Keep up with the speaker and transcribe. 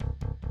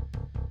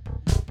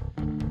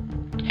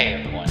Hey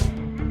everyone,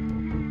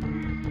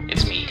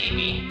 it's me,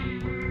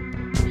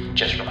 DB.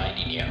 Just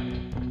reminding you,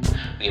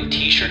 we have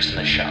t-shirts in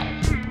the shop.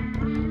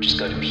 Just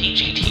go to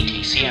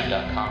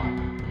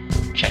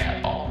pgttcm.com, check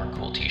out all of our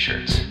cool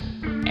t-shirts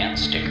and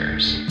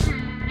stickers.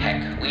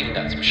 Heck, we even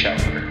got some shower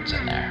curtains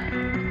in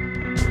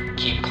there.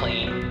 Keep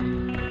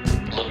clean,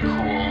 look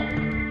cool,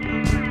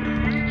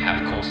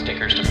 have cool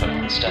stickers to put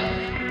on stuff.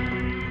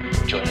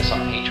 Join us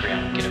on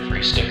Patreon and get a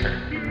free sticker.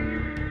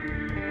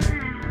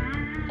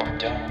 Or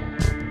don't.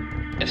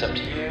 It's up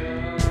to you.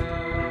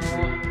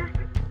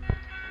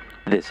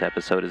 This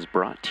episode is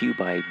brought to you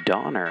by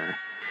Donner.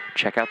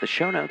 Check out the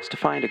show notes to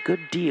find a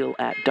good deal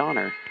at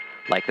Donner.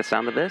 Like the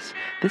sound of this?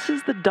 This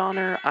is the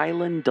Donner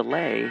Island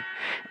Delay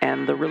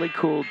and the really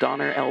cool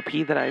Donner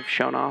LP that I've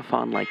shown off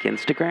on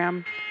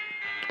Instagram.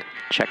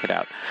 Check it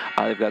out.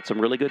 They've got some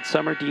really good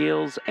summer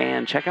deals,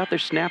 and check out their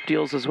snap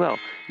deals as well.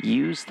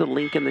 Use the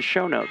link in the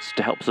show notes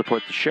to help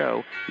support the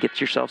show. Get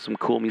yourself some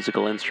cool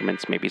musical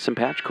instruments, maybe some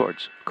patch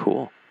cords.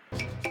 Cool.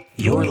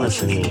 You're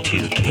listening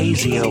to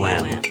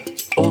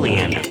KZOM,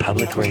 Oleander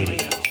Public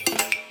Radio.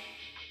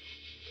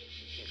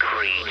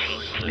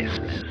 Greetings,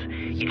 listeners.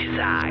 It is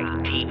I,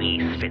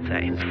 DB Spitzer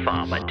and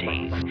Farmer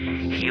Dave,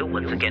 here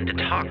once again to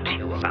talk to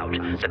you about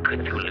the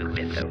Cthulhu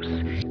mythos,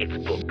 its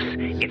books,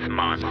 its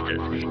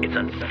monsters, its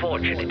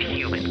unfortunate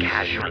human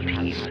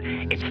casualties,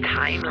 its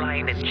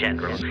timeline in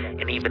general,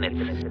 and even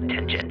its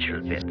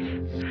tangential bits,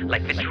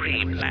 like the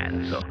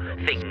dreamlands or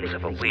things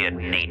of a weird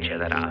nature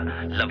that are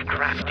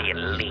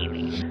Lovecraftian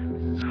leaning.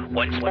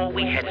 Once more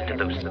we head into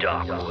those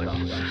dark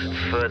woods,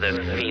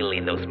 further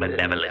feeling those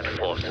malevolent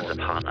forces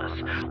upon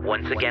us.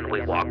 Once again we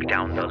walk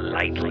down the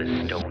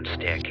lightless stone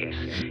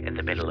staircase in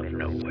the middle of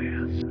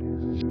nowhere.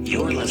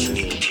 You're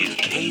listening to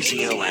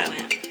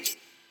KZOM.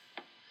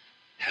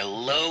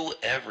 Hello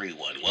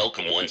everyone,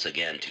 welcome once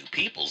again to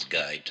People's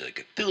Guide to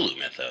Cthulhu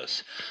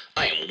Mythos.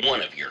 I am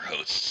one of your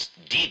hosts,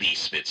 DB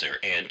Spitzer,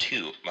 and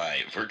to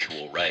my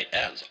virtual right,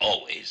 as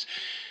always,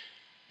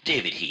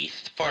 David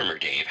Heath. Farmer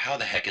Dave, how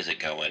the heck is it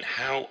going?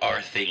 How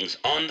are things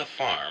on the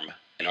farm,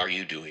 and are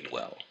you doing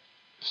well?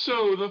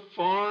 So the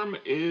farm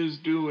is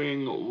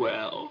doing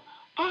well.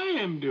 I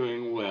am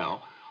doing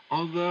well.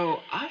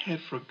 Although I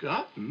had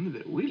forgotten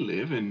that we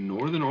live in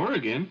northern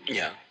Oregon.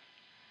 Yeah.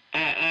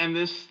 And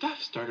this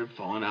stuff started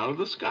falling out of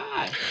the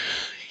sky.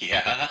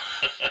 Yeah.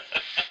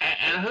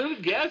 And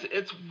who'd guess?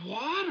 It's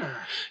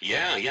water.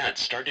 Yeah, it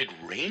started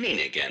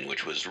raining again,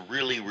 which was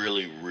really,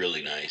 really,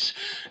 really nice.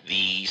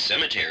 The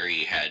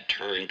cemetery had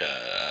turned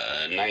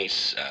a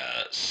nice,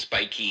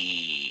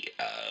 spiky,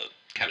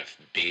 kind of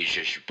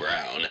beigeish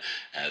brown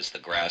as the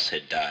grass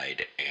had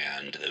died,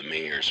 and the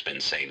mayor's been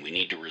saying we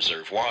need to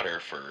reserve water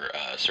for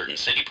certain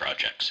city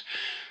projects.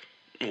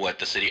 What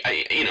the city,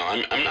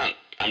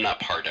 I'm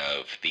not part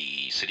of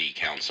the city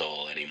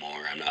council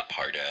anymore. I'm not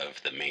part of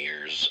the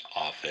mayor's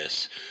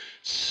office.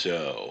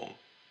 So,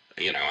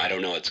 I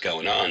don't know what's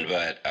going on,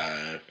 but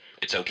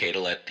it's okay to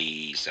let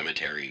the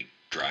cemetery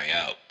dry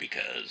out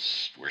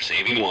because we're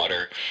saving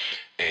water,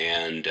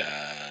 and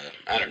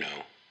I don't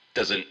know.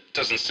 Doesn't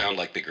sound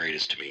like the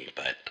greatest to me,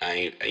 but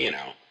you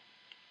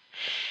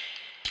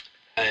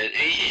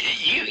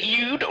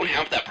don't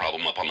have that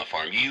problem up on the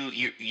farm.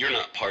 You're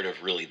not part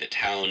of really the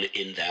town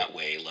in that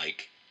way,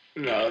 like.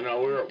 No,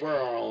 we're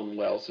our own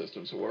well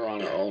system, so we're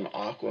on our own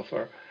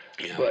aquifer.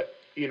 Yeah. But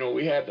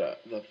we had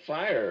the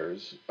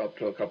fires up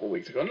to a couple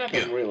weeks ago.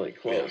 Nothing really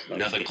close. Yeah,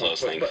 nothing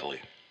close, thankfully.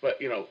 But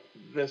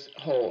this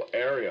whole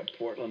area of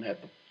Portland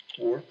had the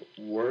fourth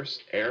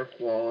worst air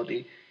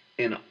quality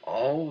in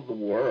all of the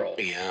world.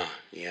 Yeah.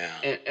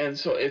 And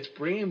so it's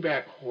bringing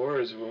back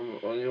horrors.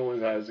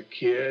 When I was a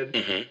kid,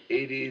 Mm-hmm.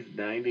 80s,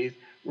 90s.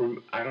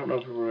 I don't know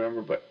if you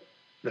remember, but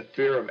the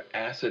fear of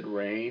acid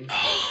rain.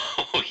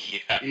 Oh,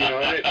 yeah. And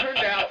it turned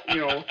out,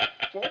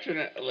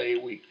 fortunately,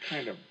 we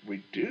kind of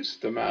reduced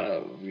the amount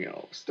of,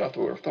 stuff that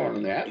we were throwing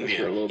in the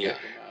atmosphere a little bit.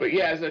 But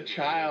as a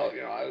child,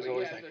 I was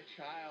always like,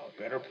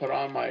 better put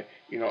on my,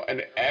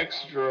 an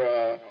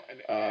extra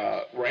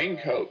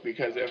raincoat,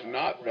 because if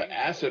not, the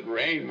acid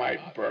rain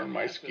might burn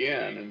my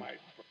skin.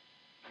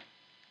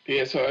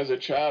 So as a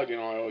child, I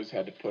always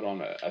had to put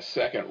on a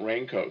second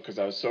raincoat because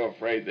I was so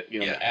afraid that,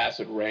 the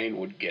acid rain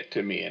would get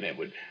to me and it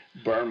would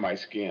burn my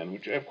skin,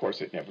 which of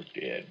course it never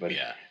did. But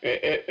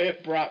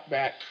it brought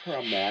back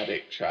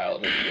traumatic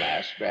childhood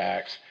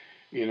flashbacks.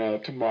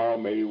 Tomorrow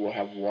maybe we'll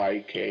have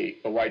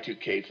Y2K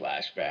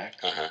flashbacks.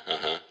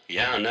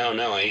 Yeah,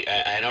 no,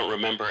 I don't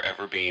remember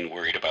ever being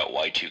worried about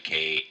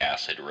Y2K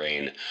acid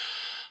rain.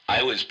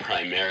 I was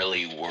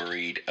primarily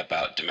worried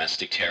about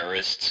domestic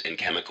terrorists and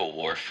chemical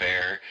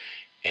warfare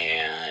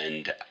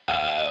and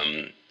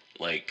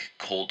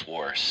Cold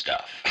War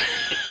stuff.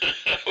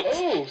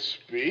 Oh,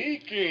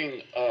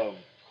 speaking of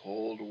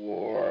Cold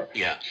War,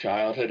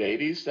 childhood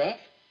 80s stuff,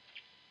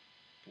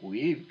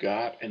 we've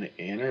got an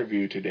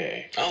interview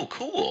today. Oh,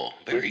 cool.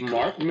 Very cool. With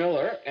Mark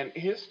Miller, and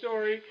his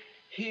story,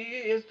 he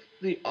is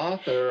the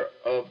author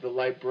of The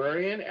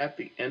Librarian at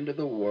the End of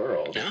the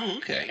World. Oh,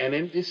 okay. And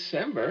in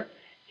December,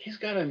 he's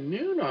got a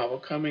new novel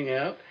coming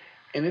out,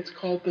 and it's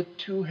called The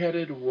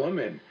Two-Headed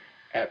Woman.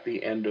 at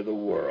the end of the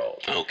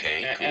world.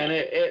 Okay, cool. And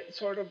it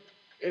sort of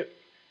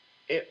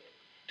it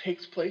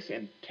takes place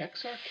in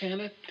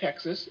Texarkana,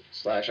 Texas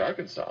 /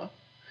 Arkansas,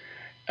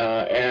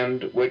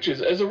 and which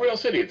is a real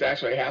city. It's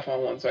actually half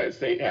on one side of the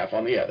state, half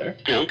on the other.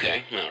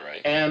 Okay, all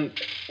right. And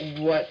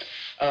what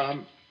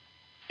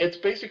it's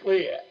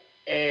basically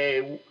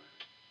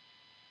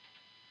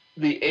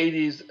the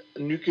 80s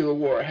nuclear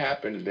war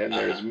happened, and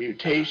there's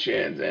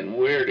mutations and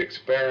weird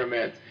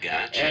experiments.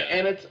 Gotcha.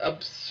 And it's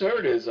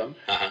absurdism,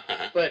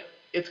 but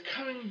it's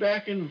coming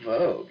back in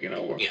vogue. You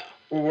know,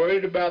 we're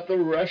worried about the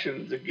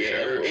Russians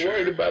again. We're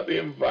worried about the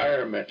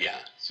environment. Yeah.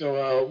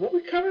 So we'll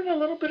be covering a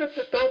little bit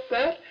about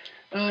that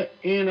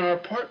in our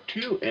Part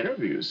 2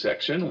 interview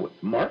section with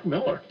Mark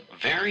Miller.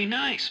 Very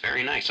nice,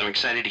 very nice. I'm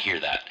excited to hear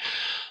that.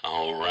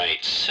 All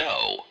right,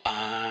 so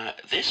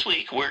this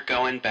week we're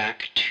going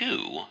back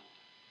to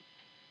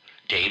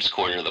Dave's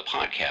Corner of the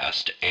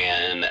Podcast,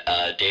 and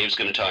Dave's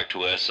going to talk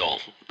to us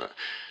all.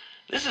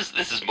 This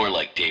is more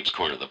like Dave's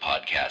Corner of the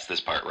Podcast,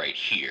 this part right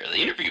here.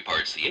 The interview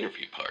part's the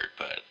interview part,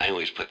 but I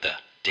always put the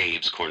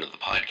Dave's Corner of the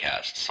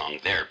Podcast song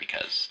there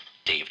because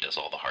Dave does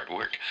all the hard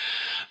work.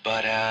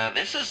 But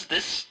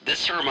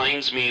this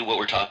reminds me what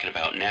we're talking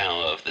about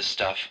now of the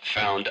stuff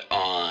found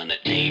on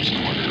Dave's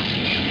Corner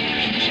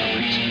Review for some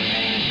reason.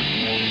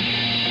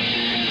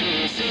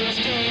 This is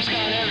Dave's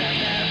Corner of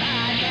the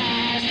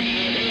Podcast.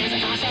 It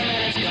is awesome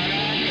and it's gonna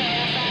go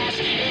fast.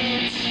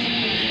 It's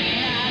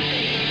not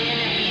the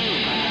interview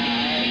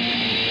part.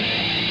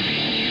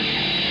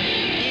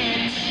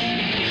 It's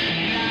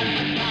not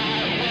the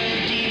part where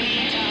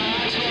TV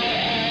talks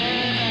forever.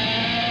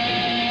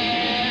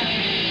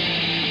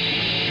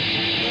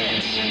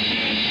 It's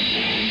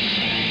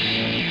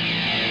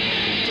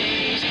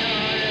Dave's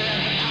Corner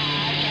of the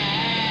Podcast.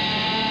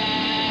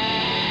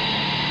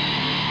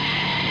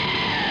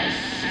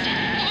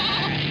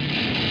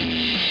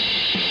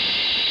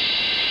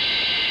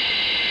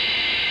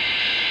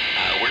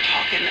 We're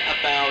talking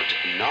about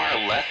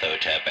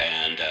Nyarlathotep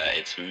and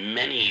its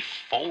many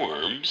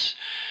forms.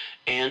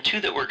 And two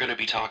that we're going to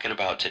be talking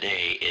about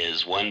today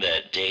is one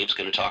that Dave's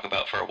going to talk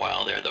about for a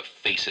while there, the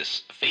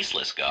faceless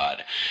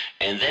god.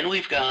 And then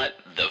we've got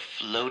the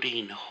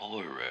floating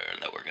horror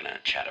that we're going to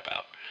chat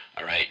about.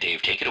 All right,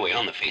 Dave, take it away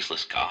on the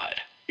faceless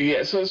god.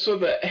 Yeah, so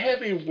the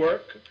heavy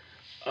work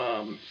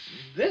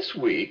this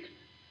week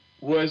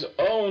was,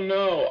 oh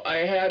no, I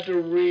had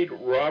to read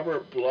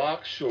Robert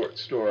Bloch's short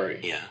story.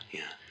 Yeah.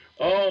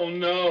 Oh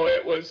no,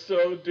 it was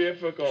so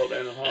difficult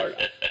and hard.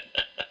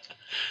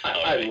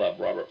 I love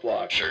Robert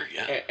Bloch. Sure,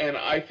 yeah. And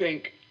I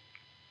think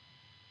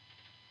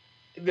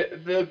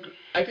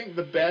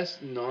the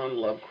best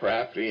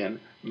non-Lovecraftian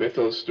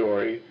mythos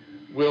story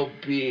will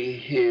be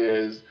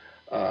his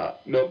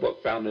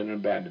Notebook Found in an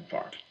Abandoned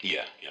Farm.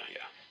 Yeah.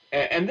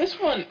 And this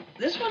one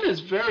is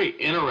very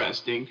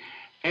interesting,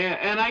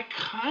 and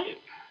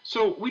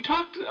so we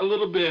talked a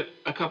little bit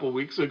a couple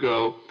weeks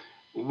ago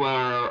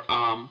where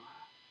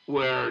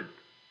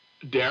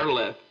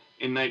Derleth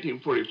in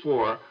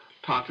 1944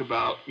 talked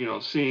about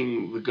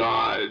seeing the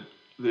god,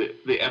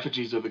 the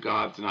effigies of the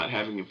gods not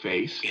having a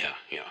face. Yeah.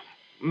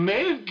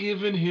 May have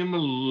given him a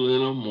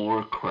little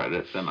more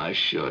credit than I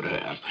should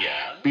have.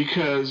 Yeah.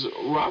 Because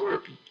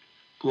Robert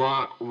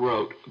Bloch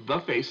wrote The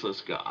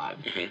Faceless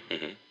God.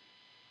 Mm-hmm.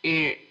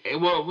 It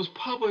was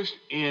published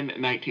in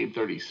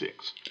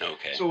 1936.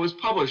 Okay. So it was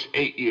published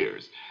 8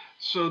 years.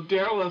 So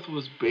Derleth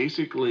was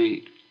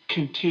basically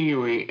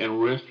continuing and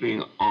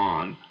riffing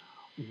on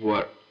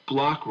what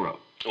Bloch wrote.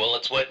 Well,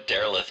 it's what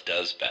Derleth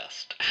does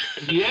best.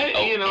 Yeah,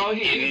 in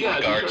he does.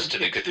 regards to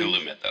the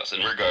Cthulhu mythos.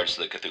 In regards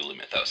to the Cthulhu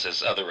mythos,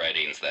 his other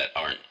writings that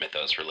aren't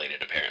mythos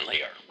related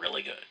apparently are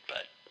really good.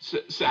 But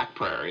Sac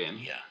Prairie.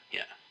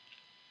 Yeah.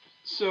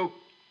 So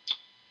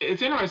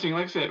it's interesting.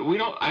 Like I said,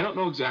 I don't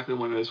know exactly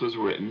when this was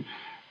written,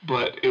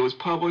 but it was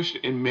published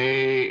in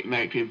May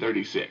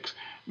 1936.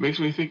 Makes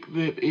me think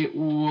that it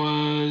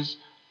was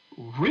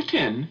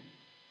written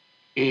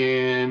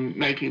in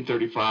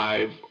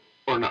 1935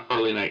 or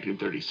early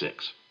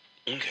 1936.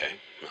 Okay,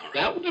 all right.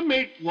 That would have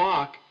made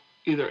Bloch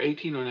either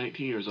 18 or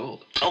 19 years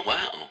old. Oh,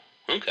 wow.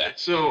 Okay.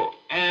 So,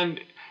 and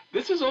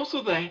this is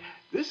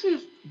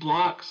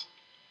Bloch's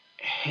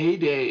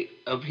heyday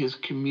of his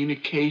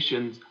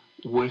communications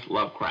with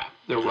Lovecraft,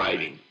 the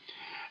writing.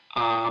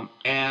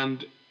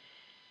 And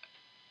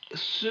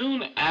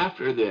soon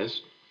after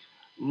this,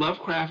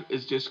 Lovecraft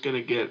is just going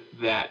to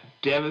get that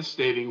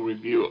devastating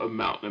review of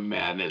Mountain of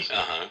Madness,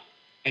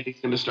 and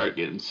he's going to start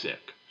getting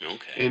sick.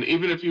 Okay. And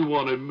even if you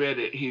won't admit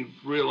it, he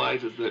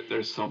realizes that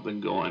there's something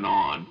going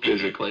on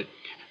physically.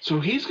 So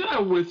he's going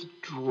to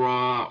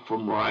withdraw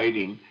from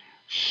writing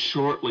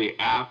shortly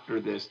after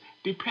this,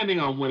 depending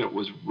on when it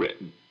was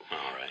written.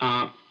 All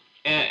right.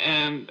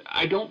 And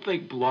I don't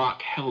think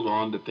Bloch held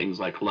on to things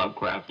like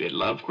Lovecraft did.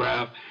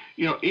 Lovecraft,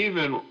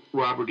 even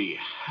Robert E.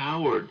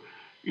 Howard,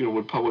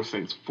 would publish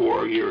things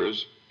 4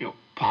 years,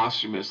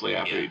 posthumously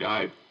after he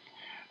died.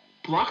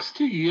 Bloch's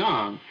too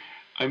young.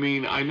 I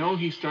mean, I know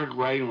he started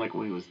writing like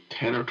when he was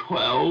 10 or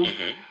 12,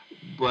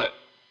 but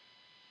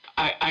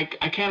I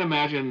can't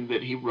imagine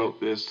that he wrote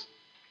this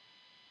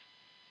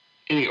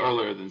any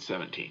earlier than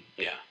 17.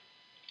 Yeah.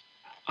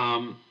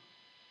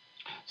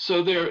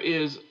 So there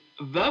is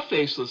the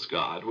Faceless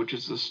God, which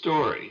is the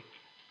story,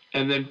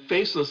 and then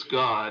Faceless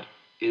God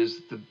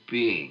is the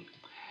being.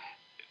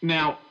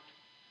 Now,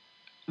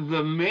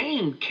 the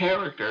main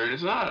character, and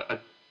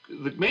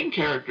the main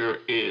character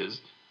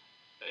it's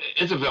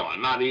a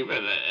villain, not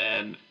even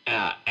an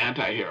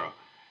anti-hero.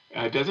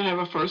 It doesn't have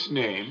a first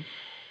name,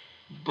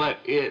 but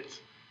it's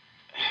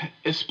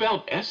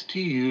spelled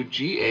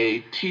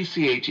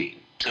Stugatche.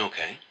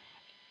 Okay.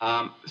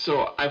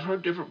 So I've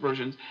heard different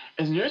versions.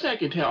 As near as I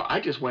can tell, I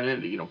just went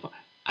into,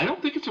 I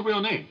don't think it's a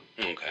real name.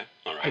 Okay.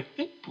 All right. I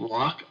think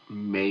Block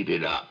made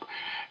it up.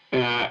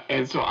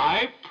 And so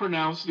I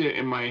pronounced it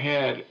in my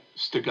head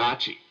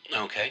Stugatche.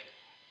 Okay.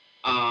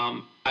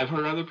 I've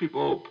heard other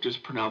people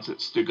just pronounce it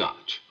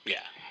Stugach.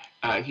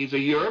 Yeah. He's a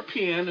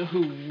European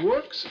who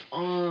works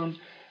on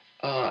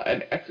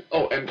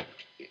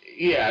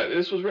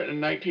this was written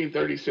in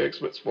 1936,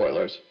 but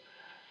spoilers.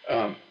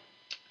 But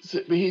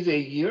he's a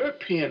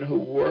European who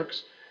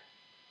works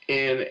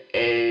in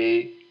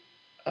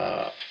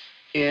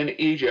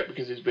Egypt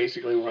because he's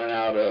basically run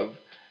out of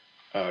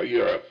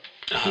Europe.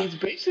 Uh-huh. He's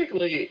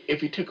basically,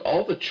 if you took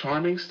all the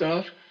charming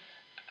stuff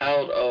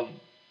out of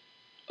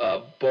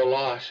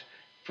Bolash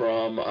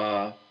from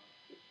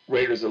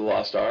Raiders of the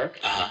Lost Ark,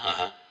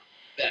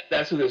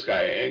 that's who this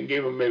guy is, and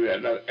gave him maybe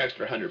another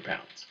extra 100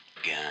 pounds.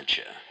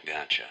 Gotcha.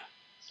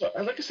 So,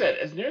 like I said,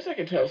 as near as I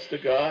can tell,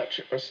 Stugach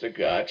or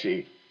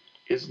Stugatche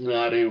is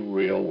not a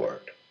real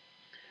word.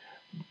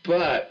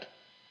 But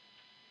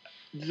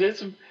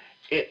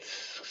it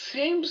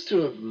seems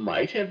to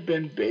might have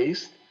been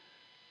based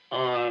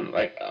on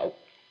like an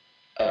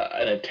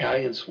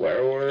Italian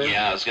swear word.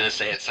 Yeah, I was gonna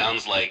say it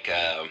sounds like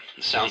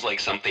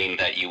something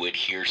that you would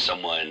hear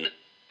someone,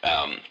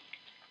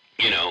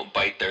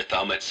 bite their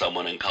thumb at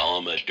someone and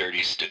call them a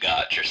dirty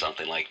Stugach or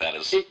something like that.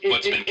 Is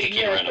what's been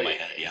kicking around in my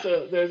head. Yeah.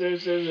 So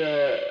there's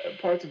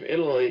parts of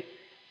Italy.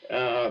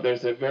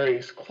 There's a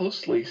very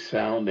closely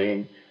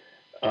sounding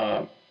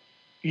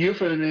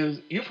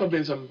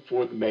euphemism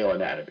for the male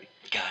anatomy.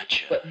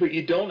 Gotcha. But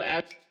you don't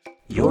ask.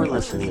 You're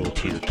listening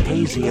to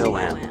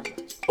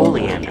KZOM,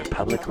 Oleander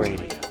Public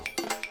Radio.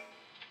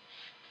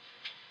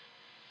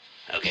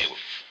 Okay.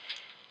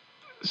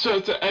 So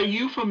it's a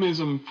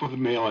euphemism for the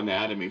male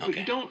anatomy, but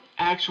you don't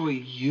actually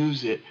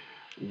use it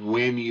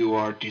when you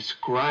are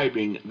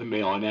describing the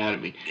male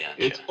anatomy. Gotcha.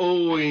 It's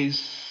always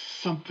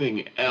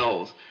something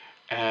else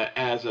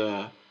as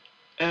an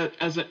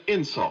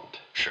insult.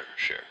 Sure.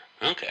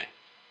 Okay.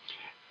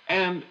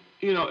 And,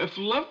 if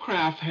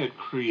Lovecraft had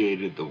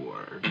created the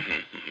word,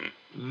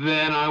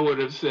 then I would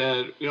have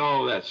said,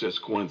 that's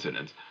just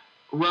coincidence.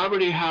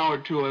 Robert E.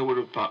 Howard, too, I would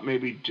have thought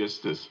maybe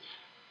just this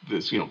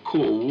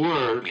cool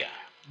word. Yeah.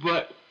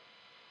 But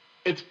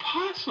it's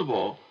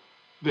possible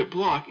that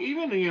Bloch,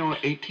 even,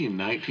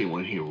 1819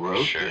 when he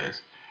wrote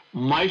this,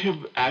 might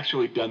have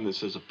actually done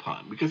this as a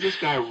pun. Because this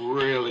guy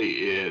really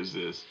is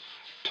this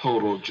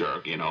total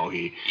jerk,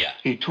 he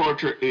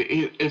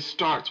it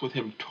starts with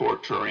him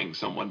torturing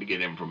someone to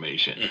get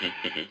information.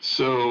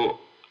 So,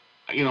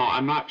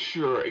 I'm not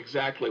sure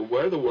exactly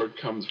where the word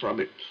comes from.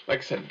 It, like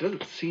I said, it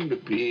doesn't seem to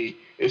be,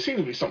 it seems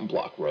to be something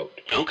Bloch wrote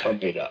or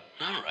made up.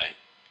 All right.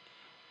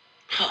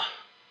 Huh.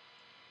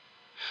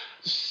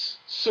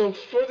 So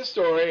for the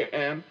story,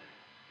 and,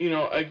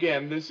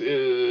 again, this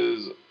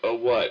is a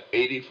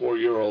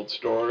 84-year-old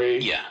story?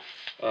 Yeah.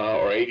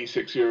 Or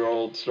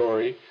 86-year-old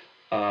story.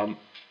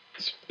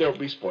 There'll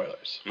be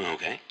spoilers.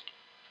 Okay.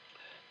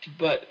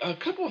 But a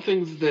couple of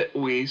things that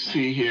we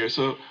see here.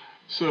 So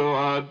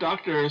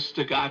Dr.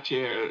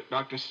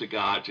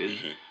 Stugach is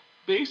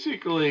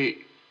basically,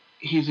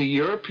 he's a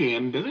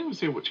European, doesn't even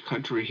say which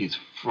country he's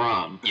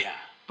from. Yeah.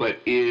 But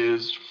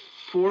is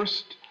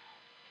forced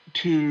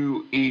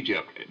to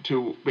Egypt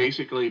to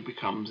basically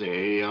becomes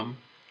an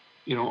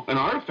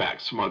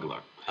artifact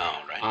smuggler.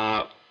 Oh,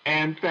 right.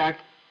 And in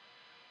fact,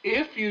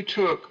 if you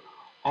took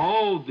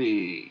all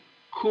the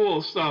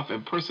cool stuff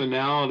and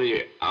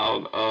personality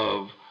out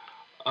of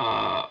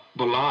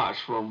Balash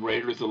from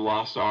Raiders of the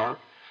Lost Ark,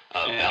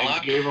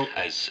 Belloc? Gave him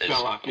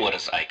Belloc, what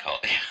does I call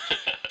it?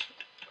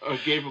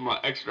 Gave him an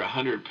extra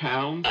 100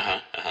 pounds.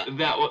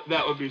 That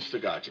would be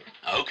Stugatche.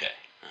 Okay.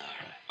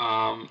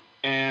 All right.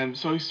 And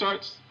so he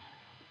starts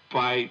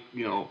by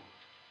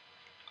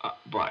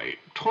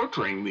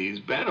torturing this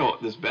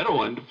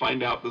Bedouin to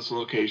find out this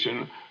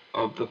location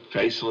of the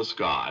Faceless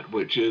God,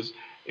 which is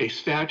a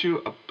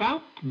statue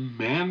about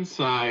man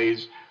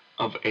size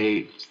of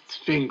a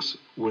sphinx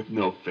with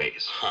no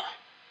face.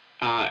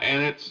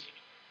 And it's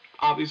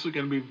obviously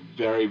going to be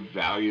very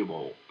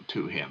valuable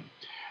to him.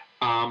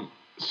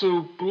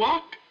 So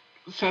Bloch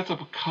sets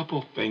up a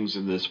couple things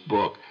in this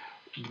book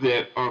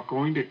that are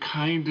going to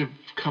kind of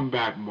come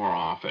back more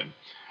often.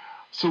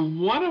 So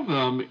one of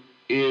them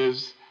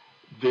is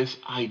this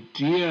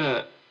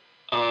idea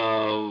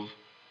of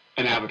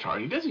an avatar.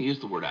 He doesn't use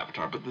the word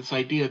avatar, but this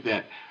idea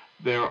that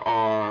there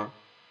are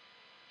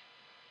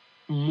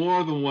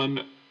more than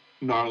one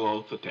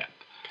Nyarlathotep.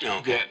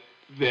 Okay.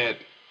 That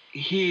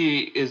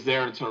he is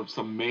there in sort of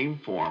some main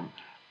form,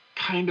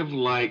 kind of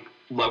like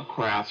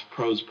Lovecraft's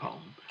prose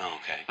poem.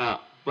 Okay.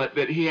 But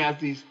that he has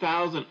these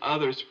 1,000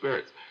 other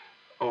spirits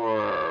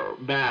or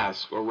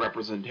masks or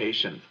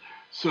representations,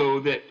 so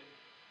that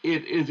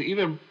it is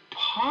even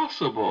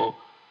possible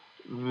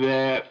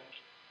that,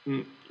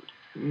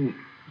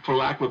 for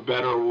lack of a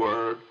better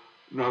word,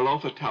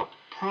 Nyarlathotep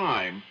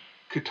Prime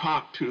could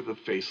talk to the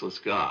faceless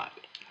god.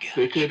 Gotcha.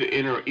 They could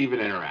even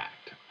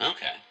interact.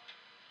 Okay.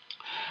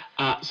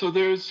 So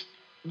there's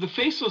the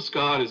faceless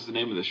god is the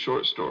name of the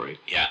short story.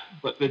 Yeah.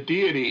 But the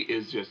deity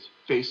is just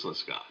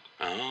faceless god.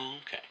 Oh,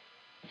 okay.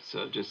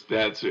 So just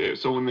that's it.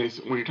 So when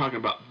you're talking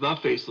about the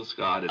faceless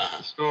god, it's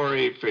the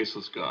story.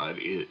 Faceless god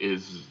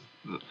is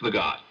the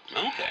god.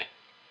 Okay.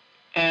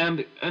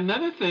 And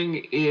another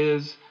thing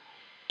is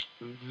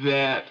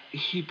that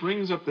he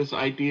brings up this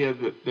idea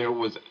that there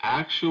was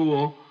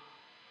actual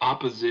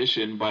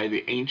opposition by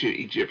the ancient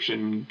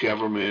Egyptian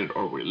government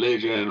or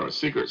religion or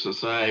secret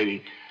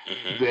society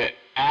that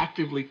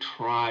actively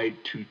tried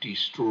to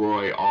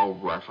destroy all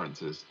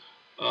references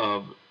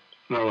of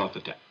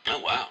Nyarlathotep. Oh,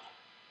 wow.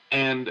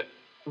 And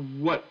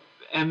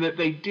that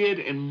they did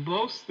in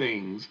most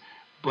things,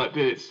 but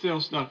that it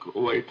still snuck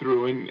away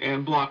through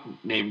and block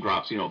name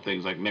drops,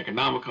 things like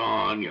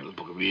Necronomicon, the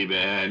Book of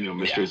Eben,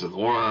 Mysteries of the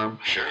Worm.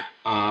 Sure.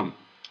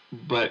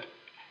 But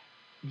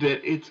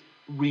that it's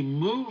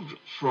removed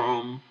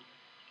from,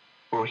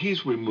 or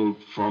he's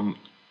removed from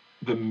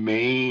the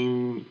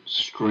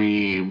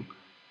mainstream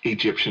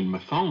Egyptian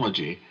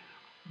mythology,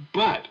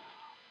 but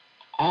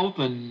all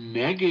the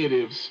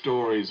negative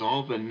stories,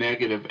 all the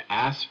negative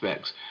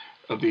aspects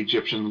of the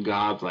Egyptian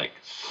gods like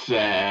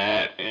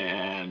Set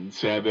and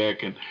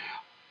Sebek and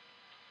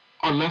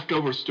are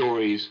leftover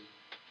stories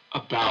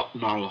about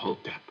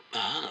Nyarlathotep.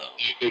 Oh.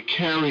 They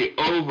carry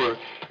over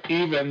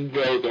even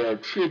though they're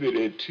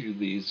attributed to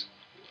these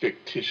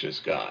fictitious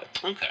gods.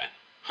 Okay.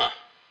 Huh.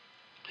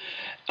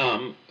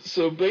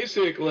 So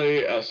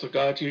basically,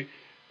 Sagachi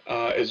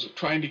is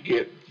trying to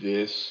get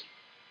this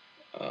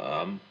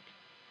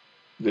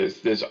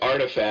this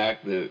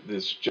artifact,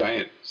 this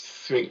giant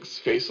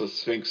faceless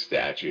Sphinx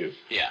statue.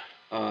 Yeah.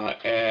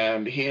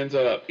 And he ends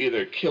up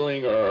either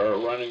killing or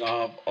running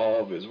off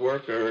all of his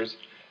workers.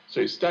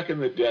 So he's stuck in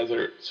the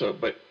desert.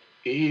 But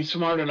he's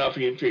smart enough.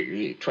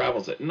 He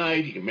travels at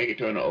night. He can make it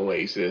to an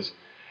oasis.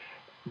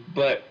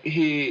 But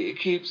he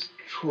keeps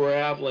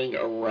traveling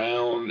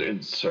around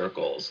in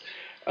circles,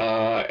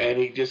 and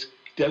he just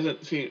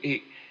doesn't seem.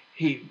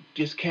 He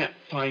just can't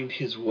find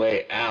his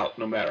way out,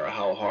 no matter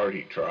how hard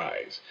he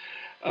tries.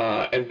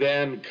 And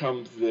then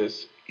comes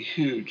this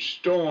huge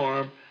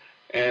storm,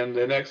 and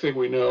the next thing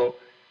we know,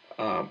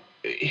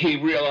 he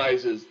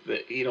realizes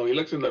that he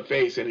looks in the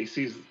face and he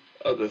sees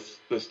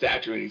the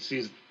statue and he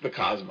sees the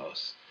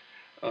cosmos,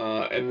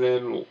 and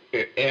then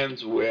it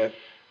ends with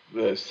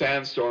the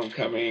sandstorm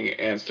coming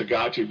and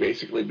Sagachi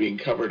basically being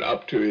covered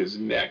up to his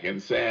neck in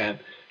sand,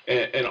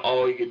 and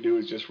all he can do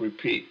is just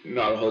repeat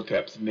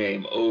Nyarlathotep's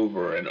name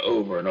over and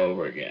over and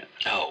over again.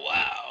 Oh,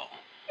 wow.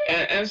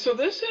 And so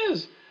this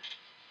is,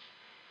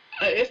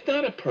 it's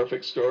not a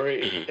perfect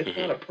story. It's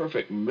not a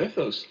perfect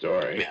mythos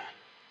story. Yeah.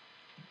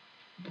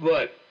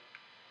 But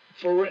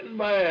for written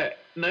by a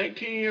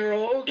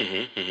 19-year-old,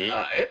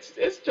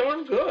 it's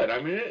darn good.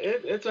 I mean,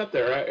 it's up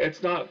there.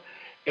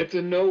 It's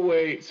in no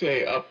way,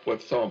 say, up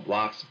with some of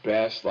Bloch's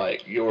best,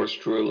 like yours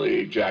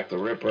truly, Jack the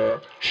Ripper,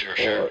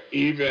 Sure. or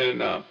even,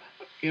 the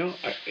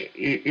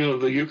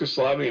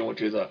Yugoslavian,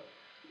 which is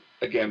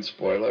again,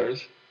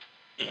 spoilers.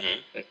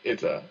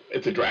 It's a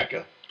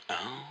Dracula.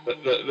 Oh.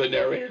 The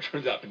narrator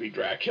turns out to be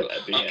Dracula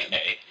at the end.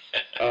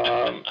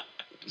 Okay.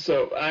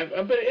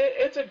 But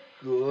it's a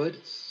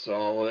good,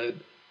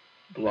 solid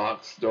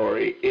Bloch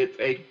story. It's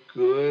a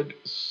good,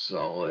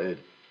 solid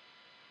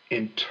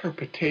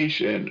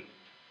interpretation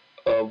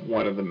of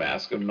one of the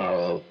Masks of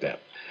Nyarlathotep,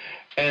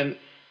 and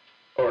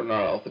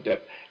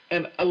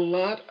a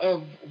lot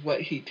of what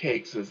he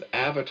takes is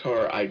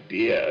Avatar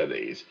idea,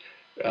 these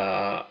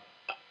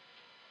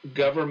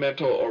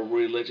governmental or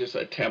religious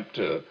attempt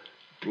to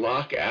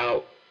block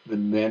out the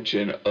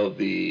mention of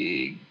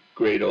the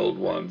great old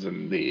ones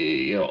and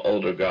the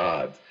older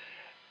gods.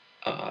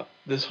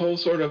 This whole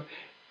sort of,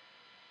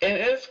 and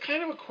it's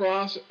kind of a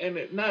cross, and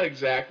not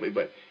exactly,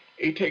 but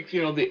it takes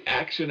the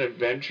action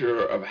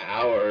adventure of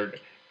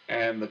Howard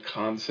and the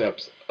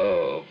concepts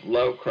of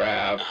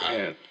Lovecraft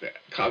and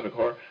cosmic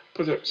horror,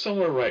 puts it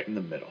somewhere right in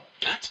the middle.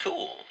 That's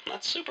cool.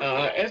 That's super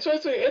cool. And so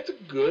it's a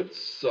good,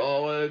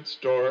 solid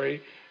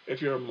story.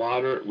 If you're a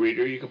moderate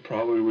reader, you can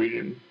probably read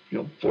it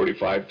in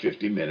 45,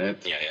 50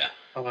 minutes. Yeah.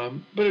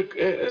 But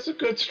it's a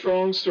good,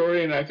 strong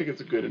story, and I think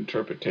it's a good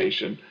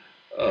interpretation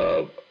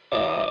of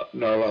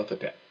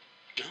Nyarlathotep.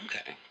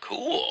 Okay,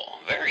 cool.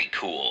 Very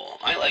cool.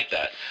 I like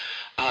that.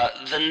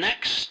 The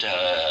next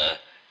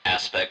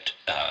aspect,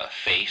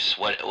 face,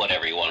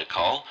 whatever you want to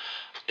call,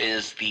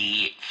 is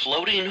the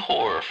floating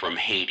horror from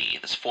Haiti.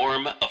 This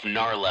form of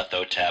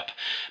Nyarlathotep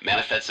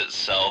manifests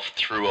itself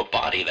through a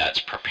body that's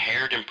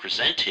prepared and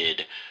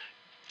presented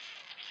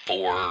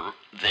for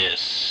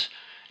this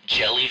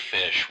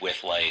jellyfish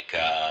with like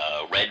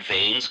red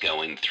veins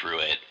going through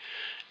it,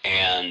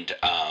 and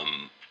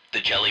the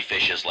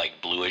jellyfish is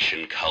like bluish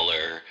in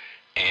color,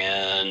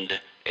 and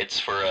it's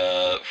for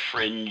a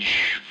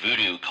fringe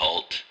voodoo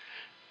cult,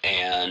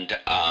 and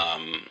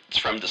it's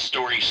from the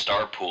story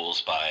Star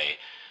Pools by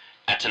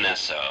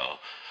Ateneso.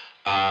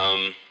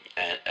 Um,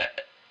 and,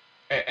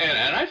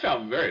 and I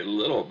found very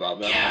little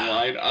about that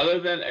online, other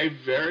than a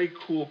very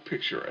cool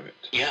picture of it.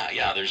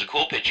 Yeah, there's a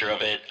cool picture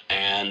of it,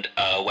 and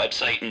a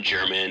website in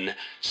German,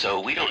 so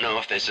we don't know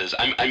if this is,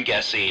 I'm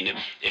guessing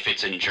if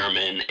it's in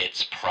German,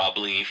 it's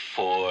probably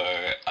for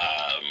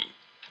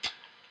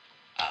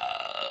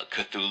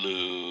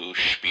Cthulhu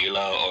Spieler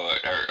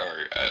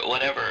or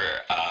whatever,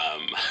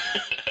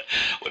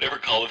 whatever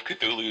Call of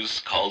Cthulhu's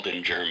called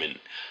in German,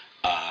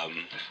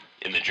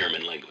 in the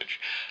German language.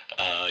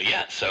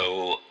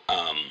 So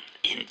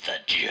in the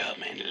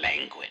German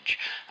language,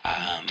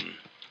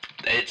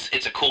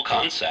 it's a cool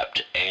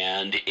concept,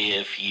 and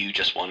if you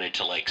just wanted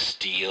to like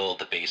steal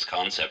the base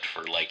concept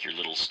for like your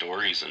little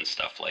stories and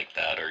stuff like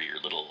that, or your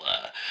little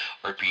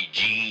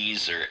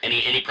RPGs or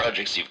any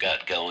projects you've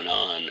got going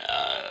on,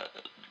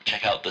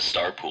 check out the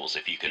Star Pools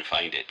if you can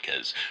find it,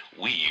 because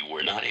we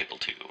were not able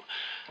to.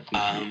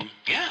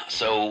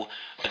 So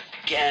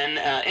again,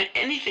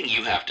 anything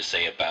you have to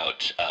say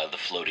about the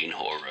floating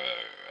horror?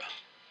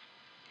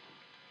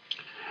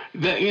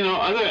 That,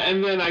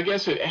 and then I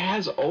guess it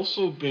has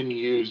also been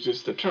used,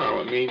 just the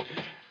term,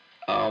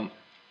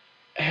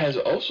 has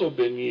also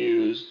been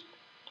used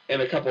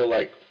in a couple of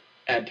like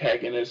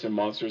antagonists and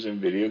monsters in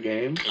video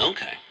games.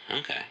 Okay.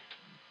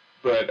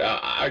 But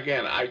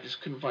again, I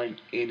just couldn't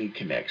find any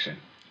connection.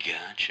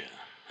 Gotcha.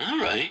 All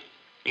right.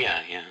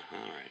 Yeah, all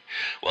right.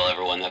 Well,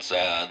 everyone, that's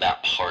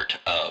that part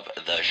of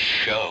the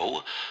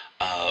show.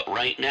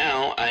 Right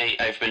now,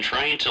 I've been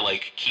trying to,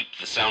 like, keep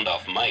the sound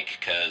off mic,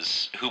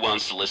 because who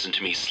wants to listen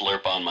to me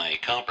slurp on my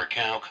Copper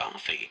Cow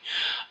coffee?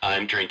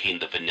 I'm drinking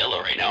the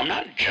vanilla right now. I'm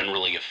not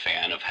generally a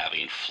fan of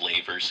having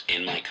flavors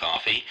in my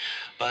coffee,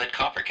 but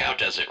Copper Cow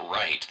does it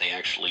right. They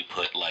actually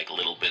put, like,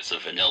 little bits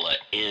of vanilla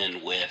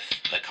in with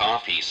the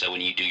coffee, so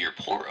when you do your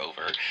pour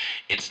over,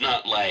 it's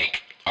not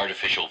like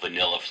artificial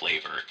vanilla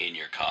flavor in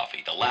your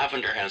coffee. The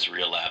lavender has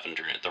real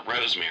lavender in it. The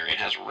rosemary, it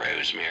has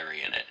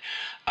rosemary in it.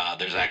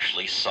 There's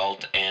actually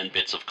salt and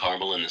bits of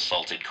caramel in the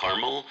salted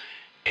caramel.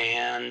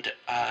 And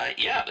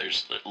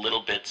there's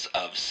little bits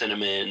of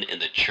cinnamon in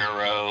the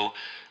churro.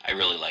 I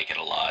really like it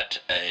a lot.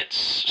 It's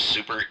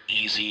super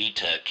easy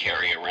to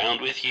carry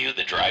around with you,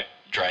 the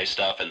dry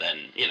stuff, and then,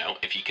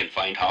 if you can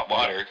find hot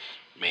water,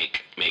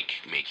 make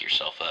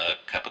yourself a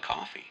cup of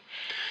coffee.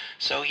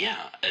 So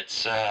yeah,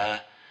 it's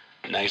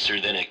nicer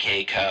than a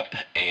K-cup,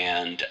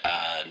 and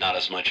not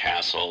as much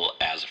hassle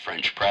as a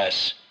French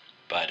press,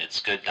 but it's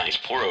good, nice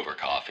pour-over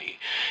coffee.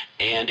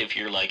 And if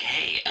you're like,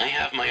 hey, I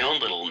have my own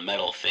little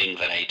metal thing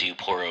that I do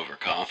pour-over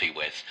coffee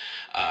with,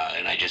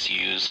 and I just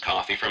use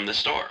coffee from the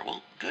store,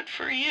 well, good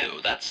for you.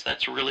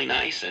 That's really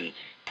nice, and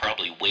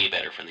probably way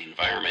better for the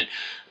environment.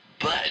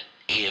 But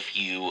if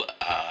you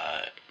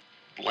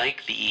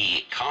like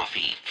the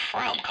coffee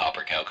from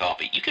Copper Cow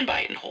Coffee, you can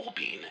buy it in whole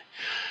bean.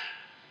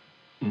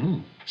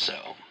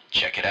 So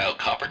check it out,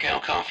 Copper Cow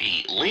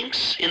Coffee.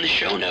 Links in the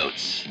show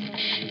notes.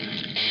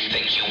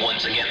 Thank you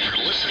once again for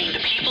listening to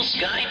People's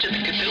Guide to the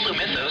Cthulhu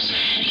Mythos.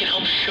 You can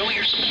help show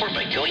your support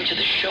by going to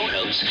the show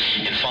notes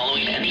and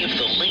following any of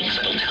the links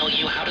that'll tell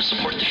you how to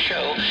support the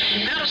show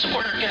and how to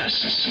support our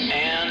guests.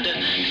 And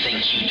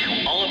thank you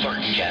to all of our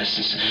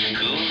guests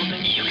who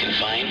you can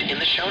find in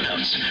the show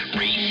notes.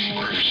 Rate,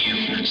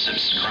 review,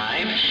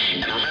 subscribe,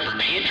 and remember,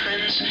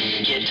 patrons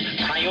get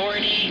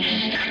priority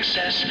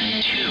access to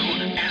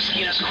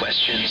asking us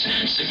questions,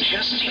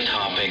 suggesting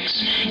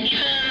topics,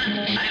 even,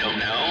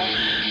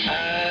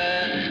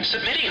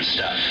 submitting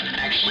stuff.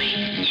 Actually,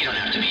 you don't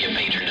have to be a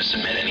patron to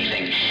submit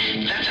anything.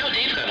 That's how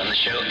Dave got on the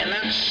show, and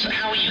that's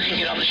how you can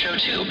get on the show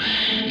too.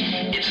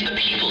 It's the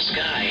People's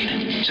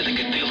Guide to the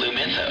Cthulhu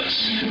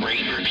Mythos.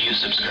 Rate, review,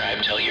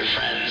 subscribe, tell your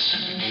friends.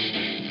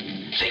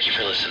 Thank you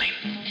for listening.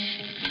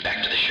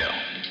 Back to the show.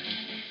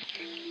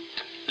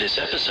 This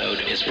episode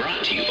is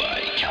brought to you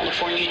by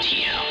California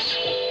Tea House.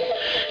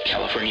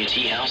 California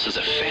Tea House is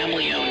a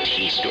family-owned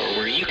tea store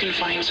where you can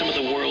find some of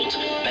the world's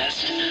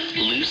best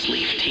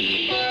loose-leaf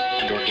tea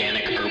and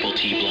organic herbal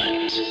tea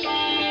blends.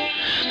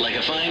 Like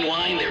a fine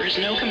wine, there is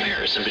no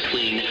comparison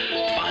between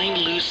fine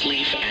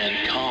loose-leaf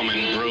and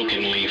common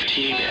broken-leaf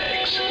tea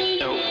bags.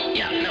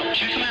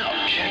 Check them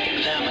out.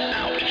 Check them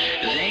out.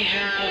 They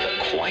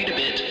have quite a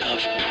bit of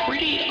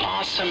pretty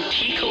awesome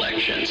tea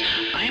collections.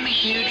 I'm a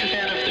huge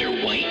fan of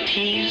their white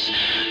teas.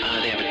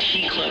 They have a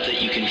tea club that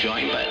you can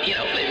join, but,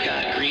 they've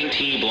got green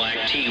tea,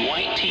 black tea,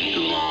 white tea,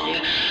 oolong,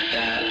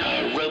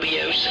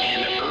 Robios,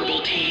 and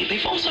herbal tea.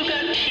 They've also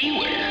got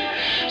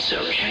teaware.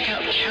 So check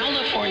out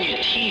California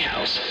Tea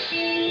House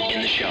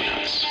in the show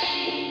notes.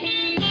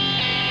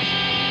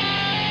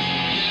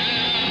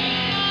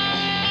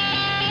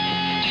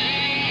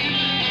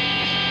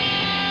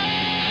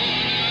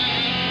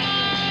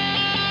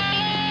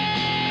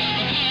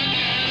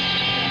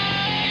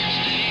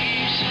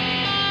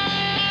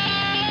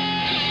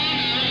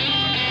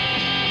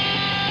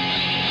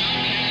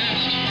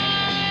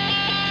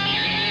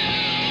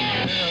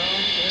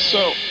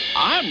 So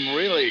I'm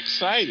really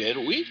excited.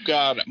 We've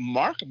got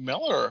Mark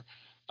Miller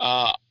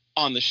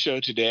on the show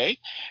today.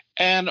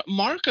 And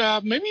Mark,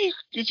 maybe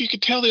if you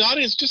could tell the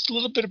audience just a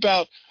little bit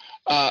about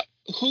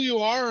who you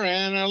are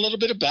and a little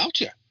bit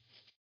about you.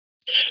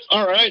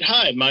 All right.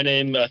 Hi, my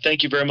name,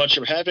 thank you very much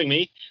for having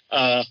me.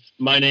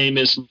 My name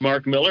is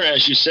Mark Miller,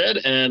 as you said,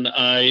 and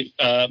I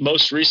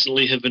most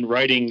recently have been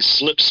writing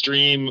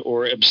slipstream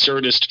or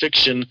absurdist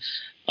fiction.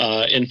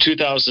 In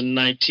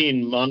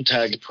 2019,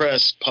 Montag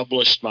Press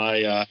published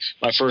my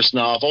first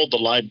novel, The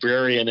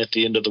Librarian at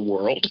the End of the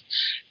World,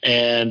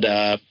 and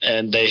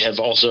they have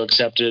also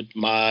accepted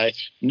my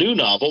new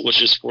novel,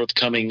 which is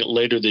forthcoming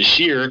later this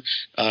year,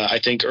 I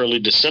think early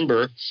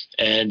December,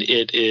 and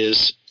it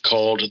is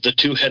called The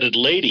Two-Headed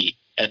Lady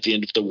at the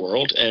End of the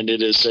World, and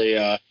it is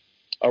a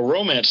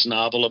romance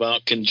novel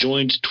about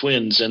conjoined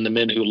twins and the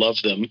men who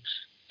love them,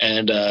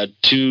 and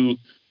two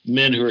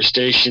men who are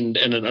stationed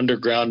in an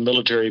underground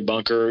military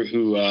bunker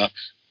who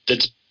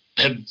that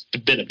have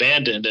been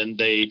abandoned, and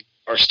they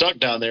are stuck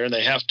down there, and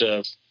they have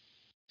to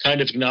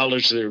kind of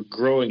acknowledge their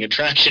growing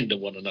attraction to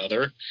one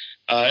another.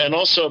 And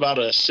also about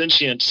a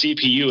sentient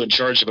CPU in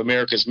charge of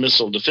America's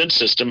missile defense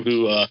system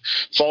who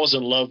falls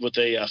in love with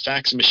a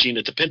fax machine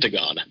at the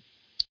Pentagon.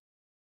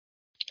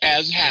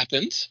 As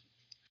happens.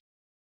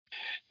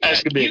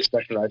 As could be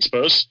expected, I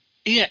suppose.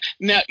 Yeah.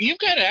 Now, you've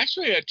got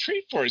actually a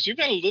treat for us. You've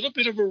got a little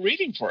bit of a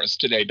reading for us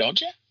today, don't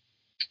you?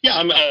 Yeah,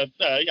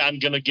 I'm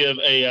going to give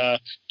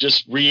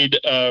just read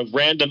a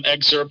random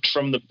excerpt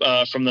from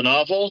the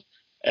novel,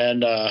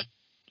 and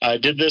I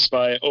did this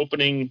by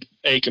opening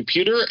a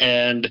computer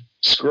and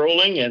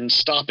scrolling and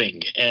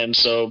stopping, and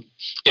so.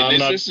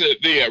 Is this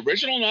the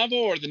original novel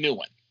or the new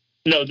one?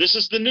 No, this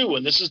is the new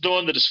one. This is the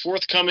one that is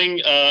forthcoming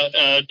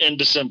in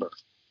December.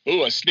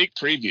 Ooh, a sneak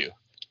preview.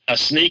 A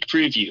sneak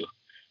preview.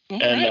 All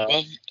right.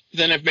 Well,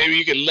 then if maybe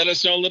you could let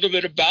us know a little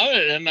bit about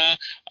it, and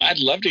I'd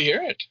love to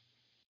hear it.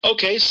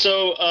 Okay,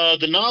 so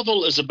the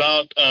novel is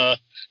about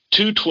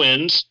two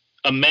twins,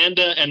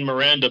 Amanda and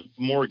Miranda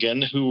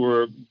Morgan, who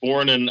were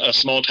born in a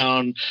small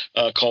town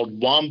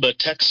called Wamba,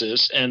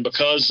 Texas, and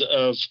because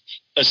of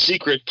a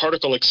secret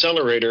particle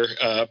accelerator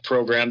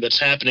program that's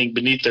happening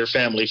beneath their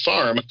family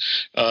farm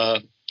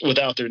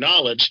without their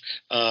knowledge,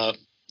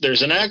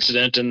 there's an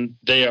accident, and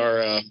they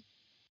are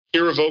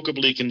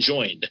irrevocably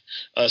conjoined.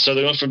 So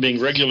they went from being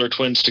regular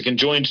twins to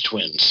conjoined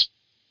twins.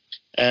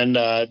 And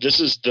this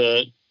is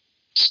the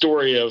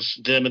story of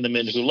them and the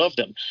men who love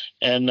them.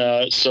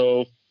 And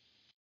so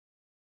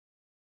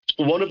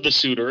one of the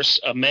suitors,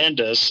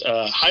 Amanda's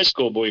high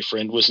school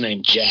boyfriend, was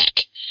named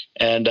Jack.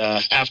 And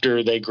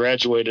after they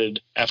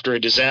graduated, after a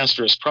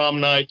disastrous prom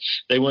night,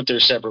 they went their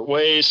separate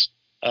ways.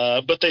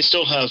 But they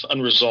still have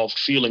unresolved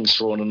feelings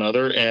for one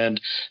another. And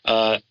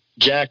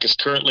Jack is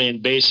currently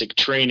in basic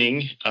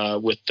training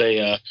with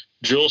a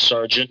drill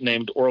sergeant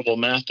named Orville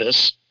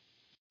Mathis,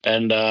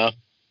 and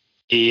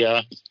he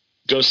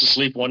goes to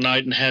sleep one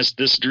night and has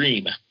this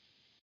dream.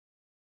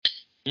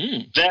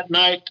 That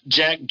night,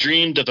 Jack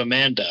dreamed of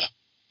Amanda.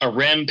 A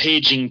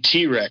rampaging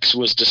T-Rex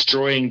was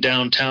destroying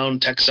downtown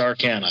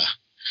Texarkana.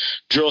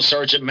 Drill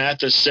Sergeant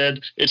Mathis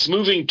said, "It's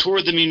moving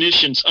toward the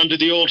munitions under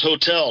the old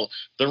hotel.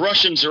 The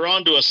Russians are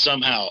onto us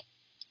somehow.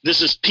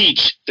 This is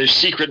Peach, their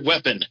secret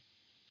weapon."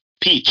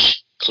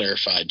 "Peach,"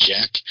 clarified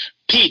Jack.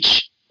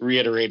 "Peach,"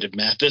 reiterated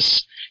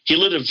Mathis. He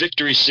lit a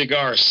victory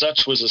cigar,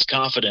 such was his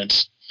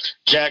confidence.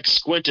 Jack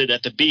squinted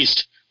at the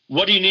beast.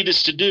 "What do you need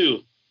us to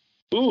do?"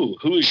 "Ooh,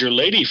 who is your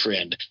lady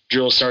friend?"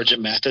 Drill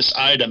Sergeant Mathis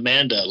eyed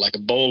Amanda like a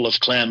bowl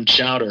of clam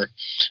chowder.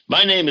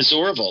 "My name is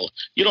Orville.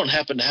 You don't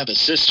happen to have a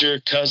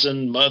sister,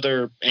 cousin,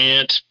 mother,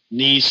 aunt,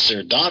 niece,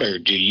 or daughter,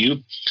 do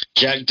you?"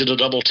 Jack did a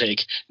double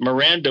take.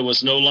 Miranda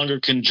was no longer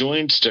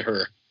conjoined to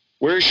her.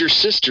 "Where's your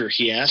sister?"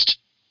 he asked.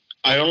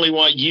 "I only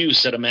want you,"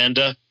 said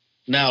Amanda.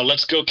 "Now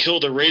let's go kill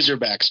the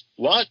Razorbacks."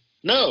 "What?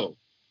 No."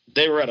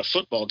 They were at a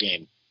football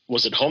game.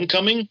 Was it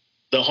homecoming?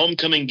 The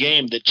homecoming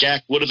game that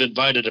Jack would have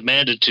invited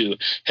Amanda to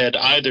had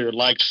either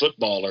liked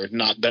football or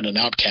not been an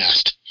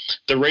outcast.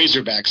 The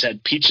Razorbacks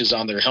had peaches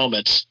on their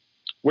helmets.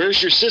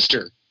 "Where's your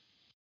sister?"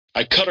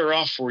 "I cut her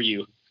off for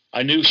you.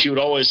 I knew she would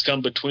always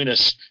come between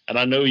us, and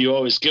I know you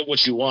always get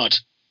what you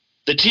want."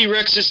 "The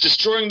T-Rex is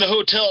destroying the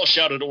hotel,"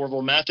 shouted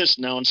Orville Mathis,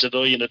 now in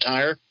civilian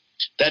attire.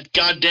 "That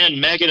goddamn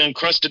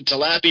maggot-encrusted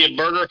tilapia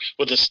burger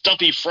with the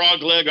stumpy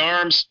frog leg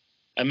arms."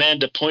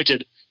 Amanda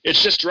pointed.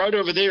 "It's just right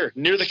over there,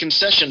 near the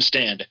concession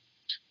stand."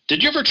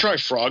 "Did you ever try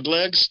frog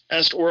legs?"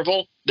 asked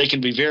Orville. "They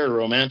can be very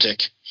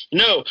romantic."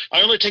 "No,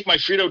 I only take my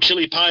Frito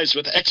chili pies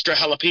with extra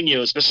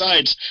jalapenos.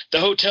 Besides,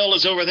 the hotel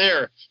is over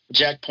there."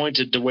 Jack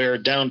pointed to where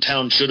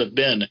downtown should have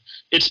been.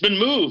 "It's been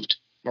moved."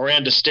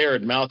 Miranda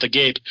stared, mouth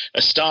agape,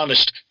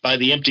 astonished by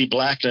the empty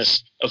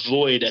blackness of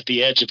void at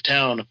the edge of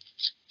town.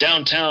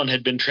 Downtown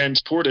had been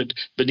transported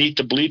beneath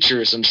the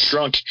bleachers and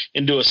shrunk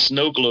into a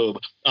snow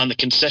globe on the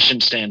concession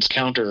stand's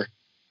counter.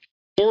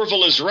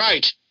 "Orville is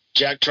right."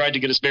 Jack tried to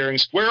get his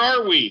bearings. "Where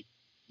are we?"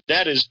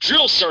 "That is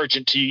drill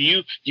sergeant to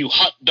you, you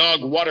hot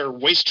dog water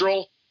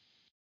wastrel."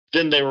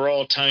 Then they were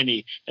all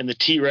tiny, and the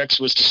T-Rex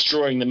was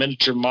destroying the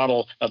miniature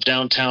model of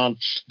downtown.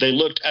 They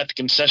looked at the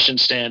concession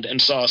stand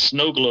and saw a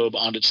snow globe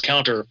on its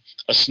counter,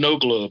 a snow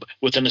globe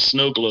within a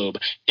snow globe,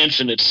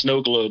 infinite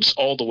snow globes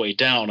all the way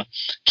down.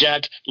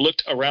 Jack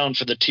looked around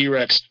for the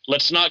T-Rex.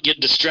 Let's not get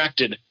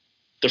distracted.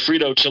 The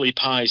Frito chili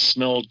pies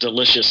smelled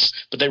delicious,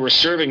 but they were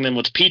serving them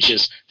with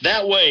peaches.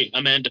 That way,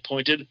 Amanda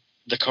pointed.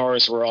 The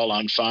cars were all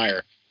on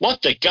fire.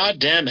 What the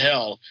goddamn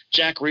hell?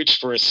 Jack reached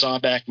for his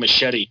sawback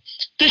machete.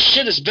 This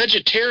shit is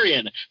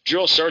vegetarian.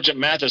 Drill Sergeant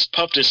Mathis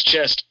puffed his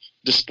chest,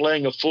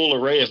 displaying a full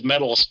array of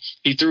medals.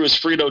 He threw his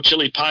Frito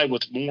chili pie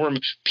with warm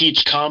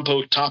peach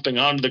compote topping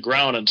onto the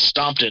ground and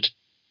stomped it.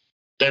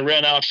 They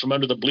ran out from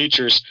under the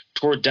bleachers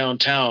toward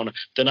downtown.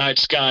 The night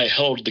sky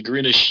held the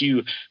greenish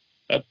hue,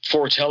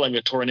 foretelling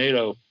a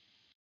tornado.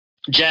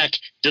 Jack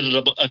did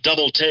a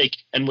double take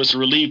and was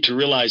relieved to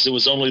realize it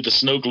was only the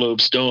snow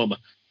globe's dome.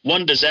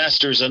 One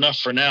disaster's enough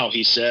for now,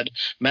 he said.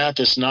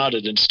 Mathis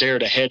nodded and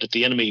stared ahead at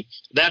the enemy.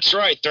 That's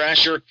right,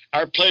 Thrasher.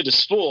 Our plate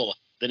is full.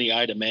 Then he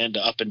eyed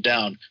Amanda up and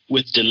down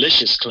with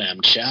delicious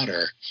clam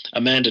chowder.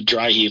 Amanda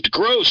dry-heaved.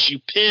 Gross, you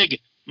pig.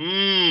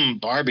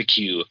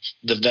 Barbecue.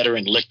 The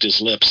veteran licked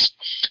his lips.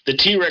 The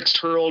T-Rex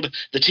hurled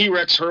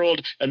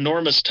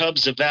enormous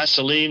tubs of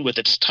Vaseline with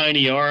its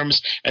tiny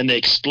arms, and they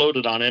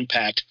exploded on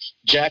impact.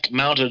 Jack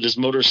mounted his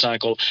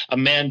motorcycle,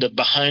 Amanda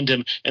behind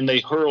him, and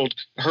they hurtled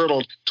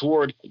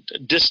through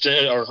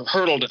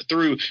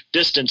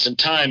distance and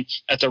time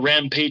at the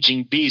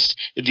rampaging beast,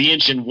 the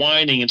engine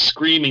whining and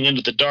screaming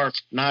into the dark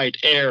night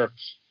air.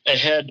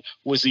 Ahead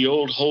was the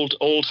old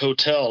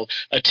hotel,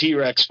 a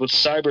T-Rex with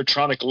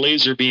cybertronic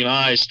laser beam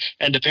eyes,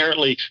 and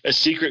apparently a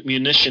secret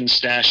munitions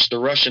stash the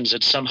Russians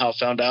had somehow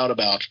found out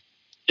about.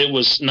 It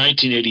was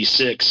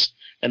 1986,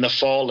 and the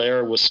fall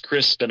air was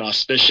crisp and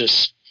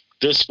auspicious.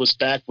 This was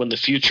back when the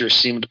future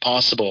seemed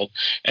possible,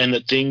 and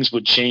that things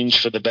would change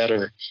for the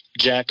better.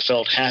 Jack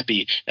felt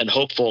happy and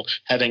hopeful,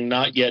 having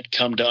not yet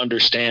come to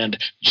understand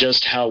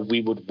just how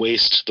we would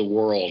waste the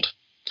world.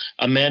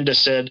 Amanda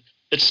said,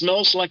 "It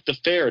smells like the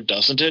fair,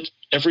 doesn't it?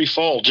 Every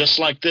fall, just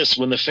like this,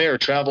 when the fair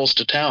travels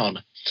to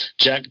town."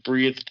 Jack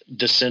breathed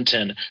dissent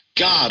in.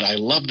 God, I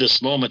love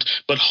this moment,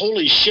 but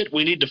holy shit,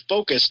 we need to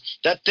focus.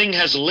 That thing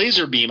has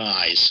laser beam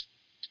eyes.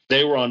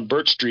 They were on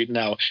Birch Street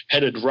now,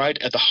 headed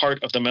right at the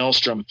heart of the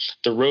maelstrom.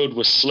 The road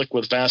was slick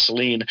with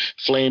Vaseline.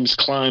 Flames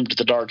climbed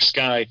the dark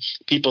sky.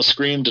 People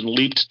screamed and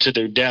leaped to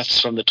their deaths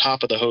from the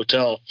top of the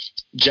hotel.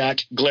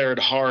 Jack glared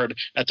hard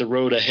at the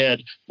road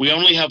ahead. We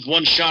only have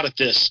one shot at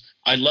this.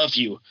 I love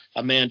you.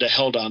 Amanda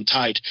held on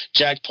tight.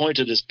 Jack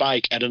pointed his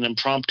bike at an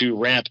impromptu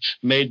ramp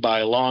made by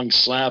a long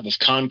slab of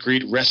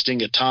concrete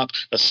resting atop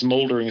a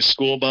smoldering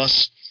school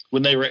bus.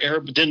 Then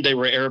they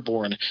were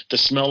airborne, the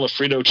smell of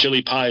Frito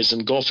chili pies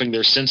engulfing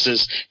their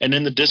senses, and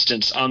in the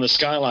distance, on the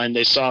skyline,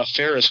 they saw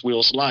Ferris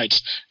wheel's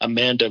lights.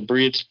 Amanda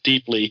breathed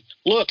deeply.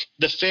 Look,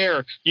 the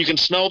fair. You can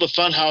smell the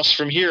funhouse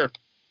from here.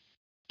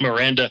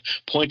 Miranda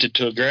pointed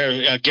to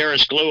a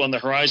garish glow on the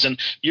horizon.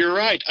 You're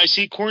right. I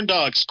see corn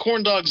dogs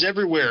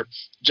everywhere.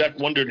 Jack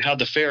wondered how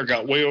the fair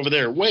got way over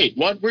there. Wait,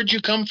 what? Where'd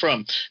you come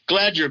from?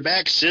 Glad you're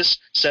back, sis,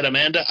 said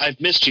Amanda. I've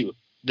missed you.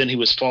 Then he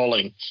was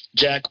falling.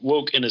 Jack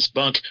woke in his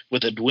bunk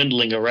with a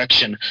dwindling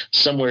erection.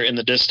 Somewhere in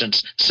the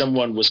distance,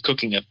 someone was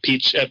cooking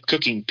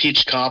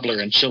peach cobbler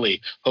and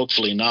chili,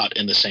 hopefully not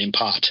in the same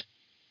pot.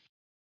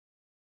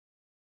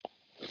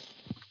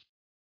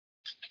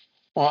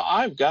 Well,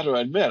 I've got to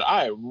admit,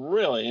 I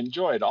really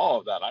enjoyed all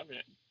of that. I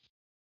mean,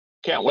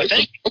 can't wait for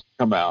the book to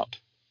come out.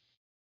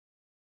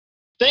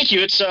 Thank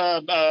you. It's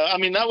I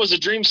mean, that was a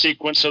dream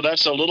sequence, so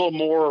that's a little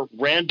more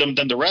random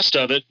than the rest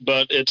of it,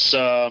 but it's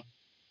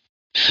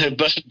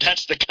but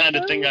that's the kind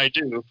of thing I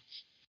do.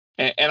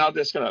 And I'm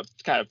just going to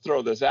kind of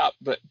throw this out,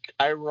 but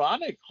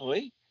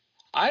ironically,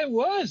 I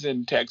was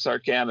in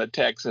Texarkana,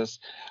 Texas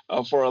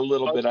for a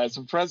little bit. I had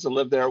some friends that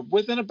lived there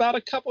within about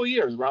a couple of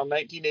years, around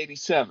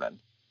 1987.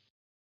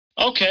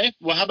 Okay.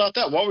 Well, how about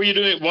that? What were you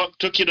doing? What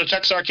took you to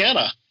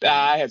Texarkana?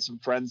 I had some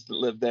friends that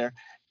lived there.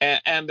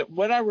 And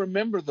what I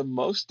remember the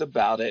most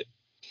about it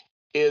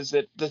is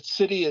that the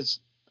city is,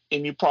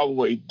 and you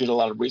probably did a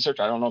lot of research.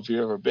 I don't know if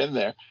you've ever been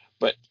there,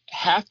 but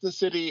half the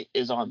city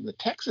is on the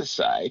Texas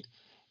side,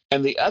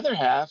 and the other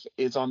half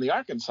is on the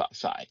Arkansas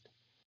side.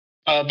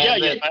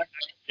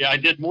 I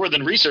did more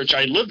than research.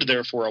 I lived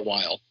there for a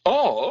while.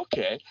 Oh,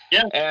 okay.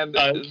 Yeah. And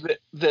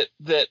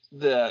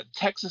the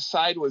Texas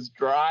side was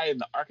dry, and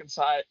the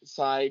Arkansas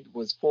side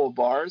was full of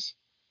bars.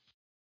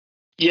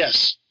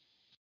 Yes.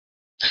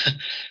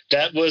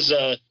 That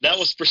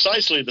was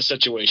precisely the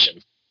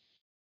situation.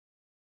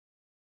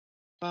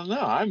 Well,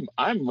 no,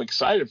 I'm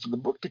excited for the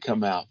book to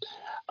come out.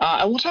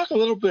 And we'll talk a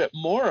little bit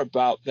more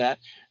about that,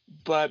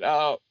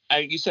 but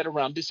you said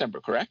around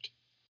December, correct?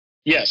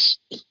 Yes.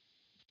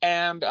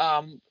 And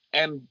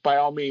by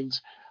all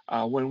means,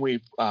 when we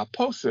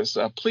post this,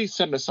 please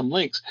send us some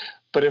links.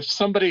 But if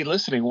somebody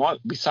listening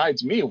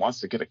besides me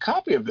wants to get a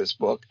copy of this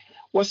book,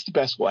 what's the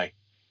best way?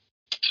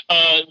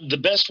 The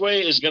best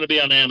way is going to be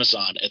on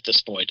Amazon at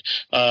this point.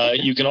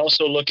 You can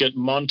also look at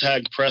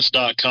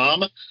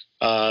montagpress.com.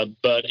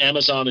 but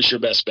Amazon is your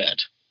best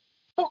bet.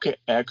 Okay,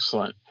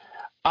 excellent.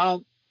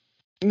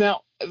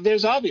 Now,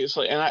 there's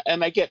obviously,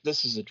 and I get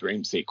this is a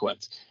dream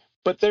sequence,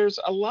 but there's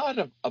a lot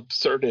of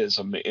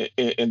absurdism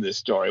in this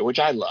story, which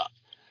I love.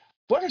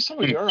 What are some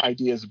of your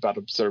ideas about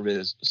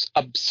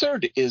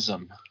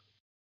absurdism?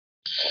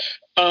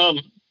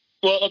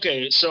 Well,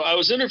 okay, so I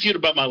was interviewed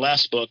about my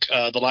last book,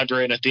 The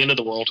Librarian at the End of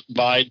the World,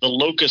 by the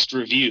Locust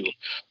Review,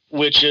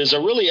 which is a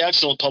really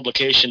excellent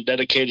publication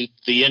dedicated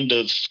to the end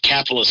of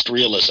capitalist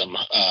realism.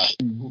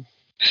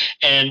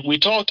 And we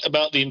talked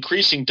about the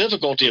increasing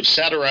difficulty of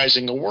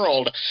satirizing a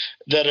world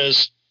that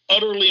has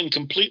utterly and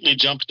completely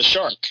jumped the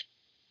shark.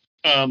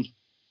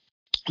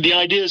 The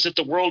idea is that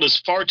the world is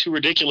far too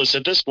ridiculous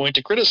at this point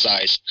to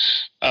criticize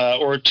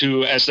or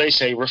to, as they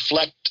say,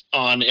 reflect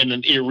on in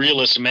an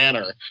irrealist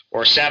manner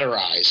or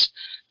satirize.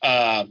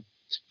 And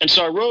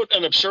so I wrote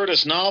an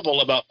absurdist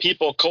novel about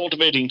people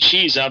cultivating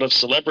cheese out of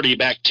celebrity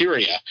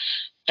bacteria.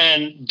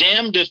 And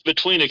damned if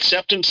between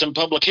acceptance and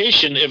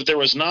publication if there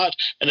was not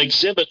an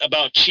exhibit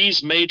about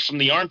cheese made from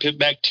the armpit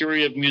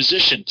bacteria of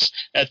musicians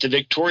at the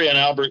Victoria and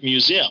Albert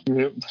Museum.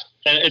 Yep.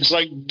 And it's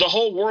like the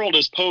whole world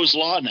is Poe's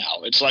Law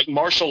now. It's like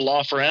martial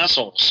law for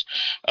assholes.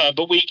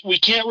 But we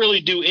can't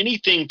really do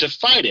anything to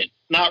fight it.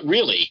 Not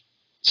really.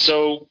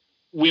 So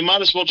we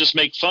might as well just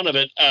make fun of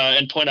it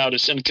and point out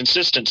its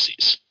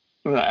inconsistencies.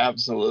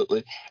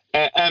 Absolutely.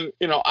 And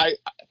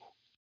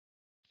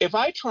if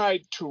I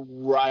tried to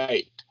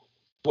write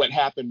what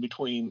happened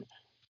between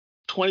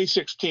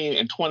 2016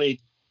 and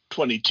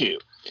 2022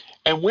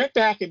 and went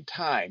back in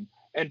time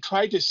and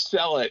tried to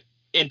sell it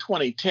in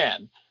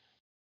 2010,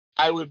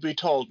 I would be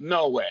told,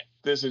 no way,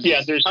 this is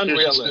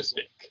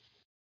unrealistic.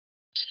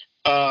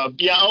 After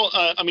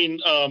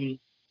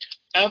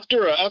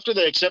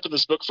they accepted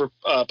this book for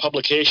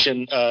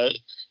publication,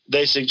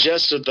 they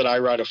suggested that I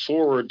write a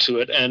foreword to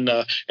it, and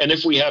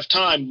if we have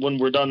time when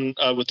we're done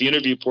with the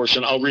interview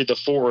portion, I'll read the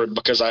foreword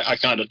because I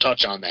kind of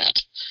touch on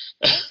that.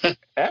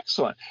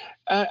 Excellent.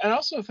 And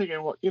also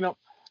thinking,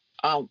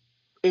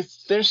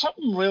 is there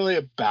something really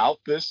about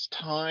this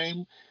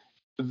time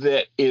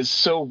that is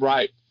so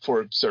ripe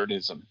for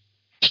absurdism?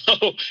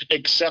 Oh,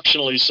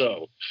 exceptionally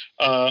so.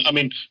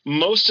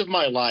 Most of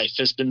my life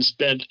has been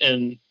spent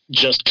in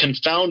just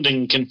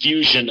confounding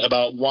confusion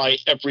about why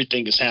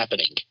everything is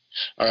happening.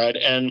 All right.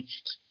 And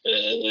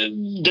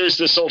there's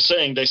this old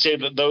saying, they say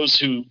that those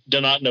who do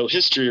not know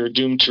history are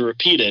doomed to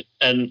repeat it.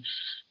 And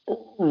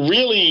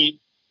really,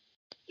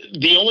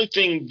 the only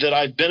thing that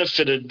I've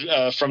benefited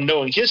from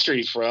knowing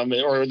history from,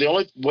 or the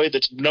only way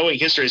that knowing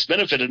history has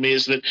benefited me,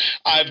 is that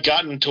I've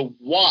gotten to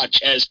watch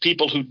as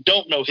people who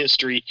don't know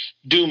history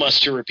doom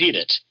us to repeat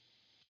it.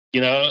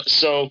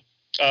 So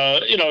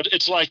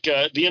it's like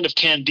the end of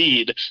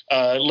Candide,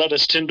 let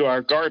us tend to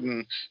our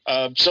garden.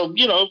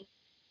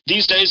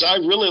 These days I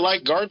really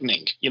like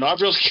gardening. I've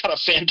really got a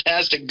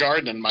fantastic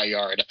garden in my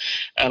yard,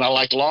 and I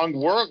like long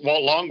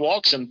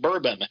walks and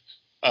bourbon.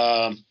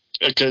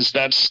 Because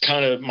that's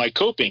kind of my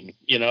coping,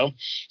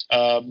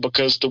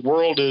 because the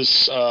world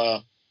is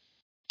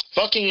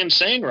fucking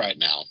insane right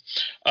now.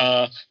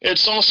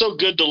 It's also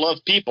good to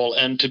love people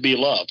and to be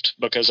loved,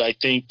 because I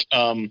think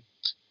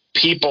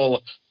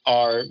people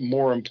are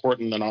more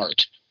important than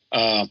art.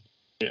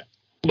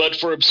 But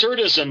for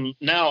absurdism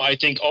now, I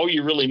think all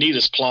you really need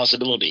is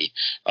plausibility.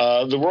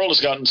 The world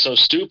has gotten so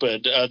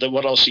stupid that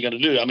what else are you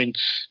going to do?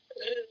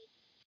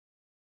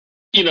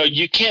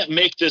 You can't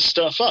make this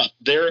stuff up.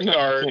 There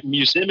are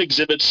museum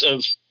exhibits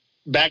of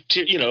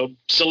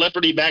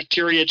celebrity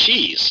bacteria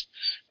cheese.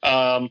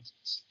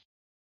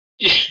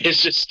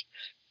 It's just,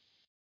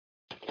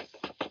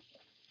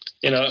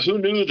 who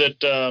knew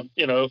that,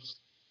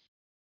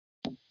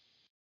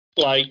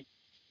 like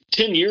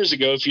 10 years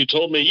ago, if you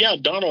told me,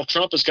 Donald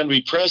Trump is going to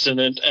be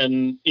president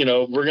and,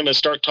 we're going to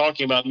start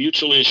talking about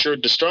mutually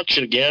assured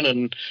destruction again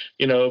and,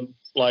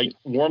 like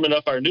warming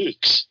up our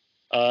nukes.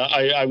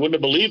 I wouldn't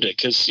have believed it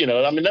because,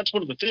 that's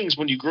one of the things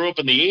when you grew up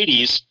in the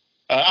 80s.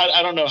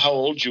 I don't know how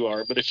old you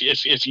are, but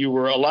if you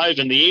were alive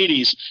in the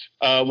 80s,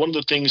 one of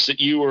the things that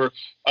you were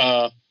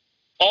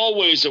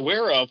always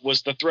aware of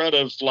was the threat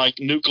of like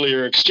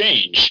nuclear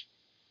exchange.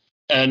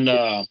 And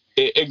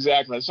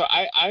exactly. So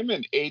I'm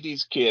an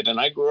 80s kid, and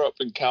I grew up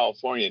in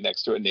California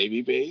next to a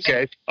Navy base.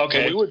 Okay.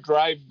 And we would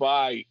drive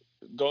by,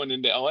 going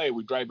into LA,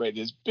 we'd drive by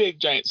these big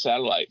giant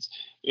satellites.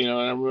 And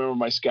I remember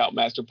my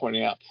scoutmaster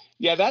pointing out,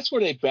 that's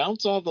where they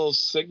bounce all those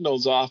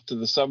signals off to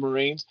the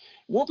submarines.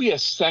 We'll be a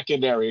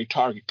secondary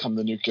target come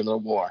the nuclear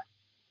war.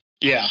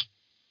 Yeah.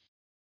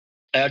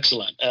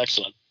 Excellent.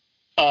 It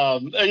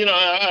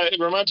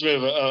reminds me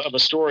of a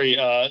story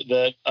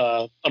that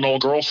an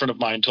old girlfriend of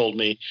mine told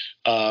me.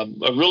 A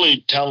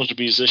really talented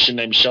musician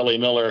named Shelley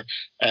Miller,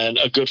 and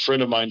a good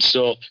friend of mine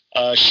still.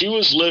 She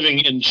was living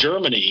in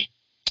Germany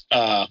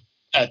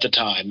at the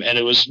time, and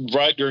it was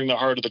right during the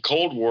heart of the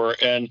Cold War,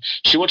 and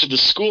she went to the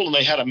school and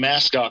they had a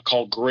mascot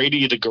called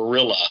Grady the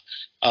Gorilla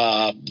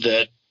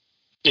that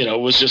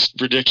was just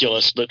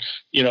ridiculous. But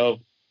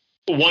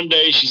one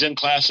day she's in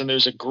class and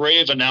there's a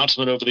grave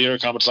announcement over the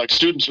intercom. It's like,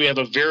 students, we have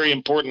a very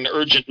important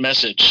urgent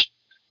message.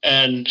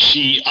 And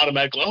she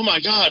automatically, oh my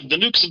God, the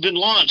nukes have been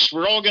launched.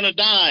 We're all going to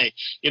die.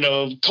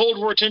 Cold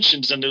War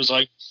tensions. And it was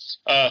like,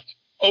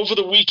 over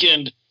the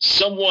weekend,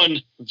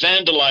 someone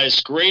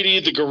vandalized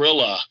Grady the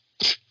gorilla.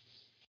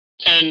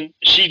 And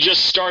she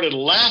just started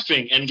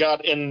laughing and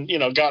got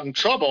in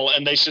trouble.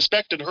 And they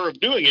suspected her of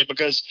doing it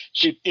because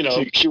she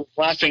was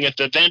laughing at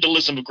the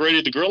vandalism of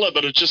Grady the gorilla.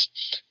 But it's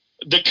just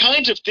the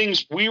kinds of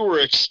things we were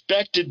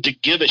expected to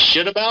give a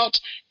shit about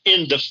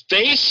in the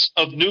face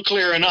of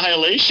nuclear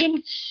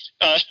annihilation.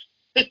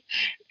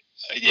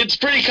 It's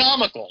pretty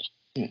comical.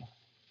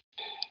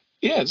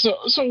 Yeah.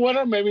 So what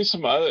are maybe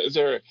some other? Is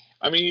there?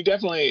 I mean,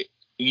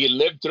 you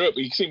lived through it,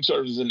 but you seem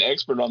sort of as an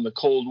expert on the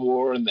Cold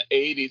War and the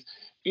 '80s.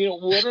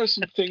 What are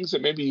some things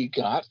that maybe you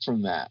got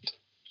from that?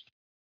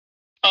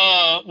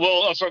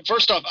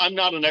 First off, I'm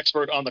not an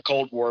expert on the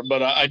Cold War,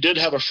 but I did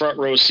have a front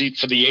row seat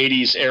for the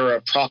 '80s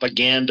era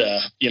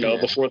propaganda.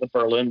 Before the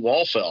Berlin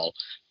Wall fell.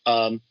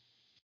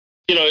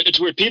 It's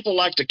weird. People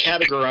like to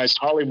categorize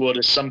Hollywood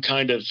as some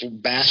kind of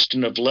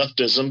bastion of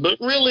leftism, but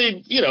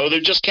really,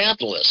 they're just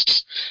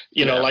capitalists.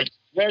 Like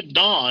Red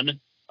Dawn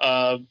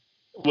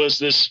was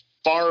this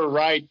far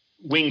right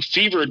wing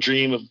fever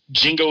dream of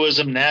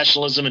jingoism,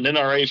 nationalism, and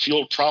NRA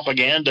fueled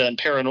propaganda and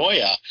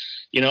paranoia.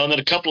 And then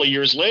a couple of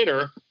years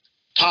later,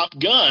 Top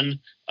Gun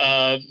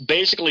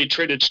basically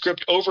traded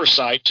script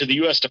oversight to the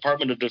U.S.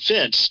 Department of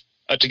Defense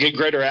to get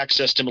greater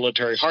access to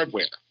military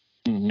hardware.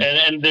 Mm-hmm.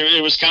 And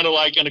it was kind of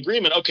like an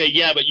agreement. Okay,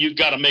 yeah, but you've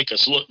got to make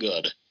us look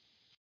good.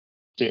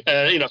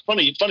 Yeah.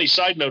 Funny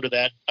side note to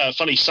that.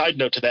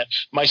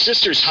 My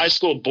sister's high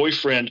school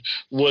boyfriend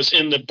was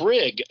in the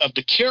brig of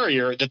the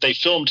carrier that they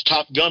filmed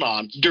Top Gun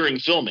on during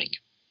filming.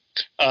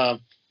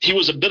 He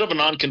was a bit of a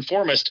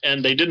nonconformist,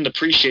 and they didn't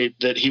appreciate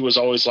that he was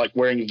always like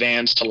wearing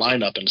Vans to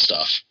line up and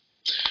stuff.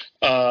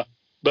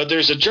 But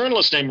there's a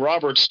journalist named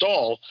Robert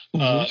Stahl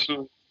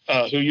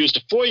who used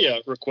a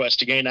FOIA request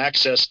to gain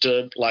access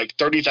to like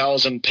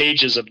 30,000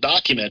 pages of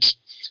documents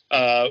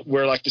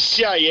where like the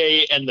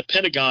CIA and the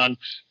Pentagon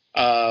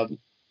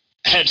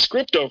had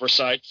script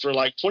oversight for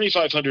like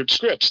 2,500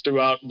 scripts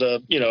throughout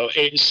the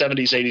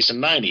 70s, 80s,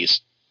 and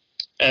 90s.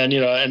 And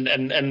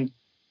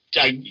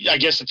I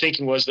guess the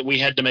thinking was that we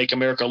had to make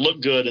America look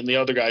good and the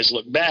other guys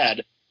look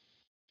bad.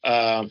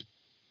 And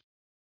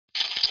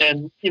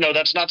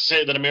that's not to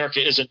say that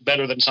America isn't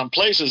better than some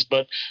places,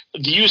 but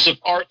the use of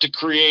art to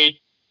create,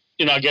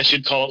 I guess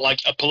you'd call it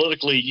like a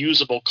politically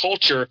usable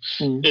culture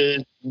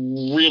is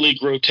really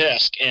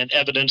grotesque and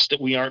evidence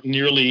that we aren't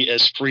nearly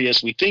as free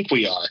as we think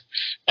we are.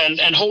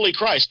 And holy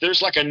Christ,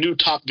 there's like a new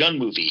Top Gun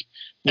movie.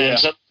 And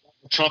so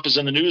Trump is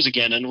in the news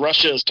again, and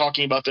Russia is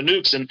talking about the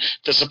nukes, and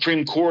the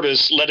Supreme Court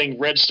is letting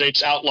red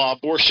states outlaw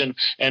abortion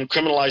and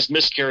criminalize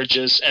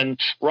miscarriages, and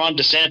Ron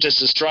DeSantis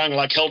is trying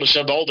like hell to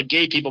shove all the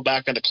gay people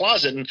back in the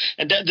closet,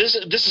 and this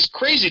is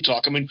crazy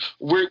talk. I mean,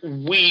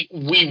 we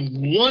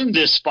won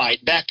this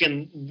fight back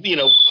in the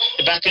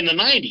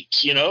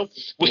 90s.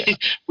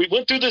 We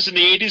went through this in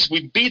the 80s,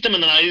 we beat them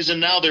in the 90s, and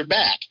now they're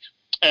back.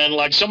 And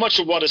like so much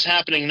of what is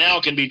happening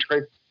now can be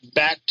traced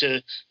back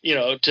to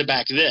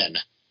back then.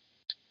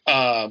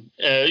 But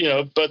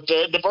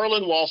the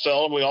Berlin Wall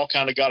fell, and we all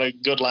kind of got a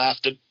good laugh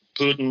that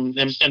Putin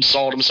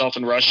installed himself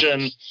in Russia,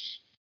 and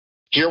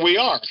here we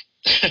are.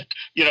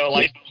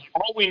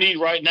 All we need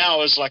right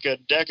now is like a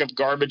deck of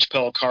Garbage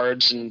Pail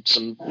cards and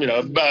some,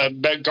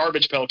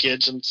 Garbage Pail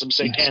Kids and some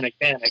Satanic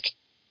Panic.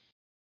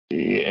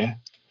 Yeah,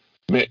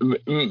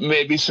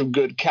 maybe some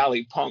good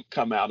Cali punk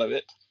come out of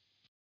it,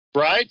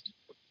 right?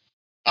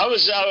 I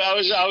was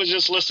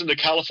just listening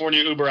to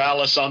California Uber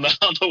Alice on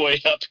the way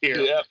up here.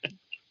 Yep.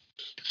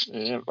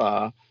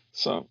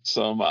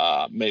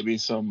 Maybe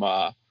some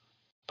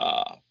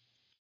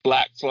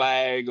Black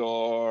Flag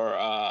or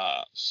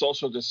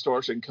Social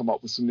Distortion come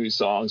up with some new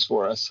songs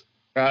for us.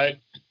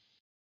 Right.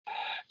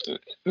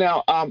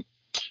 Now,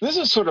 this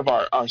is sort of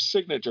our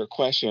signature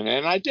question,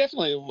 and I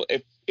definitely,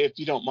 if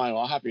you don't mind,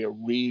 I'll have you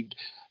read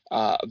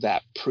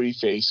that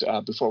preface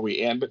before we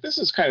end. But this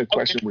is kind of a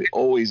question we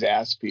always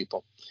ask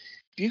people.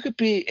 If you could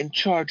be in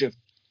charge of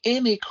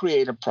any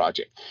creative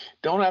project,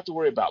 don't have to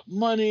worry about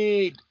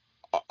money,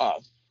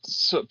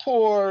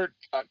 support,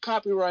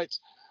 copyrights.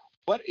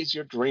 What is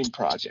your dream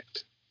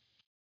project?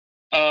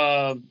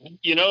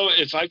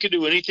 If I could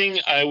do anything,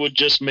 I would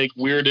just make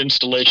weird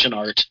installation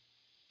art.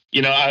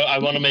 I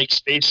want to make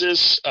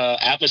spaces,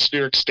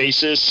 atmospheric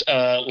spaces,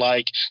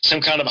 like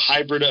some kind of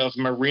hybrid of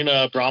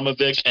Marina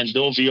Abramovic and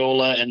Bill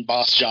Viola and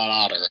Boss John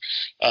Otter,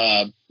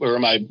 who are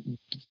my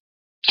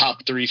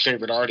top 3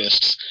 favorite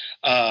artists.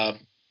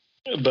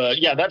 But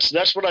yeah,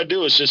 that's what I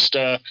do, is just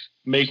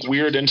make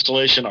weird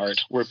installation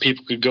art where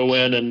people could go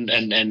in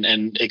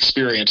and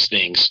experience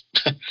things.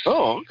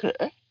 Oh,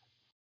 okay.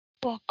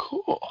 Well,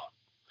 cool.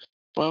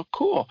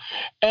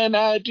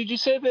 And did you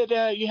say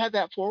that you had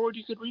that forward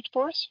you could read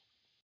for us?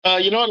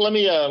 You know what? Let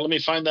me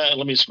find that.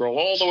 Let me scroll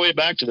all the way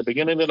back to the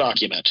beginning of the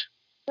document.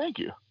 Thank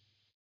you.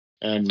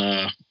 And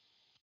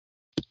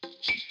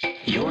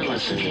you're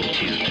listening to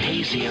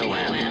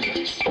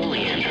KZOM,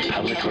 Oleander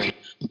Public Radio.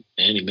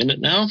 Any minute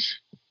now.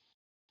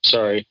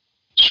 Sorry,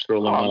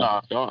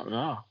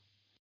 No.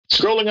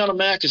 Scrolling on a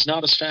Mac is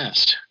not as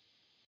fast.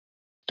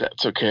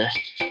 That's okay.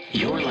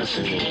 You're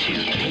listening to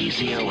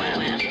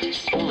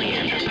KZOM,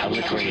 Oleander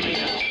Public Radio.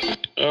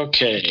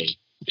 Okay,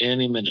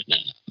 any minute now.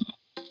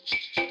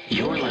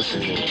 You're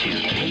listening to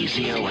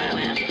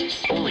KZOM,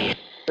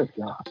 Oleander.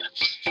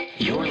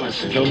 You're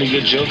listening Any to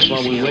good jokes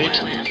while we wait?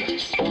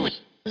 KZOM.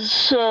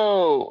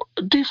 So,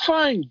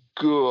 define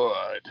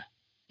good.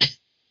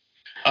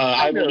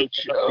 I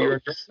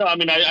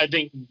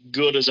think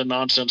good is a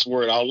nonsense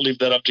word. I'll leave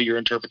that up to your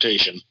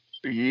interpretation.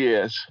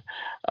 Yes,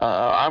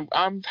 I'm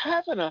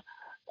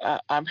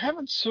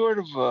having sort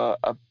of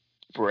a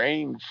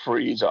brain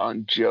freeze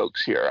on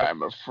jokes here.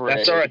 I'm afraid.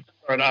 That's all right.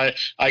 All right.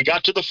 I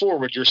got to the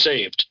forward. You're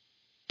saved.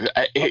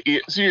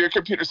 So your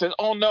computer says,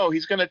 "Oh no,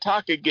 he's going to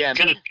talk again."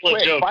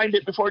 Quick, find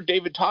it before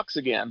David talks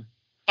again.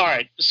 All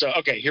right. So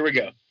here we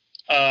go.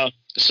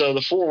 So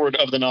the forward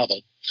of the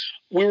novel.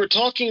 We were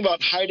talking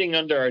about hiding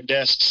under our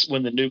desks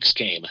when the nukes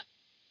came.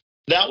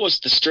 That was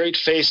the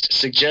straight-faced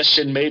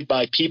suggestion made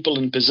by people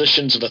in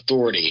positions of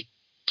authority.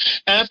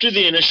 After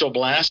the initial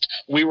blast,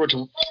 we were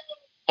to...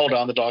 Hold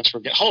on, the dog's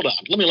forget. Hold on,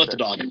 let me let the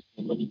dog in.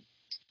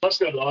 Let's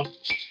go, dog.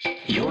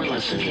 You're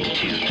listening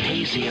to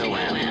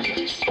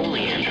KZOM,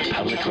 Oleander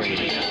Public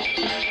Radio.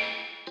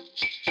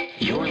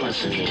 You're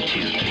listening to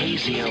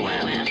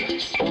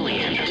KZOM,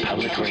 Oleander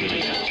Public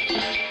Radio.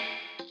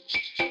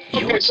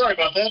 Okay, sorry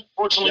about that.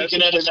 Fortunately, you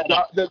can edit that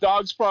out. The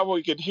dogs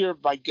probably could hear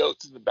my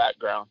goats in the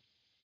background.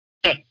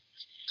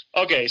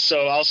 Okay,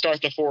 so I'll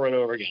start the forward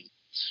over again.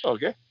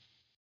 Okay.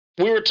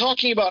 We were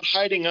talking about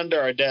hiding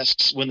under our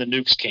desks when the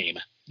nukes came.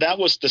 That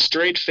was the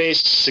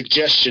straight-faced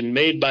suggestion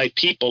made by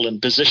people in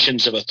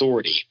positions of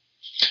authority.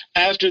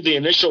 After the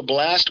initial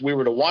blast, we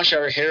were to wash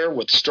our hair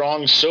with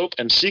strong soap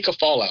and seek a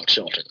fallout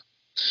shelter.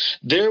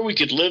 There we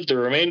could live the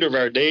remainder of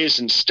our days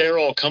in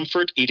sterile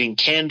comfort, eating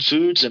canned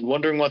foods and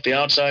wondering what the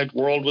outside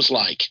world was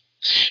like.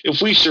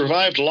 If we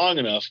survived long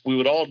enough, we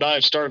would all die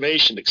of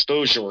starvation,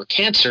 exposure, or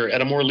cancer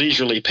at a more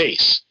leisurely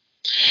pace.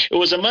 It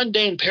was a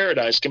mundane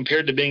paradise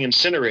compared to being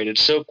incinerated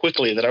so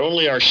quickly that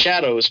only our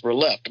shadows were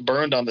left,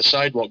 burned on the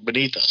sidewalk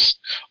beneath us,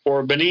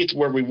 or beneath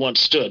where we once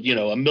stood,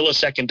 a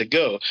millisecond to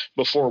go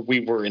before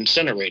we were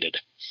incinerated.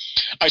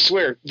 I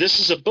swear,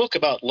 this is a book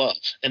about love,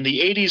 and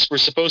the 80s were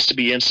supposed to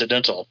be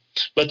incidental.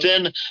 But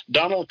then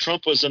Donald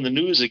Trump was in the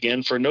news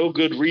again for no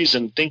good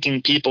reason,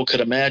 thinking people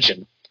could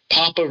imagine.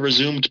 Papa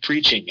resumed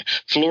preaching.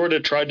 Florida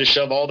tried to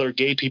shove all their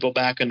gay people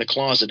back in the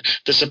closet.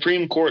 The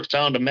Supreme Court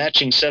found a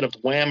matching set of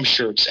Wham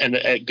shirts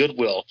at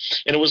Goodwill,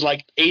 and it was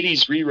like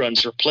 80s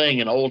reruns were playing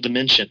in all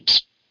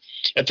dimensions.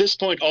 At this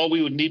point, all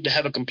we would need to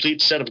have a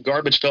complete set of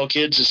Garbage Pail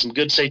Kids is some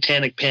good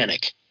satanic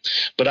panic.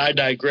 But I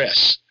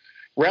digress.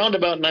 Round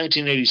about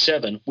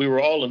 1987, we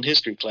were all in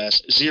history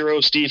class. Zero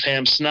Steve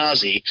Ham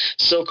Snazzy,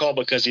 so-called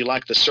because he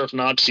liked the Surf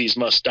Nazis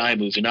Must Die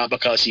movie, not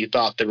because he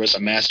thought there was a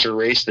master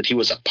race that he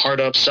was a part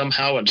of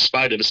somehow in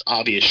spite of his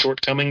obvious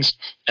shortcomings,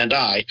 and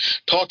I,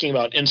 talking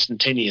about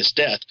instantaneous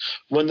death,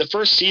 when the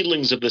first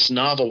seedlings of this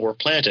novel were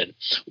planted.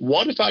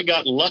 What if I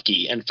got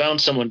lucky and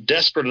found someone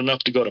desperate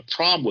enough to go to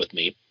prom with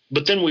me,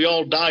 but then we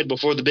all died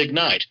before the big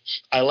night?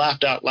 I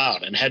laughed out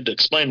loud and had to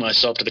explain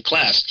myself to the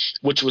class,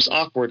 which was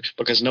awkward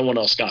because no one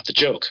else got the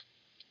joke.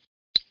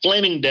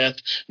 Flaming death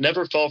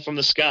never fell from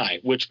the sky,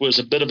 which was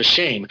a bit of a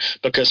shame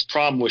because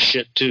prom was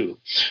shit too.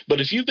 But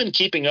if you've been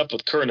keeping up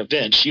with current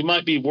events, you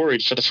might be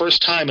worried for the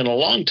first time in a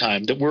long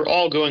time that we're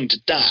all going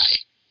to die.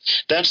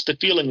 That's the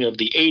feeling of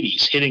the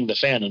 80s hitting the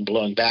fan and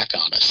blowing back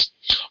on us.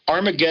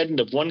 Armageddon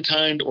of one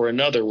kind or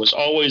another was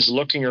always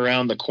lurking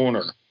around the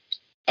corner.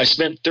 I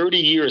spent 30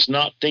 years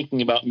not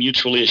thinking about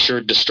mutually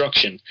assured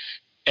destruction,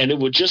 and it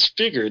would just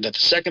figure that the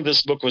second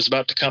this book was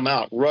about to come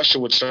out, Russia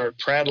would start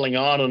prattling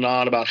on and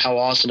on about how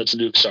awesome its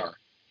nukes are.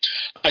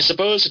 I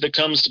suppose if it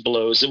comes to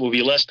blows, it will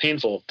be less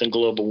painful than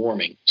global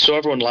warming, so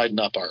everyone lighten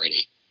up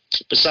already.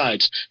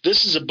 Besides,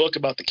 this is a book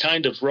about the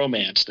kind of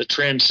romance that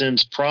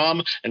transcends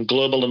prom and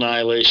global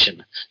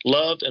annihilation.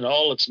 Love in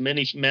all its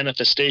many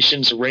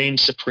manifestations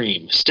reigns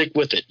supreme. Stick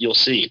with it, you'll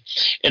see.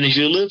 And if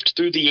you lived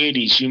through the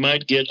 80s, you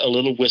might get a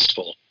little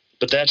wistful.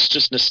 But that's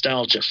just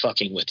nostalgia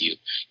fucking with you.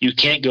 You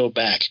can't go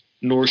back,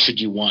 nor should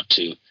you want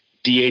to.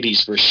 The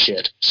 80s were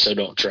shit, so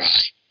don't try.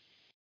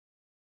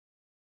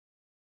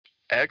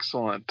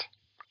 Excellent.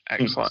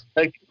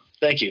 Thank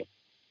you.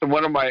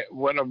 One of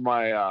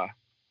my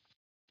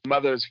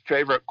mother's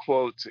favorite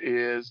quotes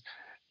is,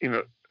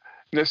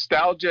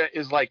 nostalgia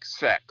is like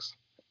sex.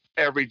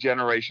 Every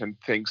generation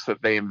thinks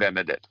that they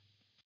invented it.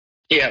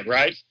 Yeah,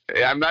 right.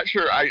 I'm not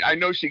sure. I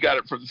know she got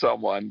it from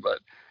someone,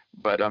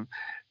 but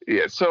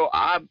yeah. So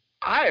I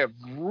have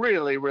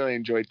really, really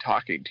enjoyed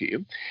talking to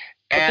you.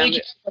 And thank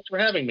you so much for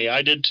having me.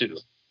 I did too.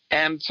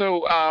 And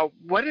so,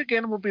 what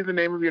again will be the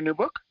name of your new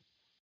book?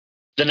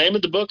 The name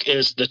of the book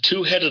is The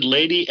Two-Headed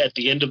Lady at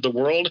the End of the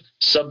World,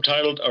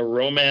 subtitled A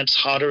Romance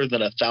Hotter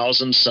Than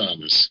 1,000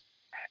 Suns.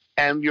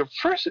 And your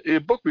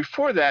book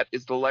before that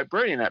is The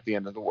Librarian at the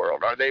End of the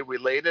World. Are they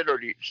related, or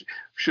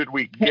should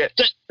we get...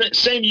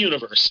 Same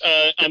universe.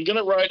 I'm going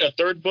to write a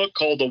third book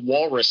called The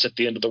Walrus at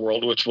the End of the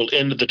World, which will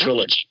end the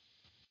trilogy.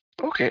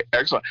 Okay,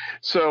 excellent.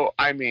 So,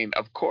 I mean,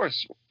 of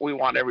course, we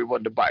want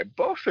everyone to buy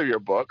both of your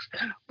books,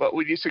 but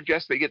would you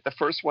suggest they get the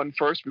first one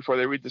first before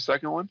they read the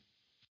second one?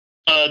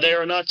 They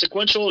are not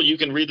sequential. You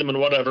can read them in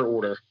whatever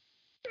order.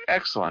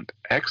 Excellent,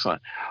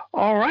 excellent.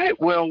 All right,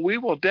 well, we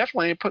will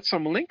definitely put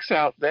some links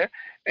out there,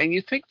 and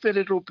you think that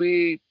it'll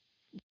be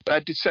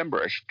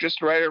December-ish,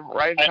 just right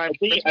in time?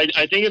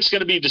 I think it's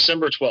going to be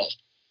December 12th.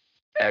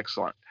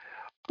 Excellent.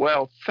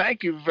 Well,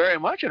 thank you very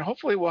much, and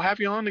hopefully we'll have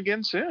you on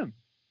again soon.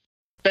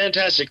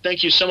 Fantastic.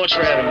 Thank you so much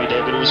for having me,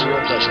 David. It was a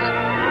real pleasure.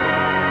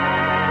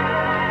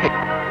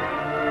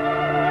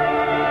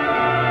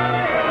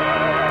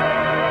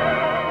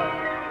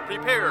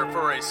 Prepare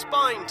for a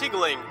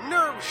spine-tingling,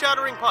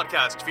 nerve-shattering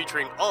podcast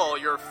featuring all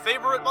your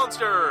favorite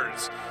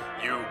monsters.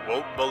 You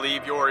won't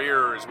believe your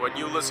ears when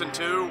you listen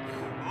to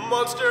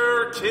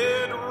Monster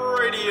Kid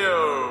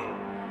Radio.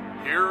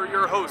 Here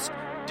your host,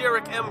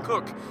 Derek M.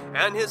 Cook,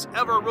 and his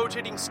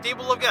ever-rotating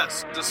stable of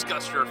guests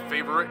discuss your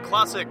favorite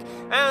classic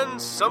and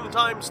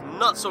sometimes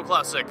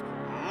not-so-classic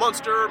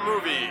monster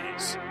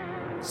movies.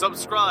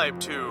 Subscribe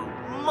to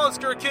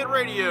Monster Kid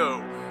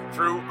Radio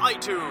through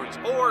iTunes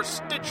or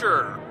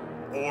Stitcher,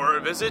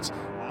 or visit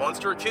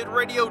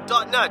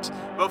monsterkidradio.net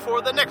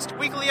before the next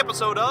weekly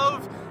episode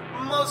of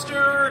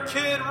Monster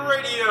Kid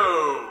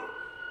Radio.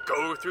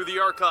 Go through the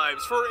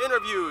archives for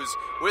interviews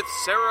with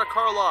Sarah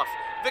Karloff,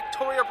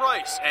 Victoria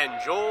Price, and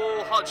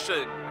Joel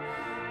Hodgson.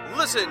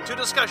 Listen to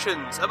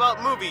discussions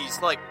about movies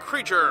like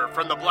Creature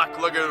from the Black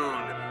Lagoon,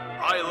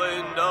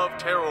 Island of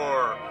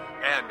Terror,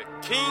 and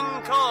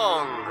King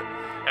Kong.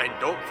 And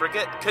don't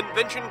forget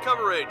convention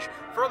coverage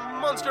from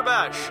Monster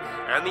Bash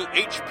and the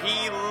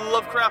H.P.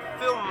 Lovecraft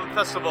Film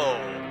Festival.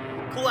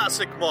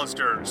 Classic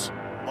monsters,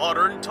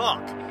 modern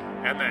talk,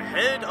 and the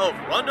head of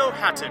Rondo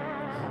Hatton.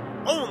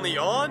 Only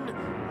on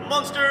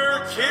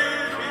Monster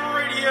Kid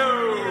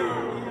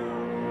Radio.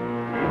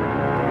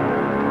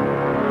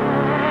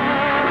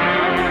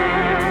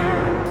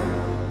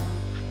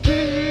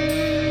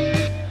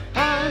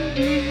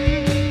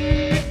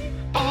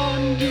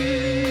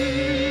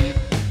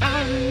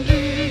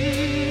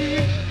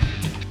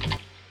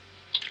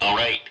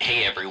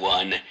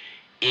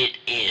 It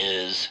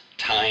is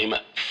time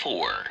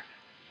for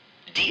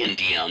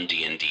D&D on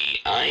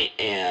D&D. I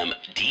am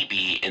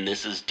DB, and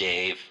this is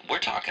Dave. We're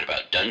talking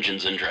about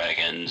Dungeons &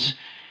 Dragons.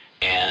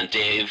 And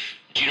Dave,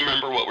 do you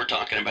remember what we're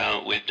talking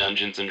about with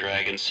Dungeons &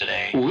 Dragons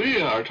today?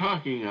 We are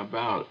talking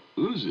about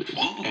oozes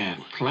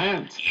and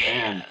plants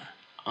and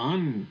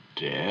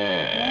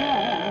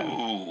undead.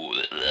 Ooh,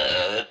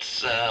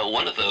 that's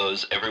one of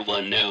those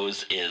everyone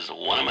knows is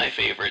one of my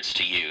favorites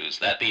to use,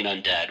 that being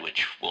undead,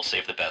 which we'll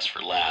save the best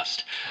for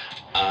last.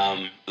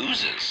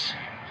 Oozes.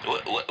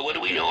 What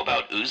do we know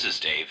about oozes,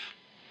 Dave?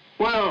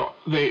 Well,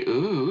 they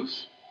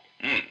ooze.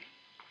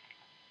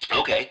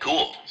 Okay,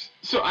 cool.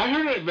 So I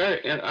heard it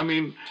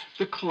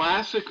the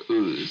classic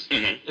ooze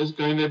is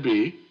going to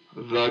be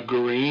the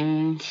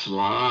green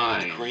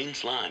slime. The green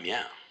slime,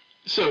 yeah.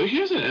 So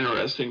here's an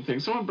interesting thing.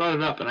 Someone brought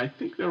it up, and I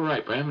think they're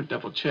right, but I haven't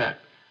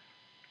double-checked.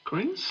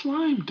 Green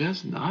slime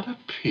does not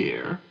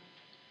appear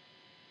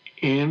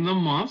in the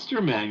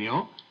monster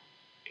manual.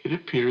 It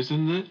appears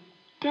in the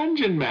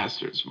Dungeon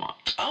Master's Manual.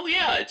 Oh,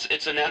 yeah,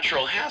 it's a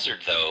natural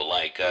hazard, though,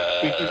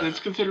 because it's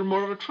considered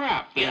more of a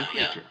trap than a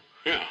creature.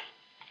 Yeah.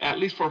 At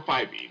least for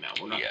 5e now.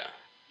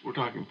 We're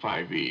talking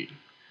 5e.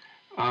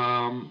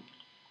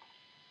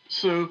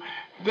 So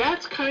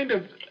that's kind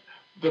of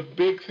the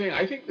big thing.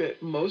 I think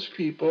that most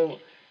people,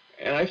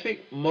 and I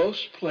think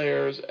most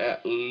players,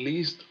 at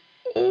least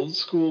old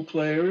school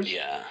players,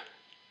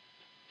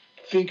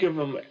 think of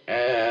them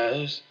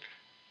as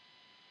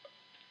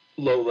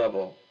low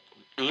level.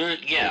 Low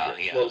CR.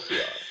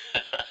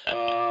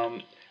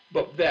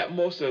 But that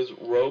most as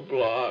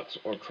roadblocks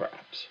or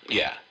traps.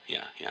 Yeah.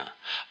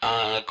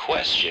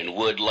 Question: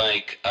 would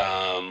a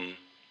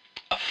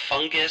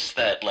fungus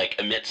that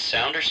emits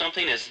sound or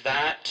something, is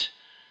that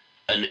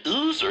an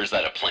ooze or is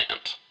that a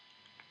plant?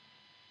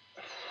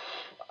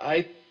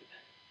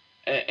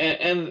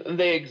 And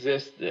they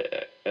exist.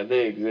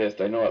 They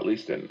exist. I know at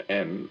least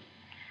in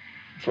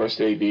First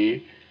AD.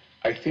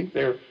 I think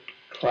they're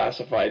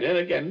classified. And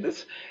again,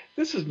 this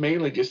is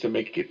mainly just to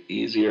make it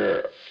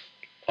easier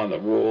on the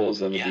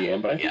rules and the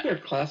DM, but I think they're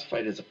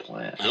classified as a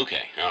plant.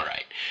 Okay, all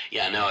right.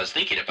 Yeah, no, I was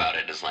thinking about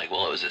it as it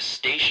was a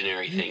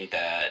stationary thing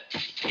that,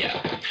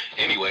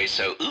 Anyway,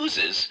 so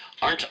oozes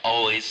aren't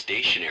always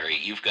stationary.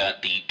 You've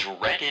got the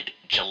dreaded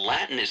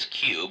gelatinous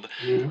cube,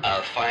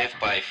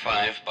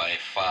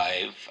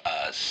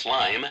 5x5x5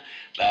 slime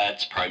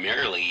that's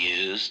primarily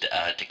used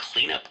to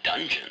clean up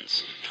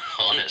dungeons,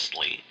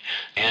 honestly,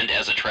 and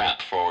as a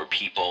trap for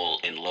people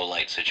in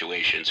low-light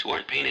situations who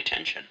aren't paying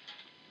attention.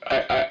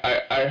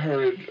 I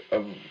heard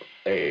of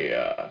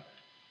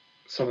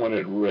someone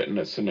had written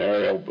a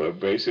scenario, but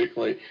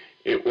basically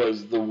it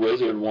was the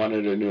wizard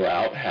wanted a new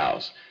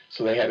outhouse,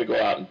 so they had to go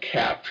out and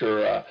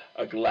capture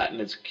a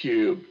gelatinous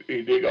cube.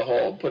 He'd dig a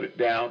hole, put it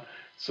down,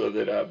 so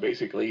that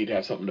basically he'd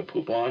have something to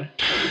poop on.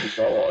 And he'd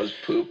call all his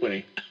poop when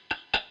he...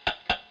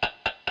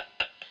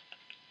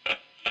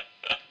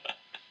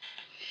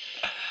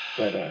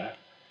 I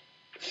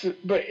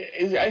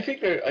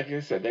think they're, like I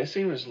said, they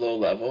seem as low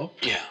level.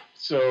 Yeah.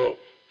 So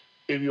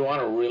if you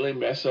want to really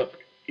mess up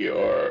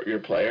your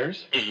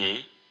players,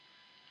 it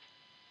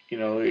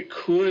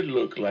could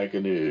look like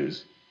an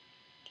ooze,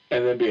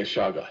 and then be a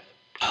Shoggoth.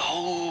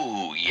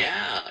 Oh,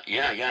 yeah.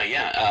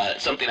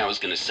 Something I was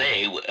going to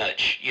say,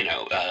 which,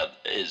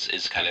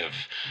 is kind of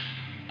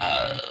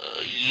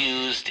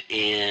used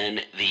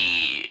in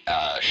the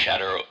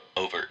Shadow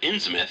over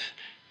Innsmouth,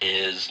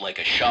 is like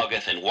a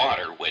Shoggoth in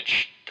water,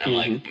 which I'm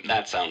like,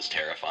 that sounds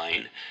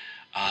terrifying.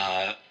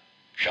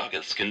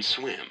 Shoggoths can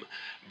swim.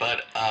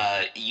 But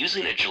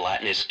using a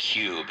gelatinous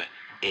cube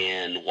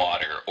in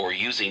water, or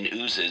using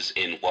oozes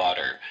in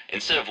water,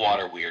 instead of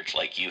water weirds,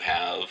 like you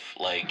have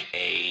like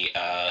a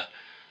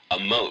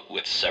moat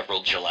with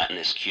several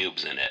gelatinous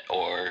cubes in it,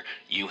 or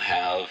you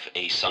have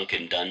a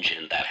sunken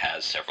dungeon that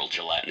has several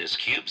gelatinous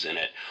cubes in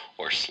it,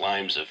 or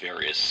slimes of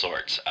various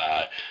sorts.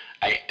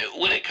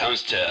 When it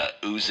comes to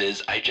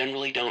oozes, I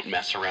generally don't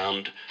mess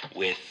around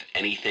with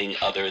anything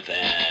other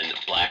than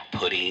black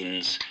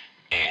puddings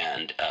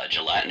and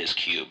gelatinous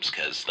cubes,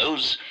 because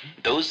those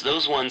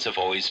ones have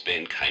always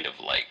been kind of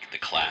like the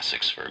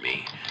classics for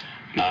me.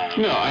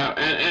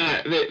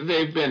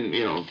 They've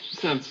been,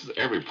 since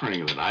every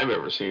printing that I've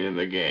ever seen in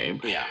the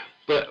game. Yeah.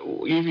 But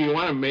if you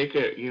want to make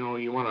it,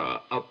 you want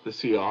to up the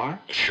CR.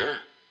 Sure.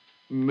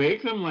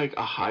 Make them like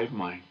a hive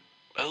mind.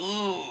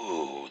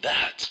 Ooh,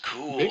 that's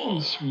cool. Make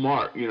them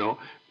smart,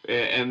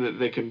 and that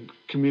they can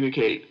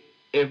communicate,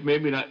 if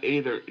maybe not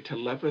either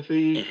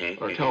telepathy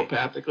or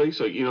telepathically.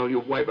 So, you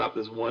wipe out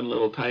this one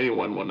little tiny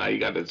one. Well, now you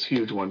got this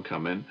huge one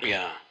coming.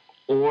 Yeah.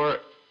 Or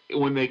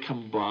when they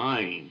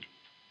combine,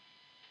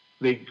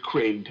 they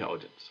create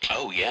intelligence.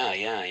 Oh,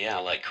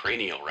 yeah, like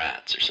cranial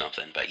rats or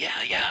something. But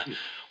yeah.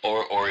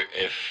 Or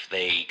if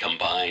they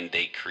combine,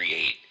 they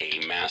create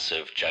a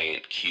massive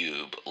giant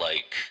cube,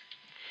 like,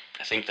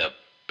 I think the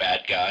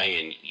bad guy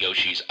in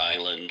Yoshi's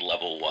Island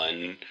level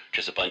 1,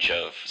 just a bunch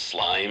of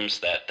slimes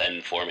that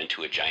then form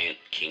into a giant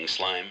king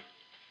slime.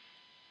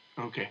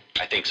 Okay.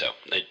 I think so.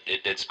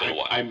 It's been a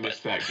while. I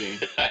missed that game.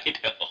 I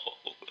know.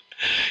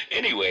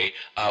 Anyway,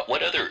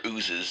 what other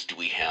oozes do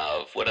we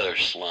have? What other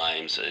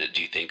slimes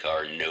do you think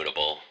are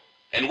notable?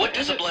 And what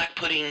does a black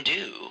pudding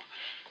do?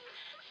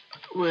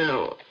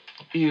 Well,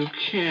 you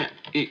can't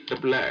eat the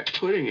black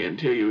pudding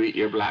until you eat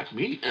your black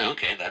meat.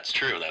 Okay, that's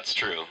true.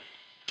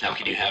 How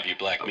can you have your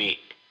black meat?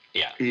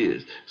 Yeah.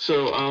 Yes.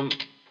 So,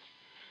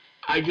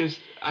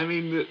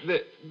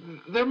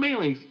 they're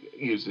mainly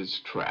used as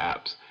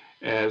traps,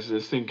 as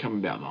this thing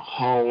coming down the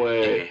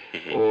hallway,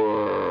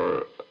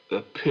 or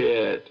the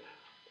pit,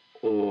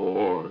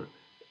 or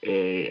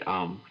a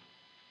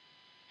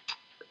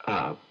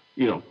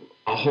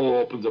hole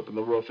opens up in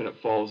the roof and it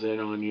falls in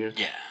on you.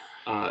 Yeah.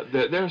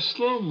 They're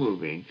slow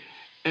moving,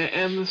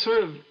 and they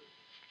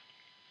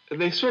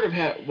sort of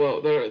have,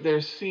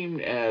 they're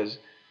seen as,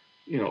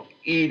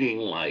 eating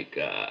like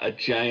a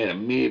giant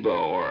amoeba,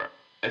 or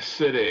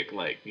acidic,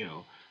 like,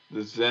 the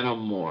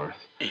xenomorph.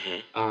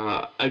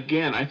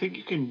 Again, I think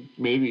you can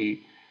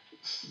maybe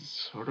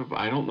sort of,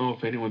 I don't know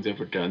if anyone's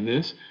ever done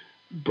this,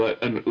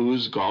 but an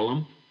ooze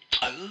golem.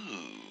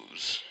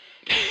 Ooze.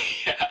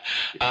 Yeah.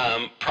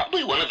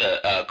 Probably one of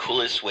the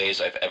coolest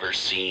ways I've ever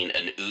seen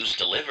an ooze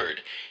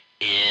delivered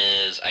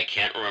is, I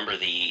can't remember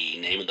the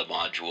name of the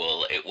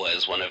module. It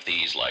was one of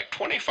these, like,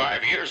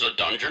 25 years of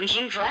Dungeons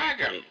and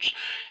Dragons.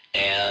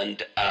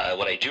 And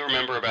what I do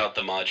remember about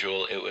the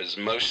module, it was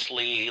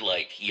mostly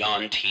like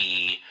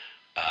Yuan-Ti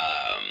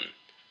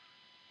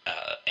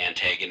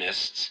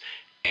antagonists.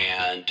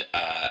 And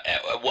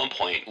at one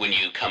point, when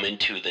you come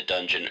into the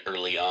dungeon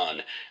early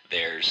on,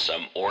 there's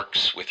some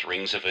orcs with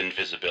rings of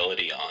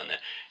invisibility on,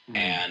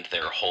 and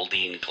they're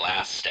holding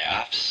glass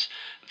staffs.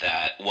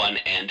 That one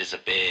end is a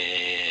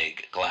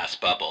big glass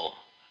bubble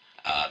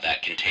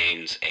that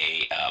contains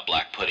a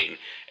black pudding,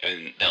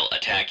 and they'll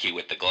attack you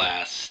with the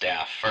glass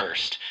staff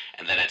first,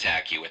 and then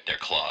attack you with their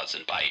claws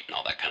and bite and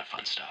all that kind of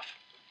fun stuff.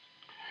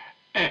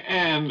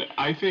 And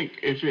I think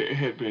if it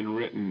had been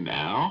written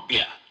now,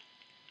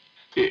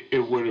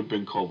 it would have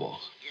been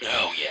kobolds.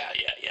 Oh, yeah.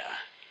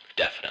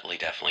 Definitely.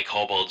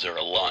 Kobolds are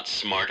a lot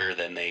smarter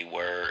than they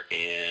were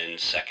in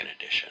 2nd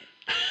edition.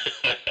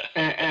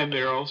 and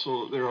they're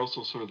also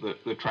sort of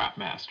the trap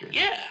masters.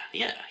 Yeah.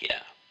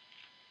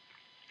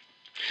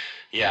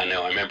 Yeah,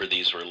 no, I remember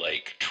these were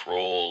like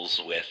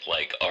trolls with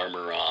like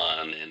armor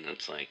on, and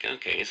it's like,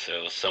 okay,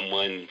 so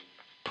someone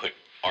put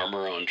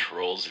armor on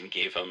trolls and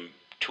gave them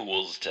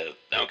tools to,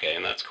 okay,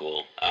 and that's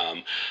cool.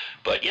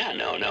 But yeah,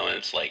 no,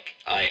 it's like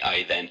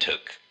I then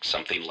took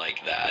something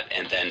like that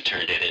and then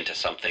turned it into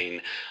something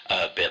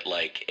a bit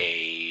like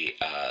a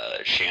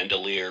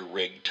chandelier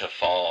rigged to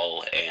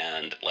fall,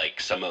 and like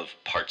some of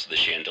parts of the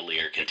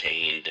chandelier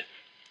contained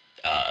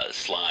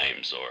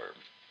slimes or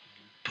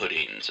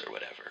puddings or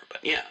whatever.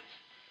 But yeah.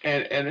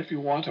 And if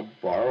you want to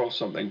borrow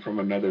something from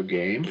another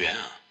game,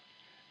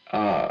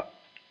 the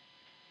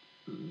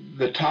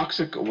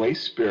toxic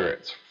waste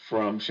spirits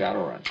from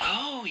Shadowrun.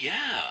 Oh,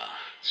 yeah.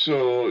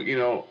 So,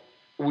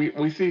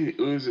 we see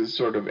oozes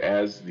sort of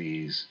as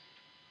these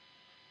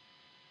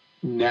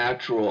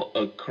natural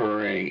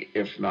occurring,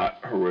 if not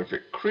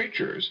horrific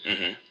creatures,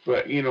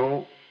 but,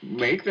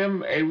 make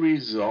them a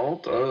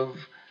result of,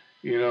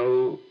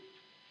 the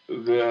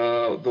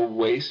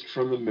waste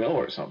from the mill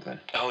or something.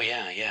 Oh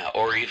yeah.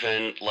 Or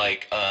even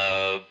like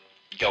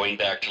going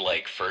back to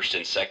like first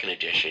and second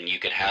edition, you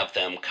could have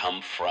them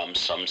come from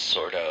some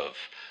sort of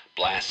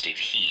blasted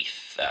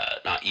heath,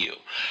 not you,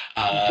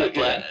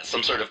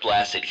 some sort of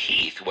blasted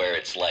heath where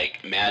it's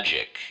like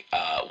magic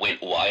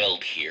went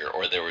wild here,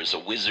 or there was a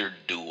wizard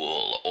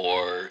duel,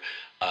 or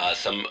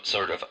some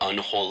sort of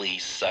unholy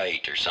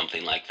site or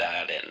something like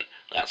that, and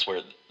that's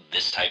where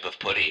this type of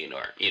pudding,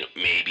 or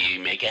maybe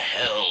make a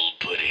hell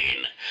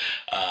pudding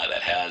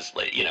that has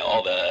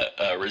all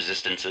the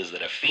resistances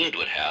that a fiend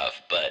would have,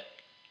 but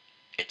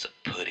it's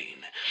a pudding,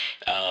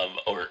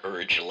 or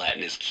a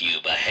gelatinous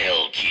cube, a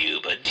hell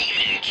cube, a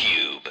demon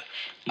cube,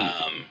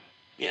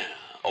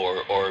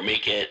 or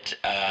make it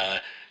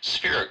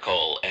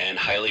spherical and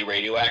highly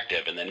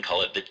radioactive, and then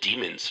call it the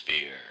demon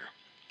sphere.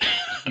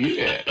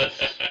 Yes.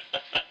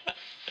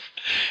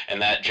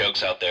 And that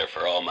joke's out there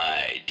for all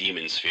my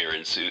demon sphere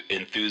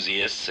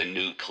enthusiasts and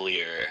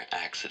nuclear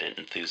accident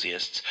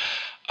enthusiasts.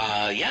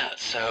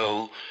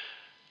 So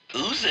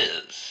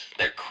oozes,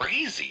 they're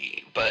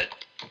crazy, but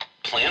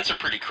plants are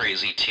pretty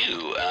crazy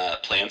too.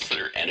 Plants that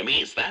are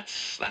enemies,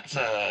 that's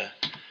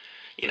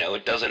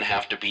it doesn't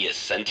have to be a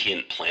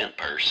sentient plant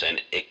person.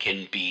 It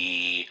can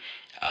be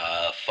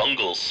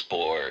fungal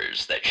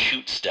spores that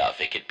shoot stuff.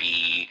 It could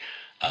be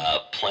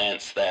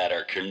plants that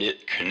are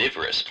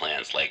carnivorous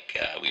plants, like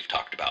we've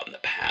talked about in the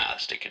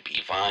past. It could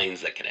be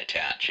vines that can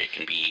attach. It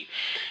can be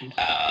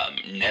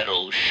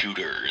nettle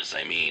shooters.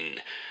 I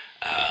mean,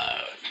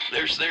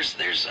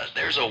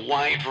 there's a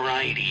wide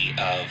variety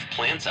of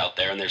plants out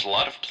there, and there's a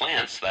lot of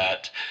plants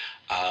that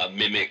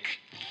mimic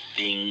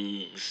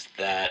things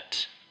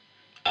that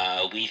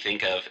we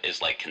think of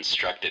as like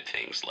constructed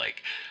things,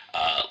 like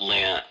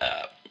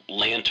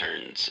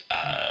lanterns.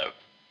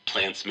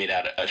 Plants made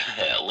out of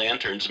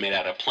lanterns made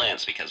out of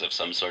plants because of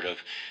some sort of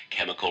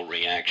chemical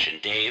reaction.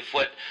 Dave,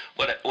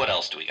 what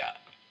else do we got?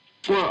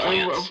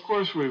 Well, of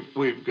course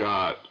we've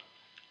got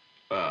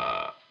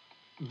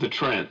the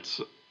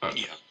Trents.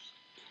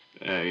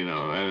 And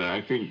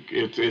I think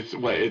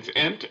it's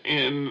Ent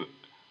in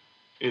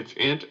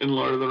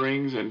Lord of the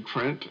Rings and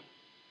Trent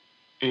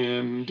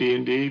in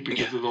D&D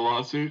because of the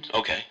lawsuit.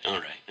 Okay, all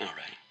right.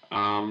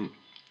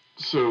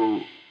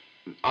 So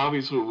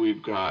obviously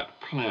we've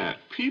got plant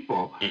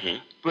people,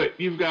 but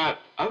you've got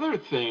other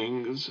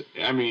things.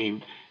 I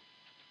mean,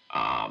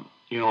 an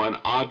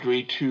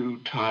Audrey 2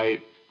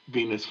 type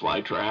Venus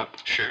flytrap.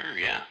 Sure,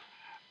 yeah.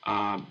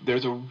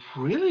 There's a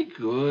really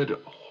good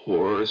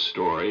horror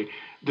story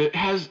that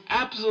has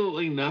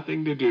absolutely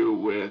nothing to do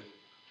with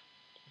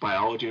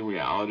biology and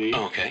reality.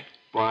 Okay.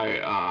 By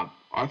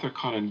Arthur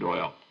Conan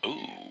Doyle.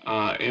 Ooh.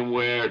 And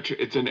where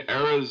it's in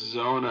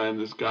Arizona, and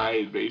this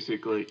guy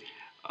basically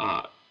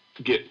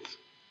gets,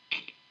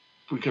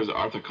 because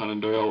Arthur Conan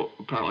Doyle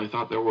apparently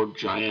thought there were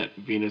giant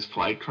Venus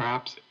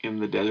flytraps in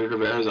the desert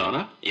of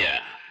Arizona.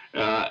 Yeah.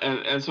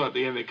 And so at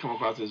the end they come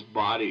across this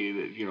body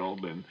that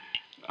been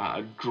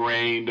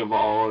drained of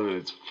all of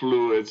its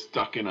fluid,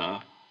 stuck in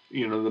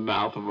the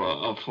mouth of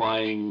a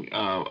flying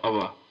of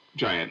a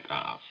giant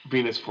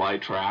Venus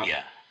flytrap.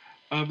 Yeah.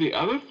 The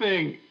other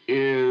thing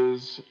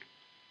is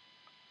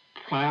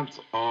plants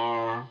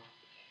are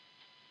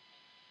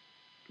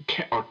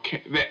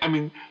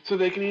so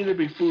they can either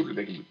be food or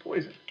they can be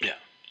poison. Yeah.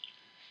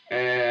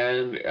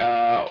 And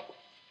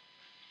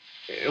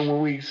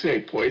when we say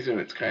poison,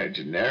 it's kind of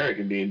generic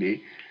in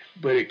D&D,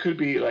 but it could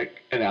be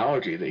like an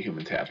allergy that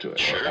humans have to it,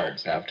 sure, or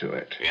elves have to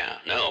it. Yeah,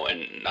 no,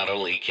 and not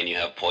only can you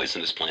have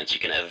poisonous plants, you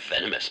can have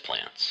venomous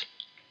plants.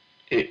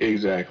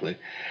 Exactly.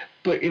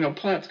 But,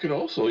 plants could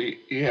also,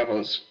 you have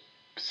a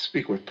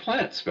speak with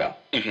plant spell.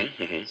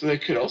 So they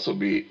could also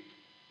be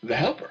the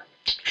helper.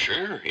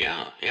 Sure,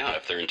 yeah,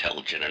 if they're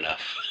intelligent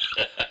enough.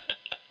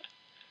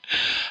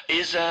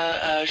 Is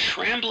a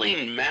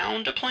shambling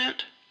mound a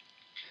plant?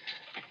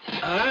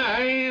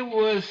 I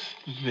was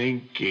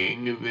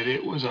thinking that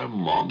it was a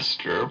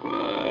monster,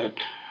 but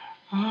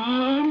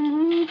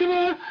I'm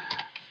gonna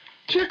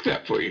check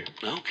that for you.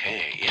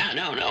 Okay, yeah,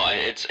 no,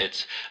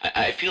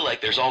 I feel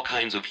like there's all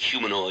kinds of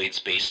humanoids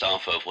based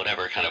off of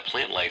whatever kind of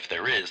plant life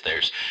there is.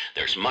 There's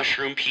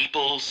mushroom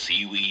people,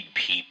 seaweed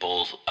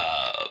people,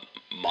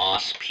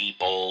 moss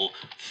people,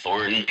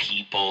 thorn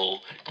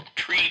people,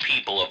 tree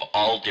people of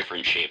all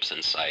different shapes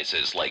and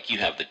sizes. Like you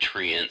have the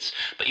treants,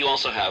 but you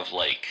also have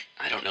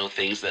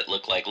things that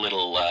look like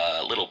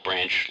little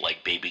branch,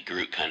 like Baby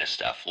Groot kind of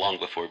stuff, long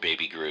before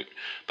Baby Groot,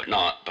 but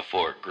not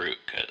before Groot.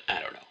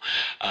 I don't know.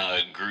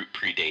 Groot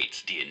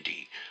predates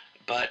D&D.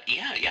 But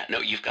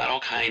you've got all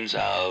kinds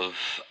of,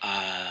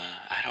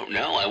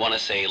 I want to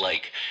say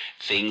like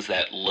things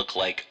that look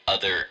like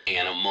other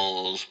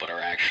animals but are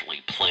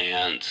actually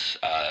plants,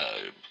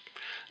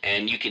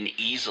 and you can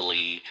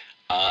easily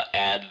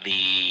add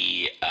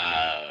the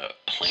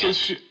plant.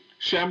 So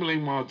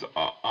shambling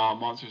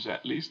monsters,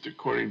 at least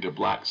according to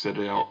Black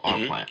Citadel,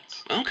 are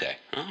plants. Okay,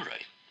 all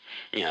right.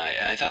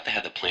 Yeah, I thought they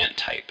had the plant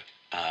type.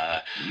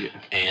 Yeah.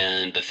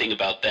 And the thing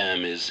about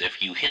them is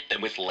if you hit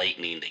them with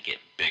lightning, they get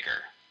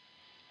bigger.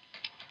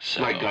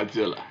 So, Like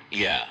Godzilla.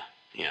 Yeah.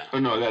 Oh,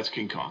 no, that's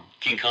King Kong.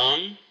 King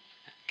Kong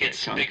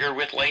gets bigger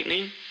with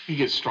lightning? He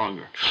gets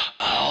stronger.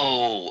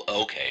 Oh,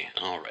 okay.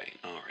 All right.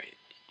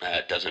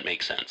 That doesn't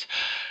make sense.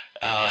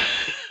 That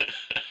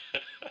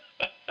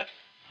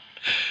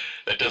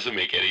doesn't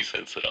make any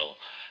sense at all.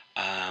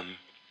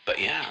 But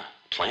yeah,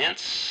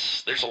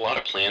 plants, there's a lot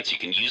of plants. You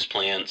can use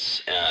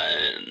plants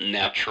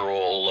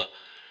natural,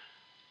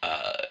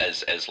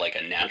 as like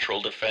a natural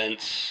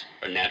defense,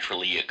 or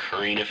naturally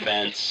occurring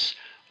defense,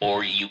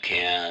 or you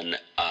can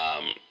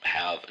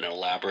have an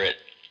elaborate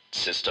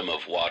system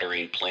of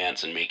watering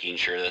plants and making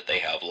sure that they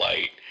have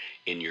light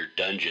in your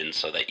dungeon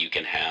so that you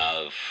can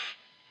have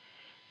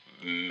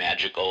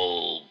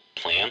magical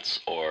plants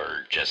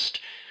or just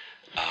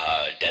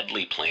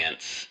deadly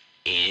plants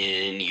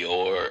in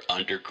your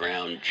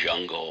underground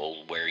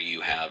jungle where you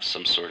have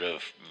some sort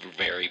of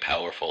very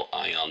powerful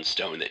ion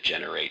stone that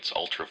generates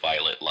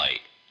ultraviolet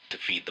light to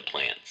feed the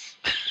plants.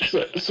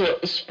 So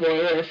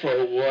spoiler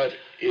for what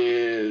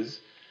is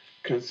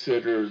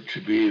considered to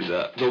be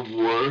the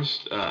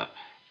worst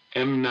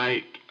M.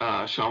 Night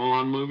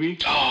Shyamalan movie.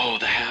 Oh,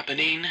 The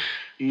Happening?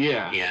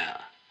 Yeah. Yeah.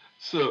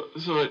 So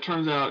it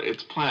turns out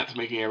it's plants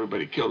making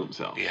everybody kill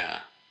themselves. Yeah.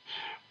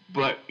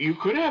 But you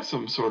could have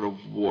some sort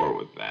of war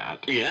with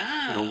that.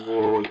 Yeah. A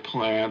war with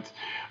plants.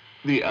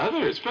 The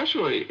other,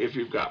 especially if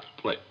you've got,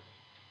 like,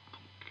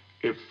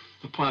 if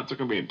the plants are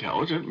going to be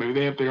intelligent, maybe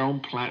they have their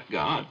own plant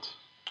gods.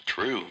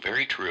 True,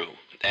 very true.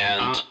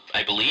 And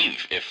I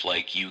believe if,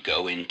 like, you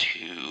go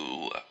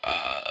into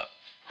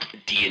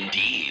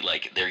D&D,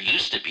 like, there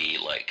used to be,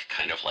 like,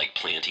 kind of like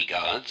planty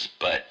gods,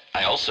 but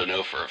I also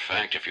know for a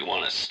fact if you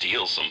want to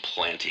steal some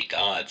planty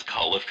gods,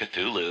 Call of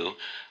Cthulhu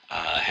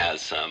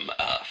has some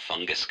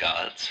fungus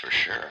gods for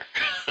sure.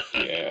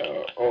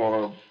 Yeah,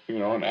 or,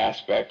 an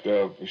aspect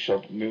of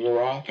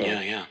Shub-Niggurath.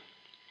 Yeah.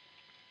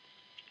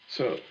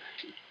 So,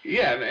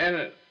 yeah,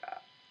 and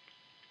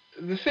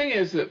the thing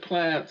is that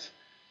plants,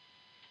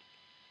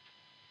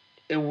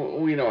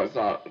 and we know it's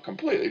not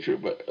completely true,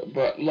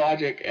 but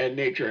logic and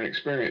nature and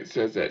experience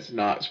says that it's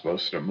not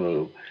supposed to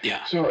move.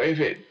 Yeah. So if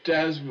it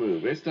does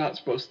move, it's not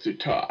supposed to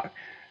talk.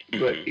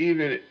 But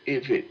even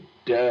if it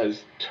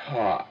does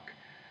talk,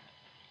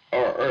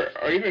 or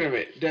even if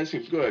it does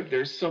seem good,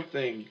 there's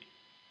something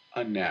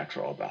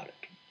unnatural about it.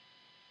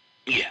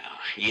 Yeah.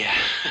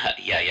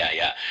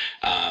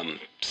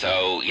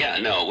 So yeah,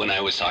 no, when I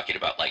was talking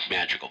about like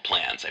magical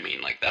plants, I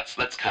mean like that's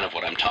kind of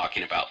what I'm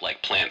talking about,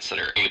 like plants that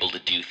are able to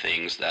do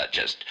things that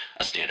just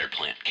a standard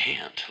plant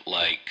can't,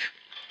 like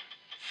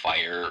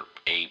fire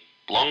a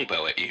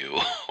longbow at you,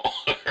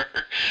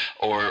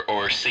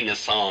 or sing a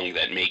song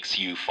that makes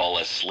you fall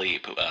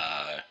asleep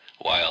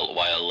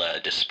while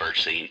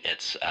dispersing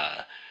its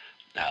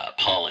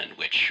pollen,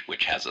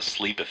 which has a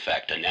sleep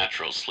effect, a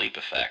natural sleep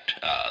effect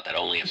that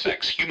only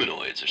affects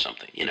humanoids or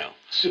something,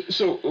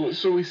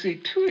 So we see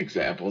two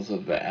examples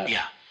of that.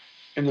 Yeah.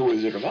 In The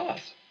Wizard of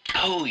Oz.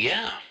 Oh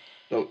yeah.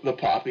 The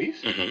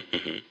poppies.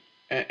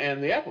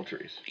 And the apple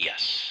trees.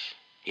 Yes.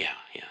 Yeah.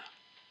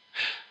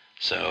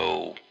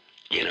 So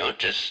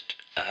just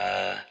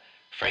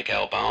Frank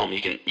L. Baum,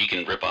 you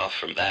can rip off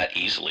from that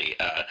easily.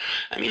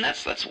 I mean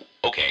that's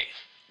okay.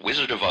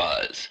 Wizard of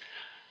Oz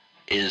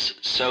is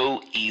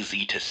so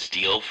easy to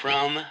steal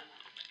from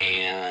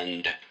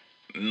and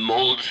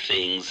mold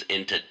things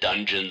into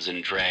Dungeons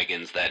and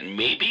Dragons that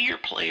maybe your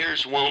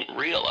players won't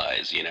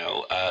realize,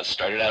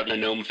 started out in a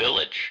gnome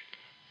village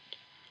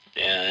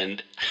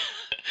and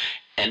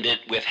ended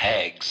with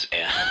hags.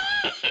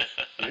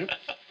 And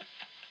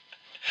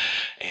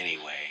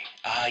Anyway,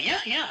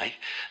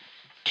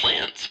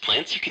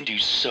 plants, you can do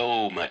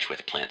so much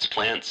with plants.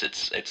 Plants,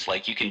 it's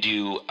like you can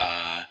do,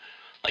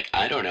 like,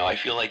 I don't know, I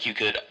feel like you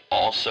could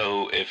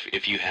also,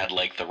 if you had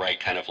like the right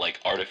kind of like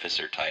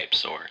artificer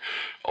types or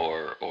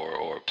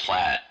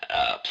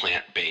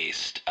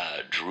plant-based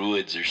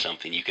druids or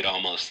something, you could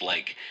almost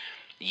like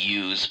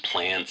use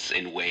plants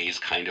in ways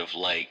kind of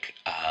like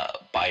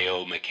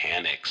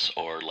biomechanics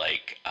or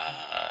like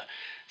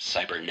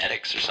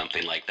cybernetics or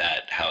something like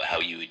that, how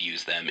you would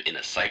use them in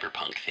a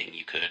cyberpunk thing.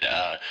 You could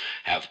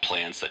have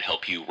plants that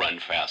help you run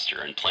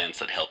faster and plants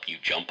that help you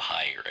jump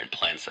higher and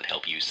plants that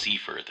help you see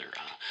further.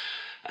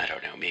 I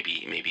don't know,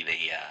 maybe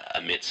they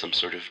emit some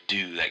sort of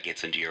dew that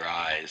gets into your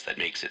eyes that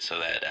makes it so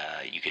that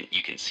you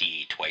can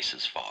see twice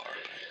as far.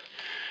 But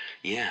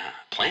yeah,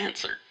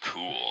 plants are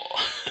cool.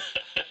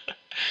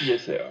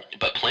 Yes, they are.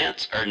 But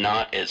plants are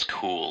not as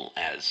cool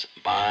as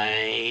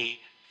my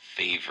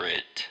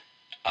favorite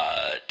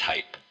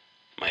type.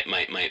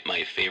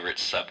 My favorite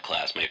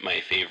subclass, my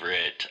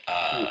favorite...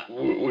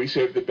 we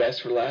saved the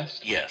best for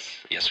last? Yes,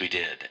 we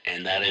did.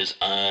 And that is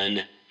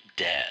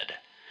undead.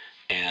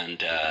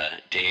 And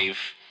Dave,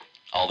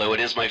 although it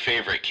is my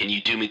favorite, can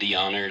you do me the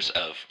honors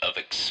of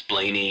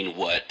explaining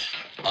what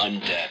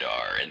undead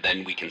are? And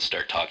then we can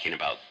start talking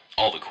about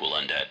all the cool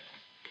undead.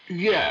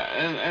 Yeah,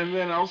 and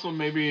then also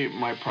maybe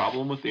my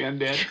problem with the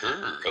undead.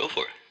 Sure, go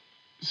for it.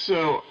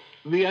 So,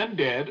 the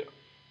undead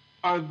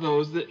are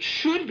those that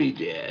should be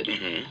dead.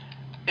 Mm-hmm.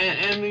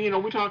 And you know,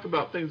 we talk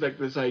about things like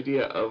this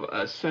idea of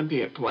a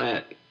sentient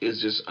plant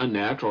is just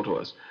unnatural to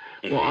us.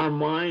 Mm-hmm. Well, our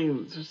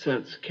minds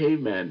since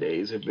caveman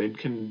days have been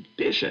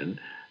conditioned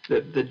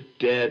that the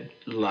dead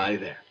lie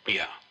there.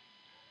 Yeah.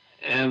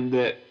 And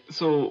that,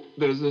 so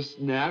there's this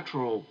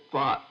natural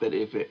thought that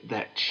if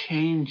that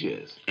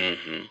changes,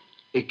 Mm-hmm.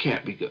 it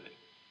can't be good.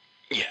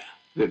 Yeah.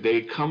 That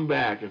they come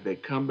back, if they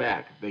come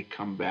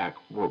back,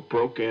 we're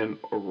broken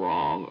or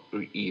wrong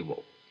or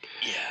evil.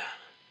 Yeah.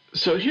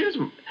 So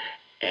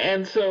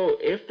and so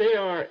if they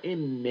are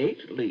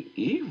innately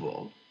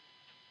evil,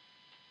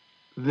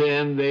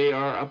 then they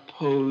are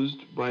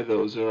opposed by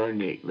those that are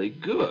innately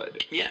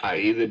good, Yeah.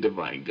 i.e. the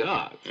divine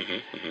gods.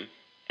 Mm-hmm. Mm-hmm.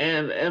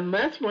 And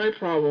that's my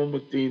problem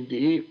with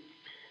D&D,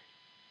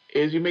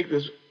 is you make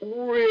this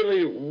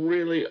really,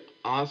 really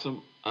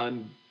awesome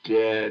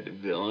undead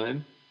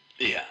villain,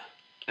 Yeah.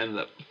 and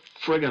the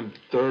friggin'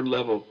 third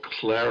level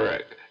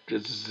cleric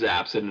just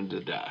zaps it into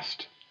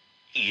dust.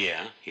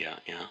 Yeah. Yeah.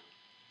 Yeah.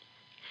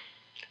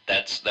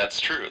 That's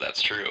true.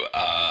 That's true.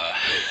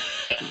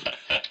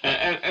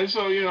 And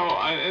so, you know,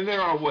 and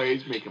there are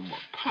ways to make them more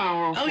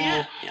powerful. Oh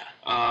yeah. Yeah.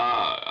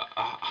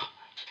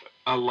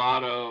 A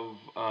lot of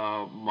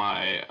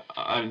my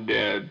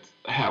undead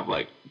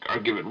are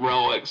given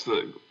relics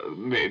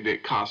that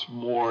cost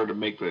more to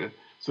make so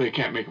they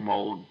can't make them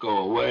all go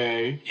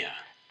away. Yeah.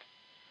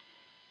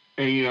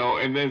 And you know,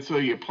 and then so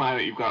you plan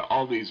it, you've got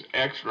all these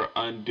extra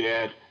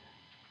undead,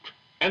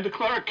 and the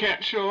cleric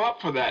can't show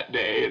up for that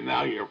day, and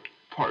now your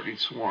party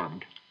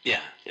swarmed.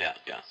 Yeah. Yeah.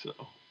 Yeah. So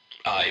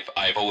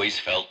I've always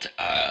felt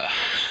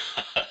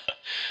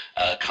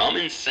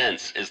common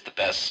sense is the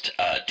best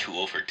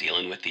tool for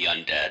dealing with the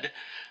undead.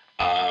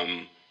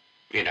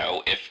 You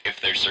know, if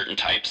there's certain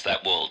types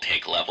that will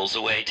take levels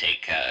away,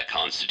 take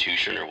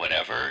Constitution or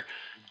whatever,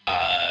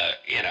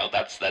 you know,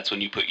 that's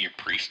when you put your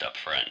priest up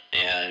front.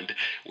 And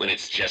when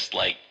it's just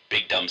like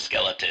big dumb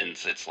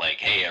skeletons, it's like,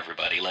 hey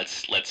everybody,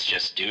 let's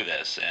just do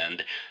this.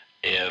 And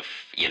if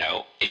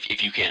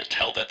you can't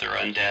tell that they're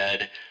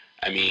undead,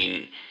 I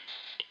mean,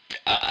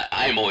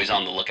 I'm always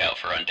on the lookout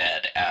for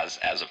undead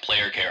as a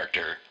player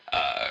character,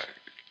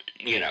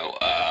 you know,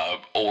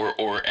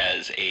 or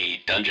as a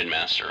dungeon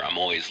master. I'm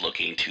always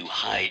looking to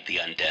hide the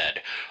undead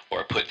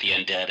or put the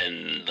undead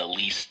in the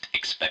least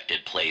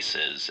expected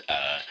places.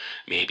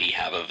 Maybe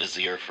have a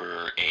vizier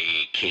for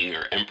a king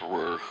or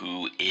emperor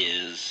who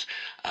is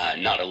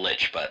not a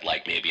lich, but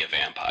like maybe a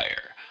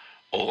vampire,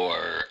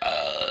 or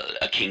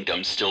a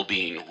kingdom still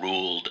being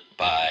ruled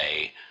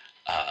by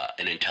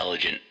an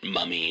intelligent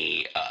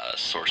mummy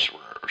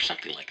sorcerer or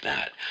something like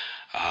that.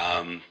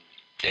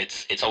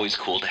 It's always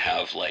cool to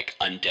have like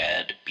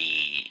undead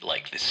be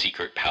like the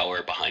secret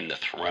power behind the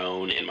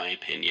throne. In my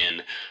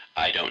opinion,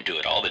 I don't do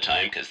it all the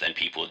time because then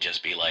people would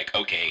just be like,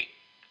 okay,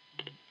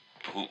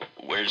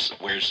 where's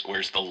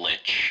the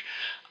lich?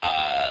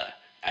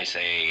 I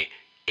say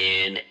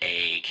in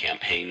a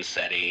campaign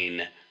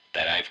setting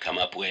that I've come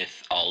up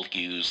with, I'll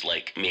use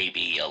like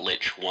maybe a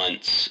lich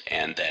once,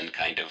 and then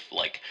kind of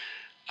like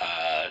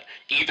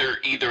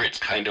either it's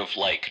kind of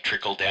like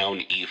trickle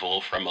down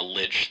evil from a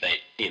lich that,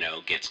 you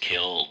know, gets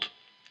killed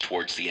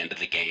towards the end of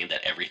the game,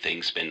 that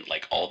everything's been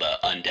like all the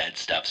undead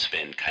stuff's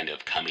been kind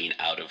of coming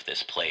out of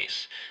this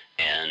place,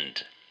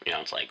 and you know,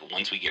 it's like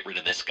once we get rid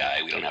of this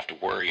guy, we don't have to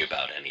worry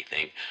about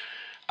anything.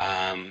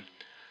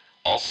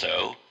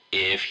 Also,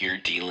 if you're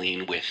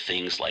dealing with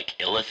things like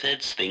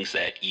illithids, things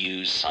that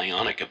use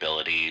psionic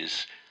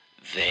abilities,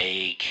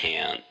 they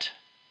can't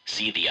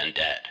see the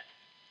undead,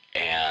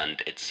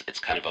 and it's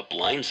kind of a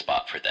blind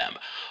spot for them.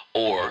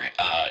 Or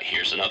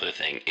here's another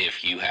thing: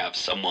 if you have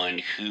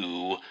someone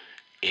who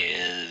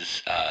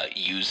is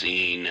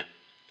using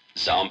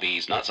someone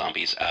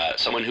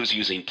who's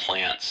using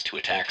plants to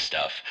attack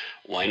stuff,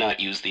 why not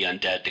use the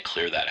undead to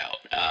clear that out?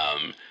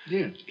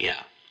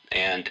 Yeah,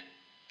 and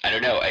I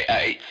don't know.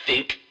 I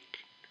think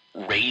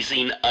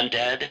raising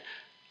undead,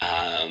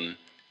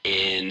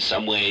 in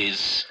some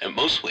ways,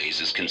 most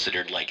ways, is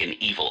considered like an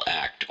evil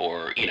act,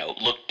 or, you know,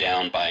 looked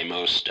down by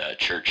most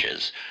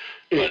churches.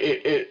 But,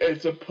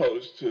 it's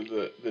opposed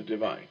to the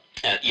divine.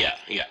 Yeah.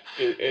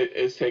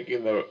 It's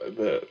taking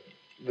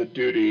the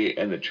duty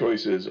and the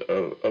choices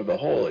of the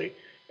holy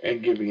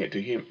and giving it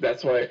to him.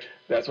 That's why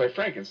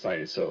Frankenstein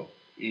is so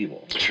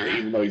evil. Sure.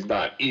 Even though he's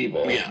not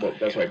evil, Yeah. but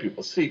that's why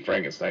people see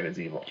Frankenstein as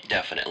evil.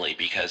 Definitely,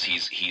 because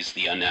he's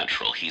the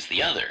unnatural. He's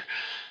the other.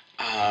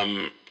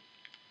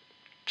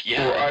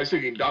 Yeah. Or I was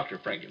thinking Dr.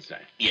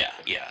 Frankenstein. Yeah.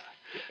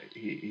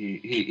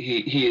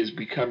 He is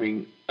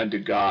becoming unto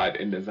God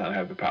and does not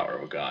have the power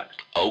of a god.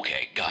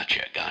 Okay,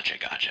 gotcha.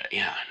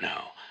 Yeah,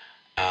 no.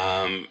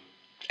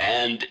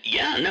 And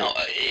yeah, no,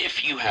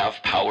 if you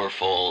have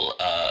powerful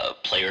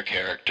player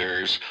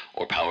characters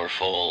or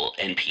powerful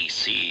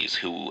NPCs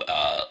who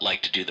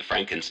like to do the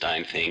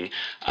Frankenstein thing,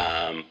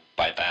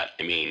 by that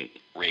I mean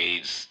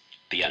raise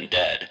the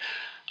undead,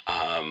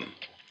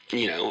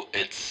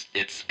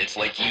 it's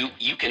like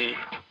you can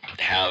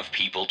have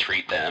people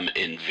treat them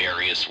in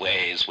various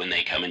ways when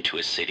they come into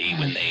a city,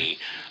 when they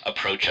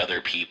approach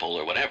other people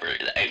or whatever.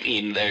 I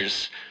mean,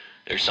 there's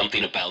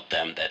something about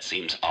them that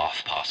seems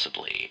off,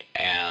 possibly,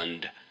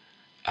 and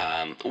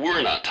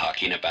we're not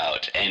talking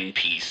about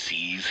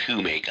NPCs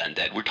who make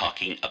undead. We're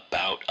talking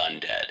about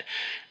undead.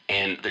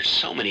 And there's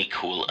so many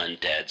cool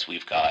undeads.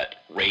 We've got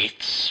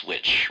wraiths,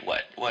 which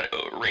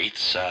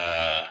wraiths?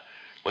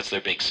 What's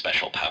their big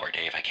special power,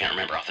 Dave? I can't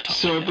remember off the top.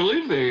 So I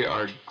believe they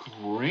are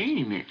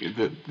green.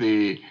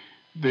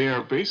 They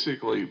are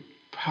basically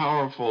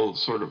powerful,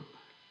 sort of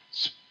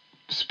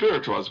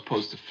spiritual as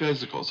opposed to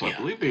physical. So I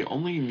believe they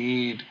only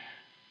need,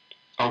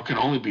 or can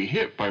only be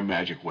hit by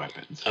magic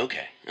weapons.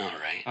 Okay, all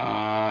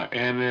right.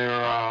 And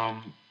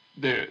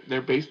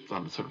they're based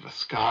on sort of a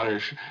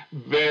Scottish,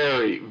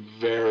 very,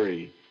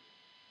 very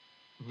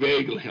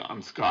vaguely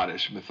on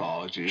Scottish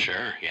mythology.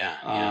 Sure,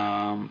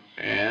 yeah.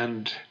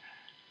 And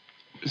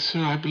so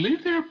I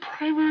believe their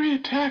primary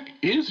attack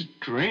is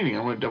draining.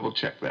 I'm going to double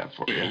check that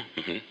for you.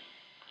 Mm-hmm.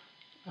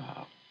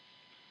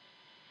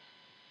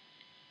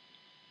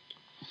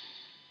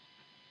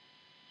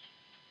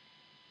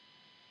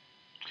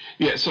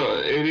 Yeah, so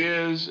it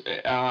is,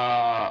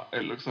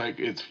 it looks like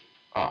it's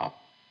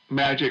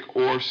magic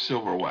or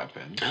silver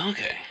weapons.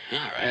 Okay, all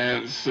right.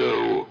 And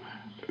so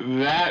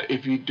that,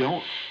 if you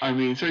don't, I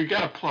mean, so you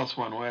got a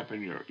 +1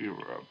 weapon, you're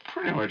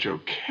pretty much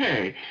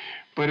okay.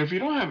 But if you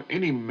don't have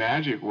any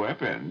magic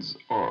weapons,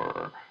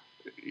 or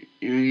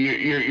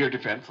you're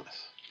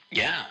defenseless.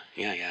 Yeah.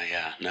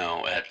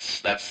 No,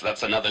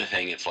 that's another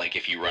thing. It's like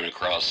if you run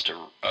across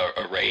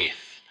a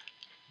wraith,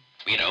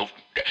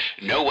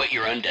 know what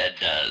your undead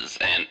does,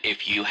 and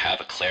if you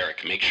have a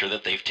cleric, make sure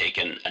that they've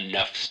taken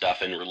enough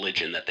stuff in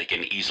religion that they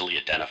can easily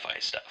identify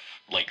stuff,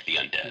 like the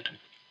undead.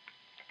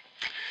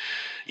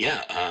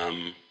 Yeah,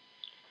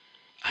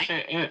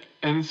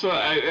 and so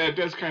it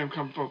does kind of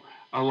come from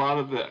a lot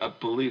of the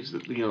beliefs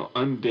that,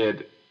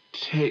 undead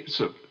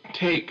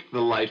take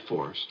the life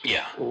force.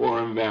 Yeah. Or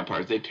in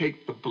vampires, they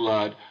take the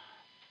blood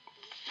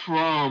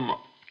from,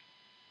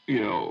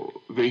 the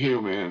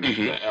humans,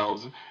 mm-hmm. the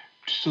elves,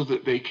 so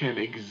that they can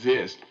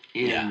exist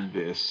in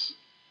this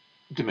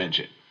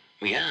dimension.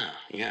 Yeah.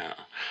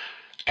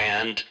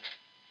 And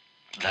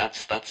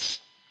that's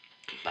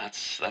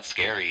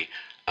scary.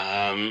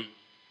 I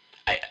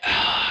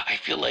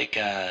feel like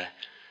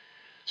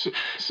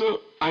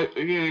So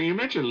you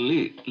mentioned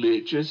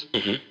leeches.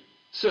 Mm-hmm.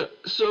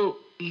 So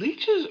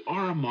leeches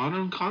are a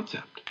modern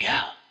concept.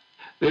 Yeah.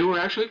 They were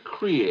actually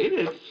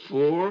created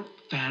for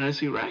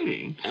fantasy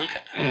writing.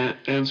 Okay.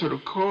 And sort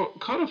of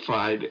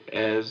codified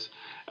as,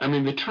 I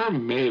mean, the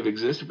term may have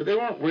existed, but they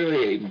weren't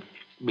really a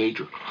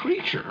major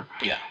creature.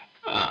 Yeah.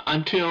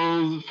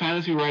 Until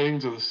fantasy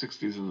writings of the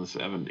 60s and the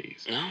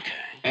 70s. Okay.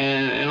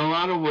 And in a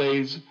lot of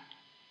ways,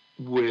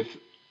 with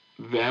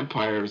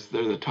vampires,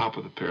 they're the top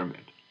of the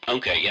pyramid.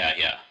 Okay,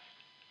 yeah.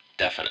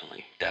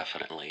 Definitely.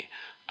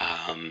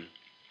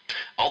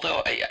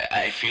 Although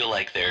I feel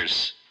like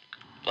there's,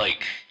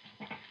 like,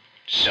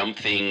 some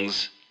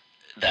things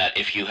that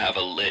if you have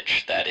a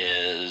lich that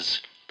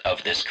is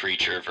of this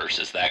creature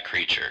versus that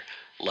creature,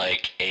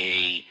 like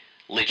a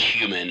lich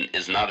human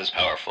is not as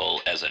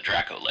powerful as a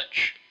Draco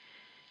lich.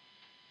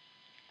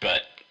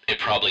 But it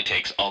probably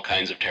takes all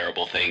kinds of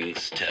terrible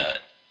things to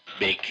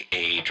make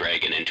a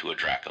dragon into a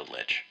Draco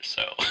lich,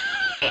 so...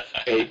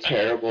 A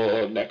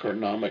terrible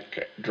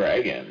necronomic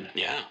dragon.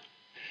 Yeah.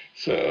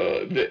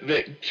 So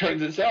that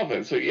turns itself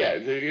in. So yeah,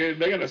 they're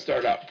going to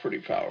start out pretty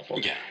powerful.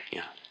 Yeah.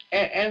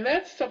 And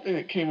that's something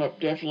that came up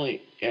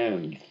definitely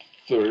in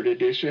 3rd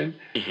edition,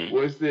 mm-hmm.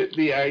 was that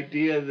the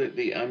idea that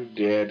the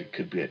undead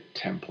could be a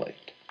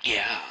template.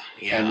 Yeah.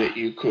 And that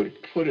you could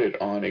put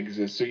it on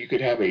exist, so you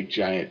could have a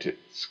giant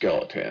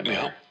skeleton.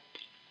 Yeah.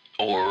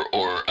 Or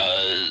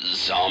a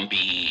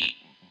zombie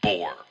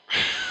boar.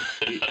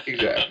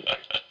 Exactly.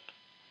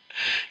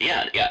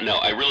 Yeah, no,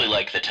 I really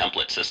like the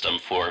template system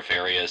for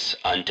various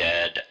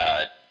undead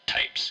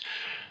types.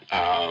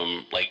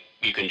 Like,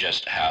 you can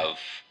just have,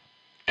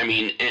 I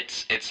mean,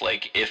 it's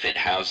like if it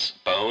has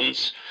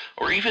bones,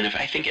 or even if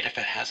it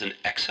has an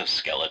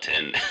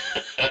exoskeleton,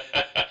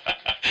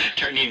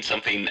 turning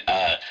something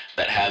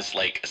that has,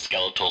 like, a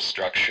skeletal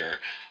structure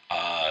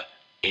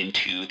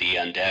into the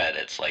undead.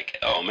 It's like,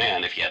 oh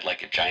man, if you had,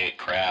 like, a giant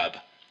crab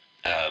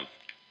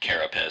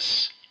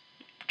carapace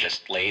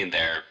just laying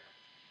there,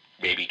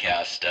 maybe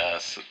cast,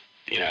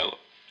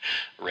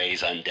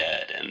 raise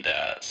undead and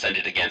send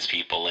it against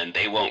people, and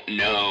they won't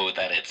know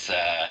that it's,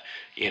 that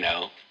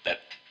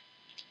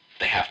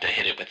they have to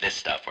hit it with this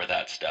stuff or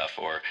that stuff,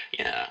 or,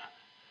 yeah.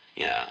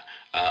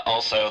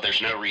 Also,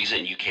 there's no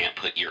reason you can't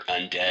put your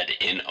undead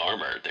in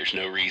armor. There's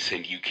no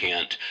reason you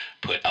can't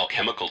put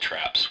alchemical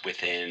traps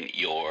within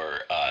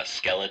your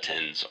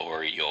skeletons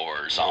or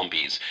your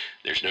zombies.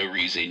 There's no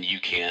reason you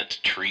can't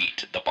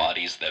treat the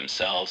bodies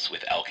themselves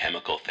with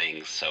alchemical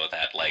things so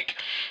that, like,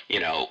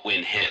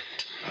 when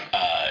hit,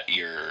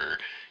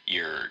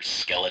 your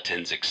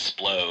skeletons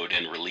explode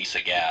and release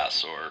a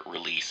gas or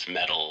release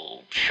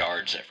metal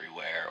shards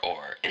everywhere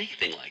or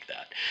anything like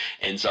that.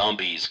 And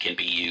zombies can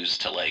be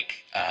used to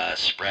like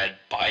spread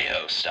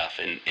bio stuff.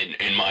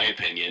 In my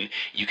opinion,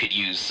 you could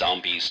use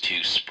zombies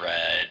to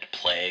spread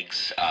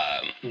plagues,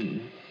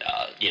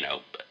 you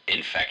know,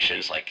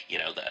 infections, like, you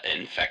know, the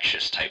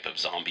infectious type of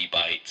zombie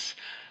bites.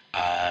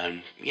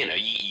 You know,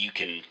 you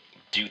can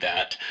do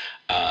that.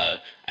 I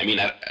mean,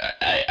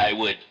 I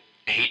would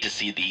hate to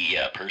see the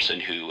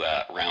person who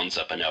rounds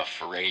up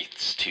enough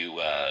wraiths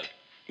to,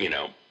 you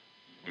know,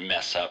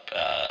 mess up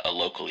a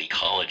local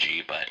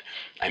ecology, but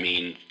I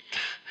mean,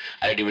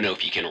 I don't even know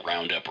if you can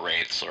round up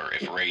wraiths or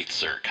if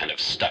wraiths are kind of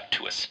stuck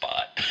to a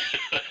spot.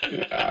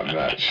 I'm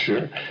not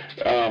sure.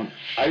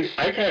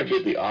 I kind of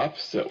did the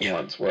opposite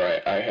once,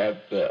 where I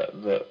had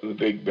the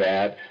big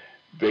bad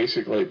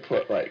basically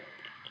put like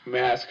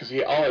masks,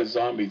 because all his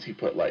zombies, he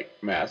put like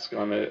masks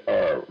on it,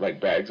 or like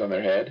bags on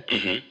their head.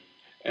 Mm-hmm.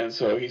 And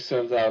so he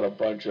sends out a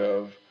bunch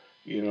of,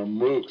 you know,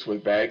 mooks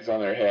with bags on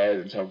their head,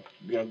 and so,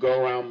 you know,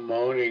 go around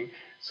moaning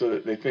so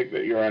that they think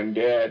that you're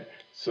undead.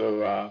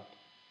 So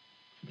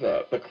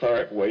the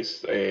cleric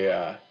wastes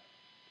a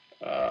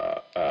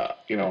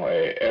you know,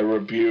 a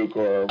rebuke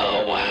or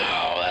whatever. Oh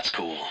wow, that's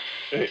cool.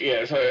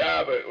 Yeah, so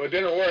but it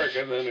didn't work,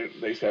 and then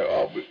they say,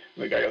 oh,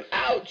 the guy goes,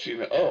 ouch, you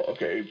know, oh,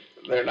 okay,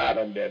 they're not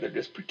undead, they're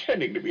just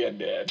pretending to be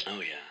undead.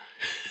 Oh yeah.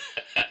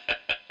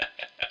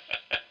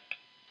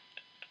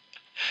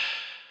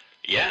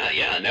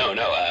 No,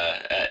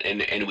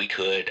 and we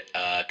could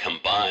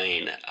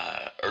combine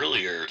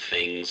earlier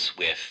things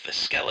with the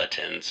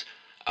skeletons.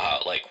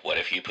 Like, what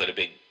if you put a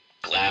big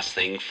glass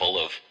thing full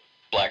of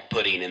black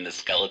pudding in the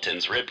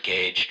skeleton's rib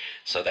cage,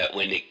 so that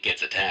when it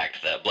gets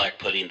attacked, the black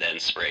pudding then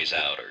sprays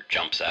out or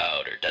jumps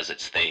out or does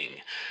its thing.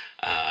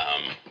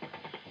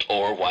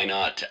 Or why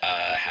not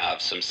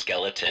have some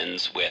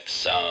skeletons with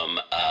some,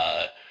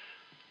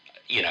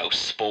 you know,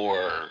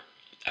 spore,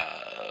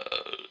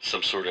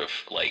 some sort of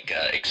like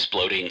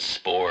exploding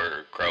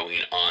spore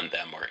growing on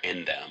them or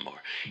in them,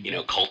 or, you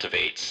know,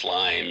 cultivate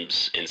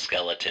slimes in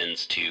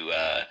skeletons to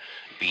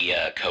be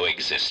a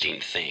coexisting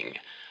thing.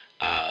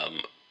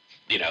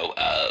 You know,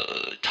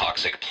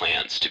 toxic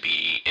plants to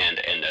be, and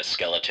a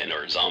skeleton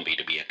or a zombie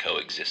to be a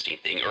coexisting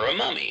thing, or a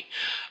mummy.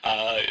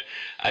 I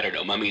don't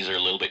know, mummies are a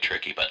little bit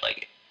tricky, but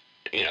like,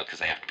 you know, because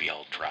they have to be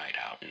all dried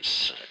out and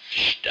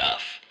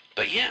stuff.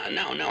 But yeah,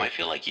 no, I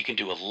feel like you can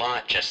do a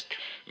lot just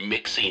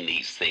mixing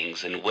these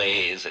things in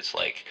ways. It's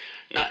like,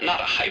 not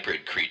a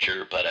hybrid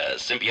creature, but a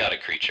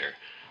symbiotic creature.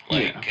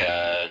 Like,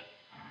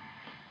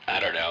 I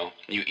don't know,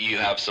 you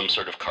have some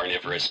sort of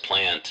carnivorous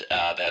plant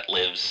that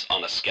lives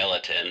on a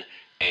skeleton,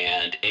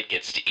 and it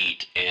gets to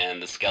eat,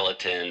 and the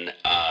skeleton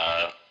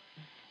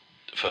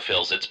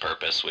fulfills its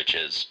purpose, which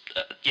is,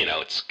 you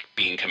know, it's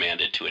being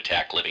commanded to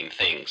attack living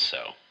things,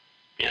 so,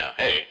 you know,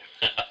 hey.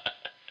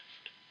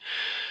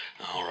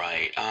 All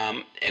right,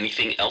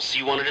 anything else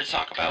you wanted to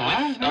talk about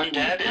with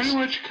undead? We pretty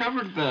much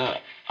covered the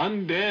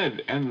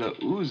undead and the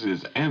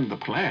oozes and the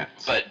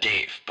plants. But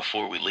Dave,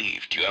 before we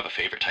leave, do you have a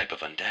favorite type of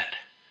undead?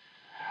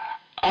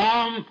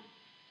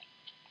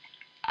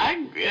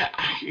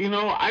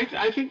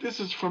 I think this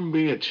is from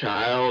being a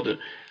child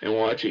and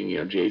watching, you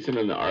know, Jason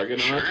and the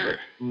Argonauts. Sure.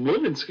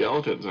 Living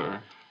skeletons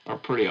are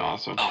pretty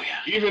awesome. Oh,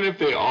 yeah. Even if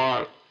they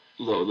are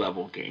low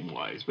level game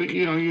wise. But,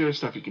 you know, there's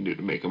stuff you can do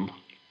to make them.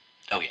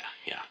 Oh, yeah.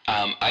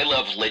 I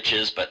love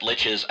liches, but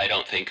liches I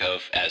don't think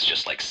of as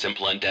just like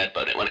simple undead,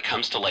 but when it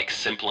comes to like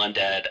simple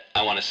undead,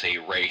 I want to say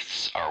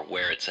wraiths are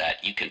where it's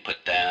at. You can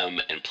put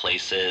them in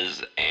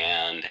places,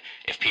 and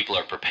if people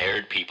are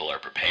prepared, people are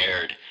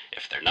prepared.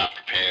 If they're not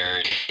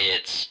prepared,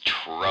 it's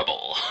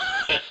trouble.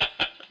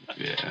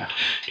 Yeah.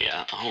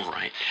 Yeah, all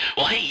right.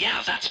 Well, hey,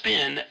 yeah, that's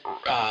been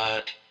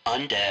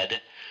undead,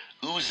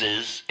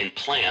 oozes, and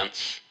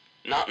plants.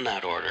 Not in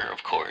that order,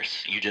 of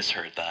course. You just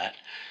heard that.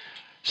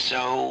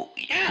 So,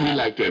 yeah. We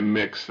like to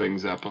mix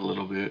things up a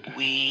little bit.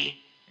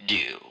 We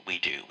do.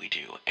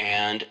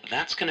 And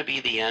that's going to be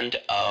the end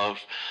of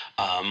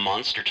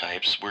Monster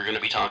Types. We're going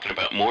to be talking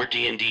about more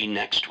D&D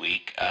next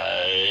week.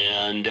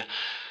 And,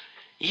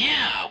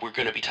 yeah, we're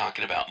going to be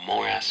talking about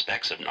more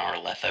aspects of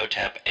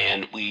Nyarlathotep.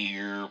 And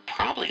we're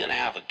probably going to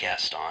have a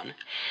guest on.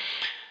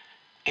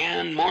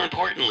 And more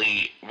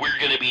importantly, we're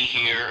going to be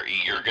here.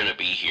 You're going to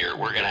be here.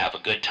 We're going to have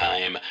a good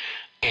time.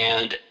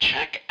 And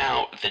check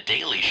out The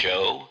Daily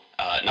Show.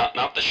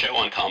 Not the show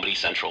on Comedy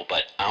Central,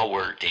 but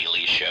our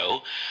daily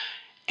show,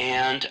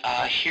 and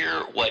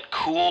hear what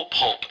cool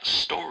pulp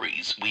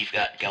stories we've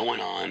got going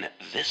on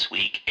this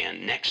week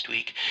and next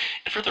week,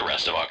 and for the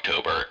rest of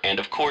October, and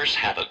of course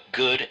have a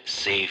good,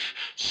 safe,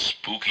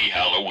 spooky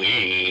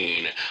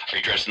Halloween. Are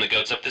you dressing the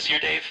goats up this year,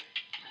 Dave?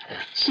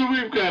 So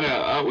we've got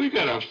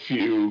a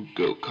few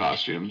goat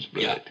costumes,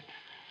 but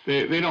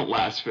they don't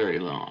last very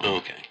long.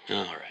 Okay,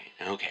 all right,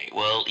 okay.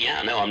 Well,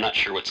 yeah, no, I'm not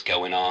sure what's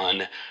going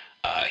on.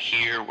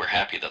 Here, we're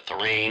happy that the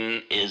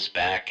rain is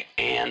back,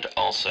 and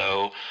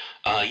also,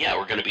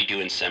 we're going to be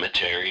doing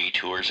cemetery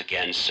tours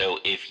again, so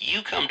if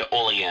you come to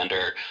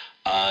Oleander,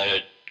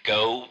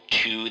 go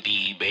to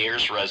the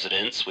mayor's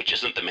residence, which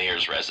isn't the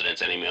mayor's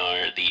residence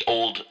anymore, the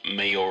old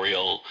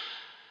mayoral,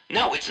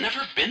 No, it's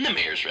never been the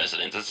mayor's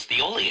residence. It's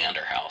the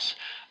Oleander House.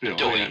 Yeah.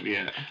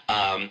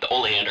 The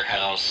Oleander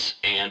House,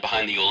 and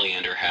behind the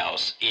Oleander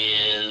House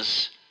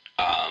is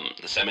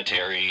the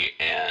cemetery,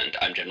 and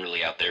I'm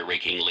generally out there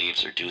raking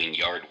leaves or doing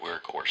yard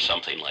work or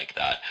something like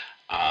that,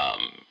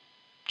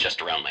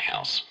 just around my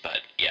house.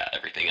 But yeah,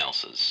 everything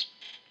else is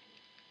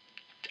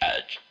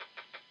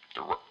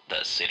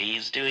the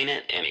city's doing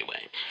it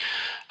anyway.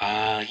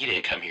 You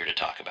didn't come here to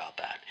talk about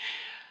that.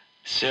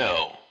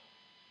 So,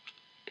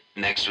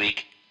 next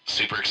week,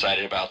 super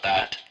excited about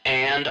that.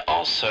 And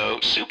also,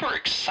 super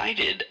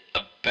excited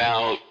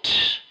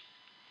about,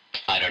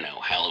 I don't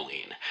know,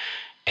 Halloween.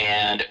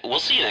 And we'll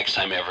see you next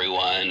time,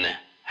 everyone.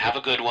 Have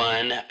a good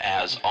one.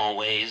 As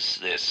always,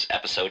 this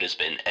episode has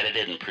been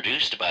edited and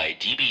produced by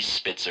DB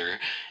Spitzer,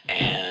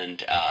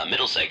 and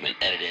middle segment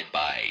edited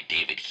by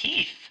David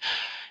Heath.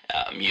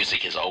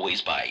 Music is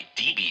always by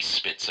DB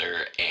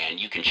Spitzer, and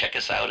you can check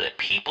us out at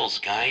People's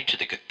Guide to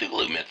the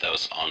Cthulhu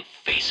Mythos on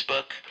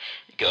Facebook.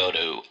 Go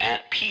to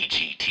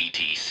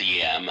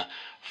 @PGTTCM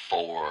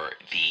for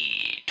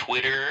the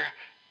Twitter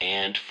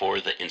and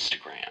for the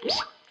Instagrams.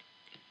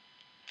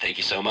 Thank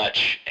you so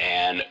much,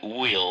 and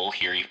we'll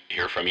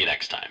hear from you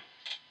next time.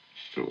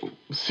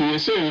 See you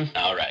soon.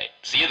 All right.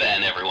 See you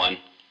then, everyone.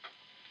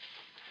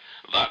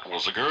 That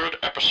was a good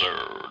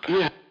episode.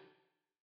 Yeah.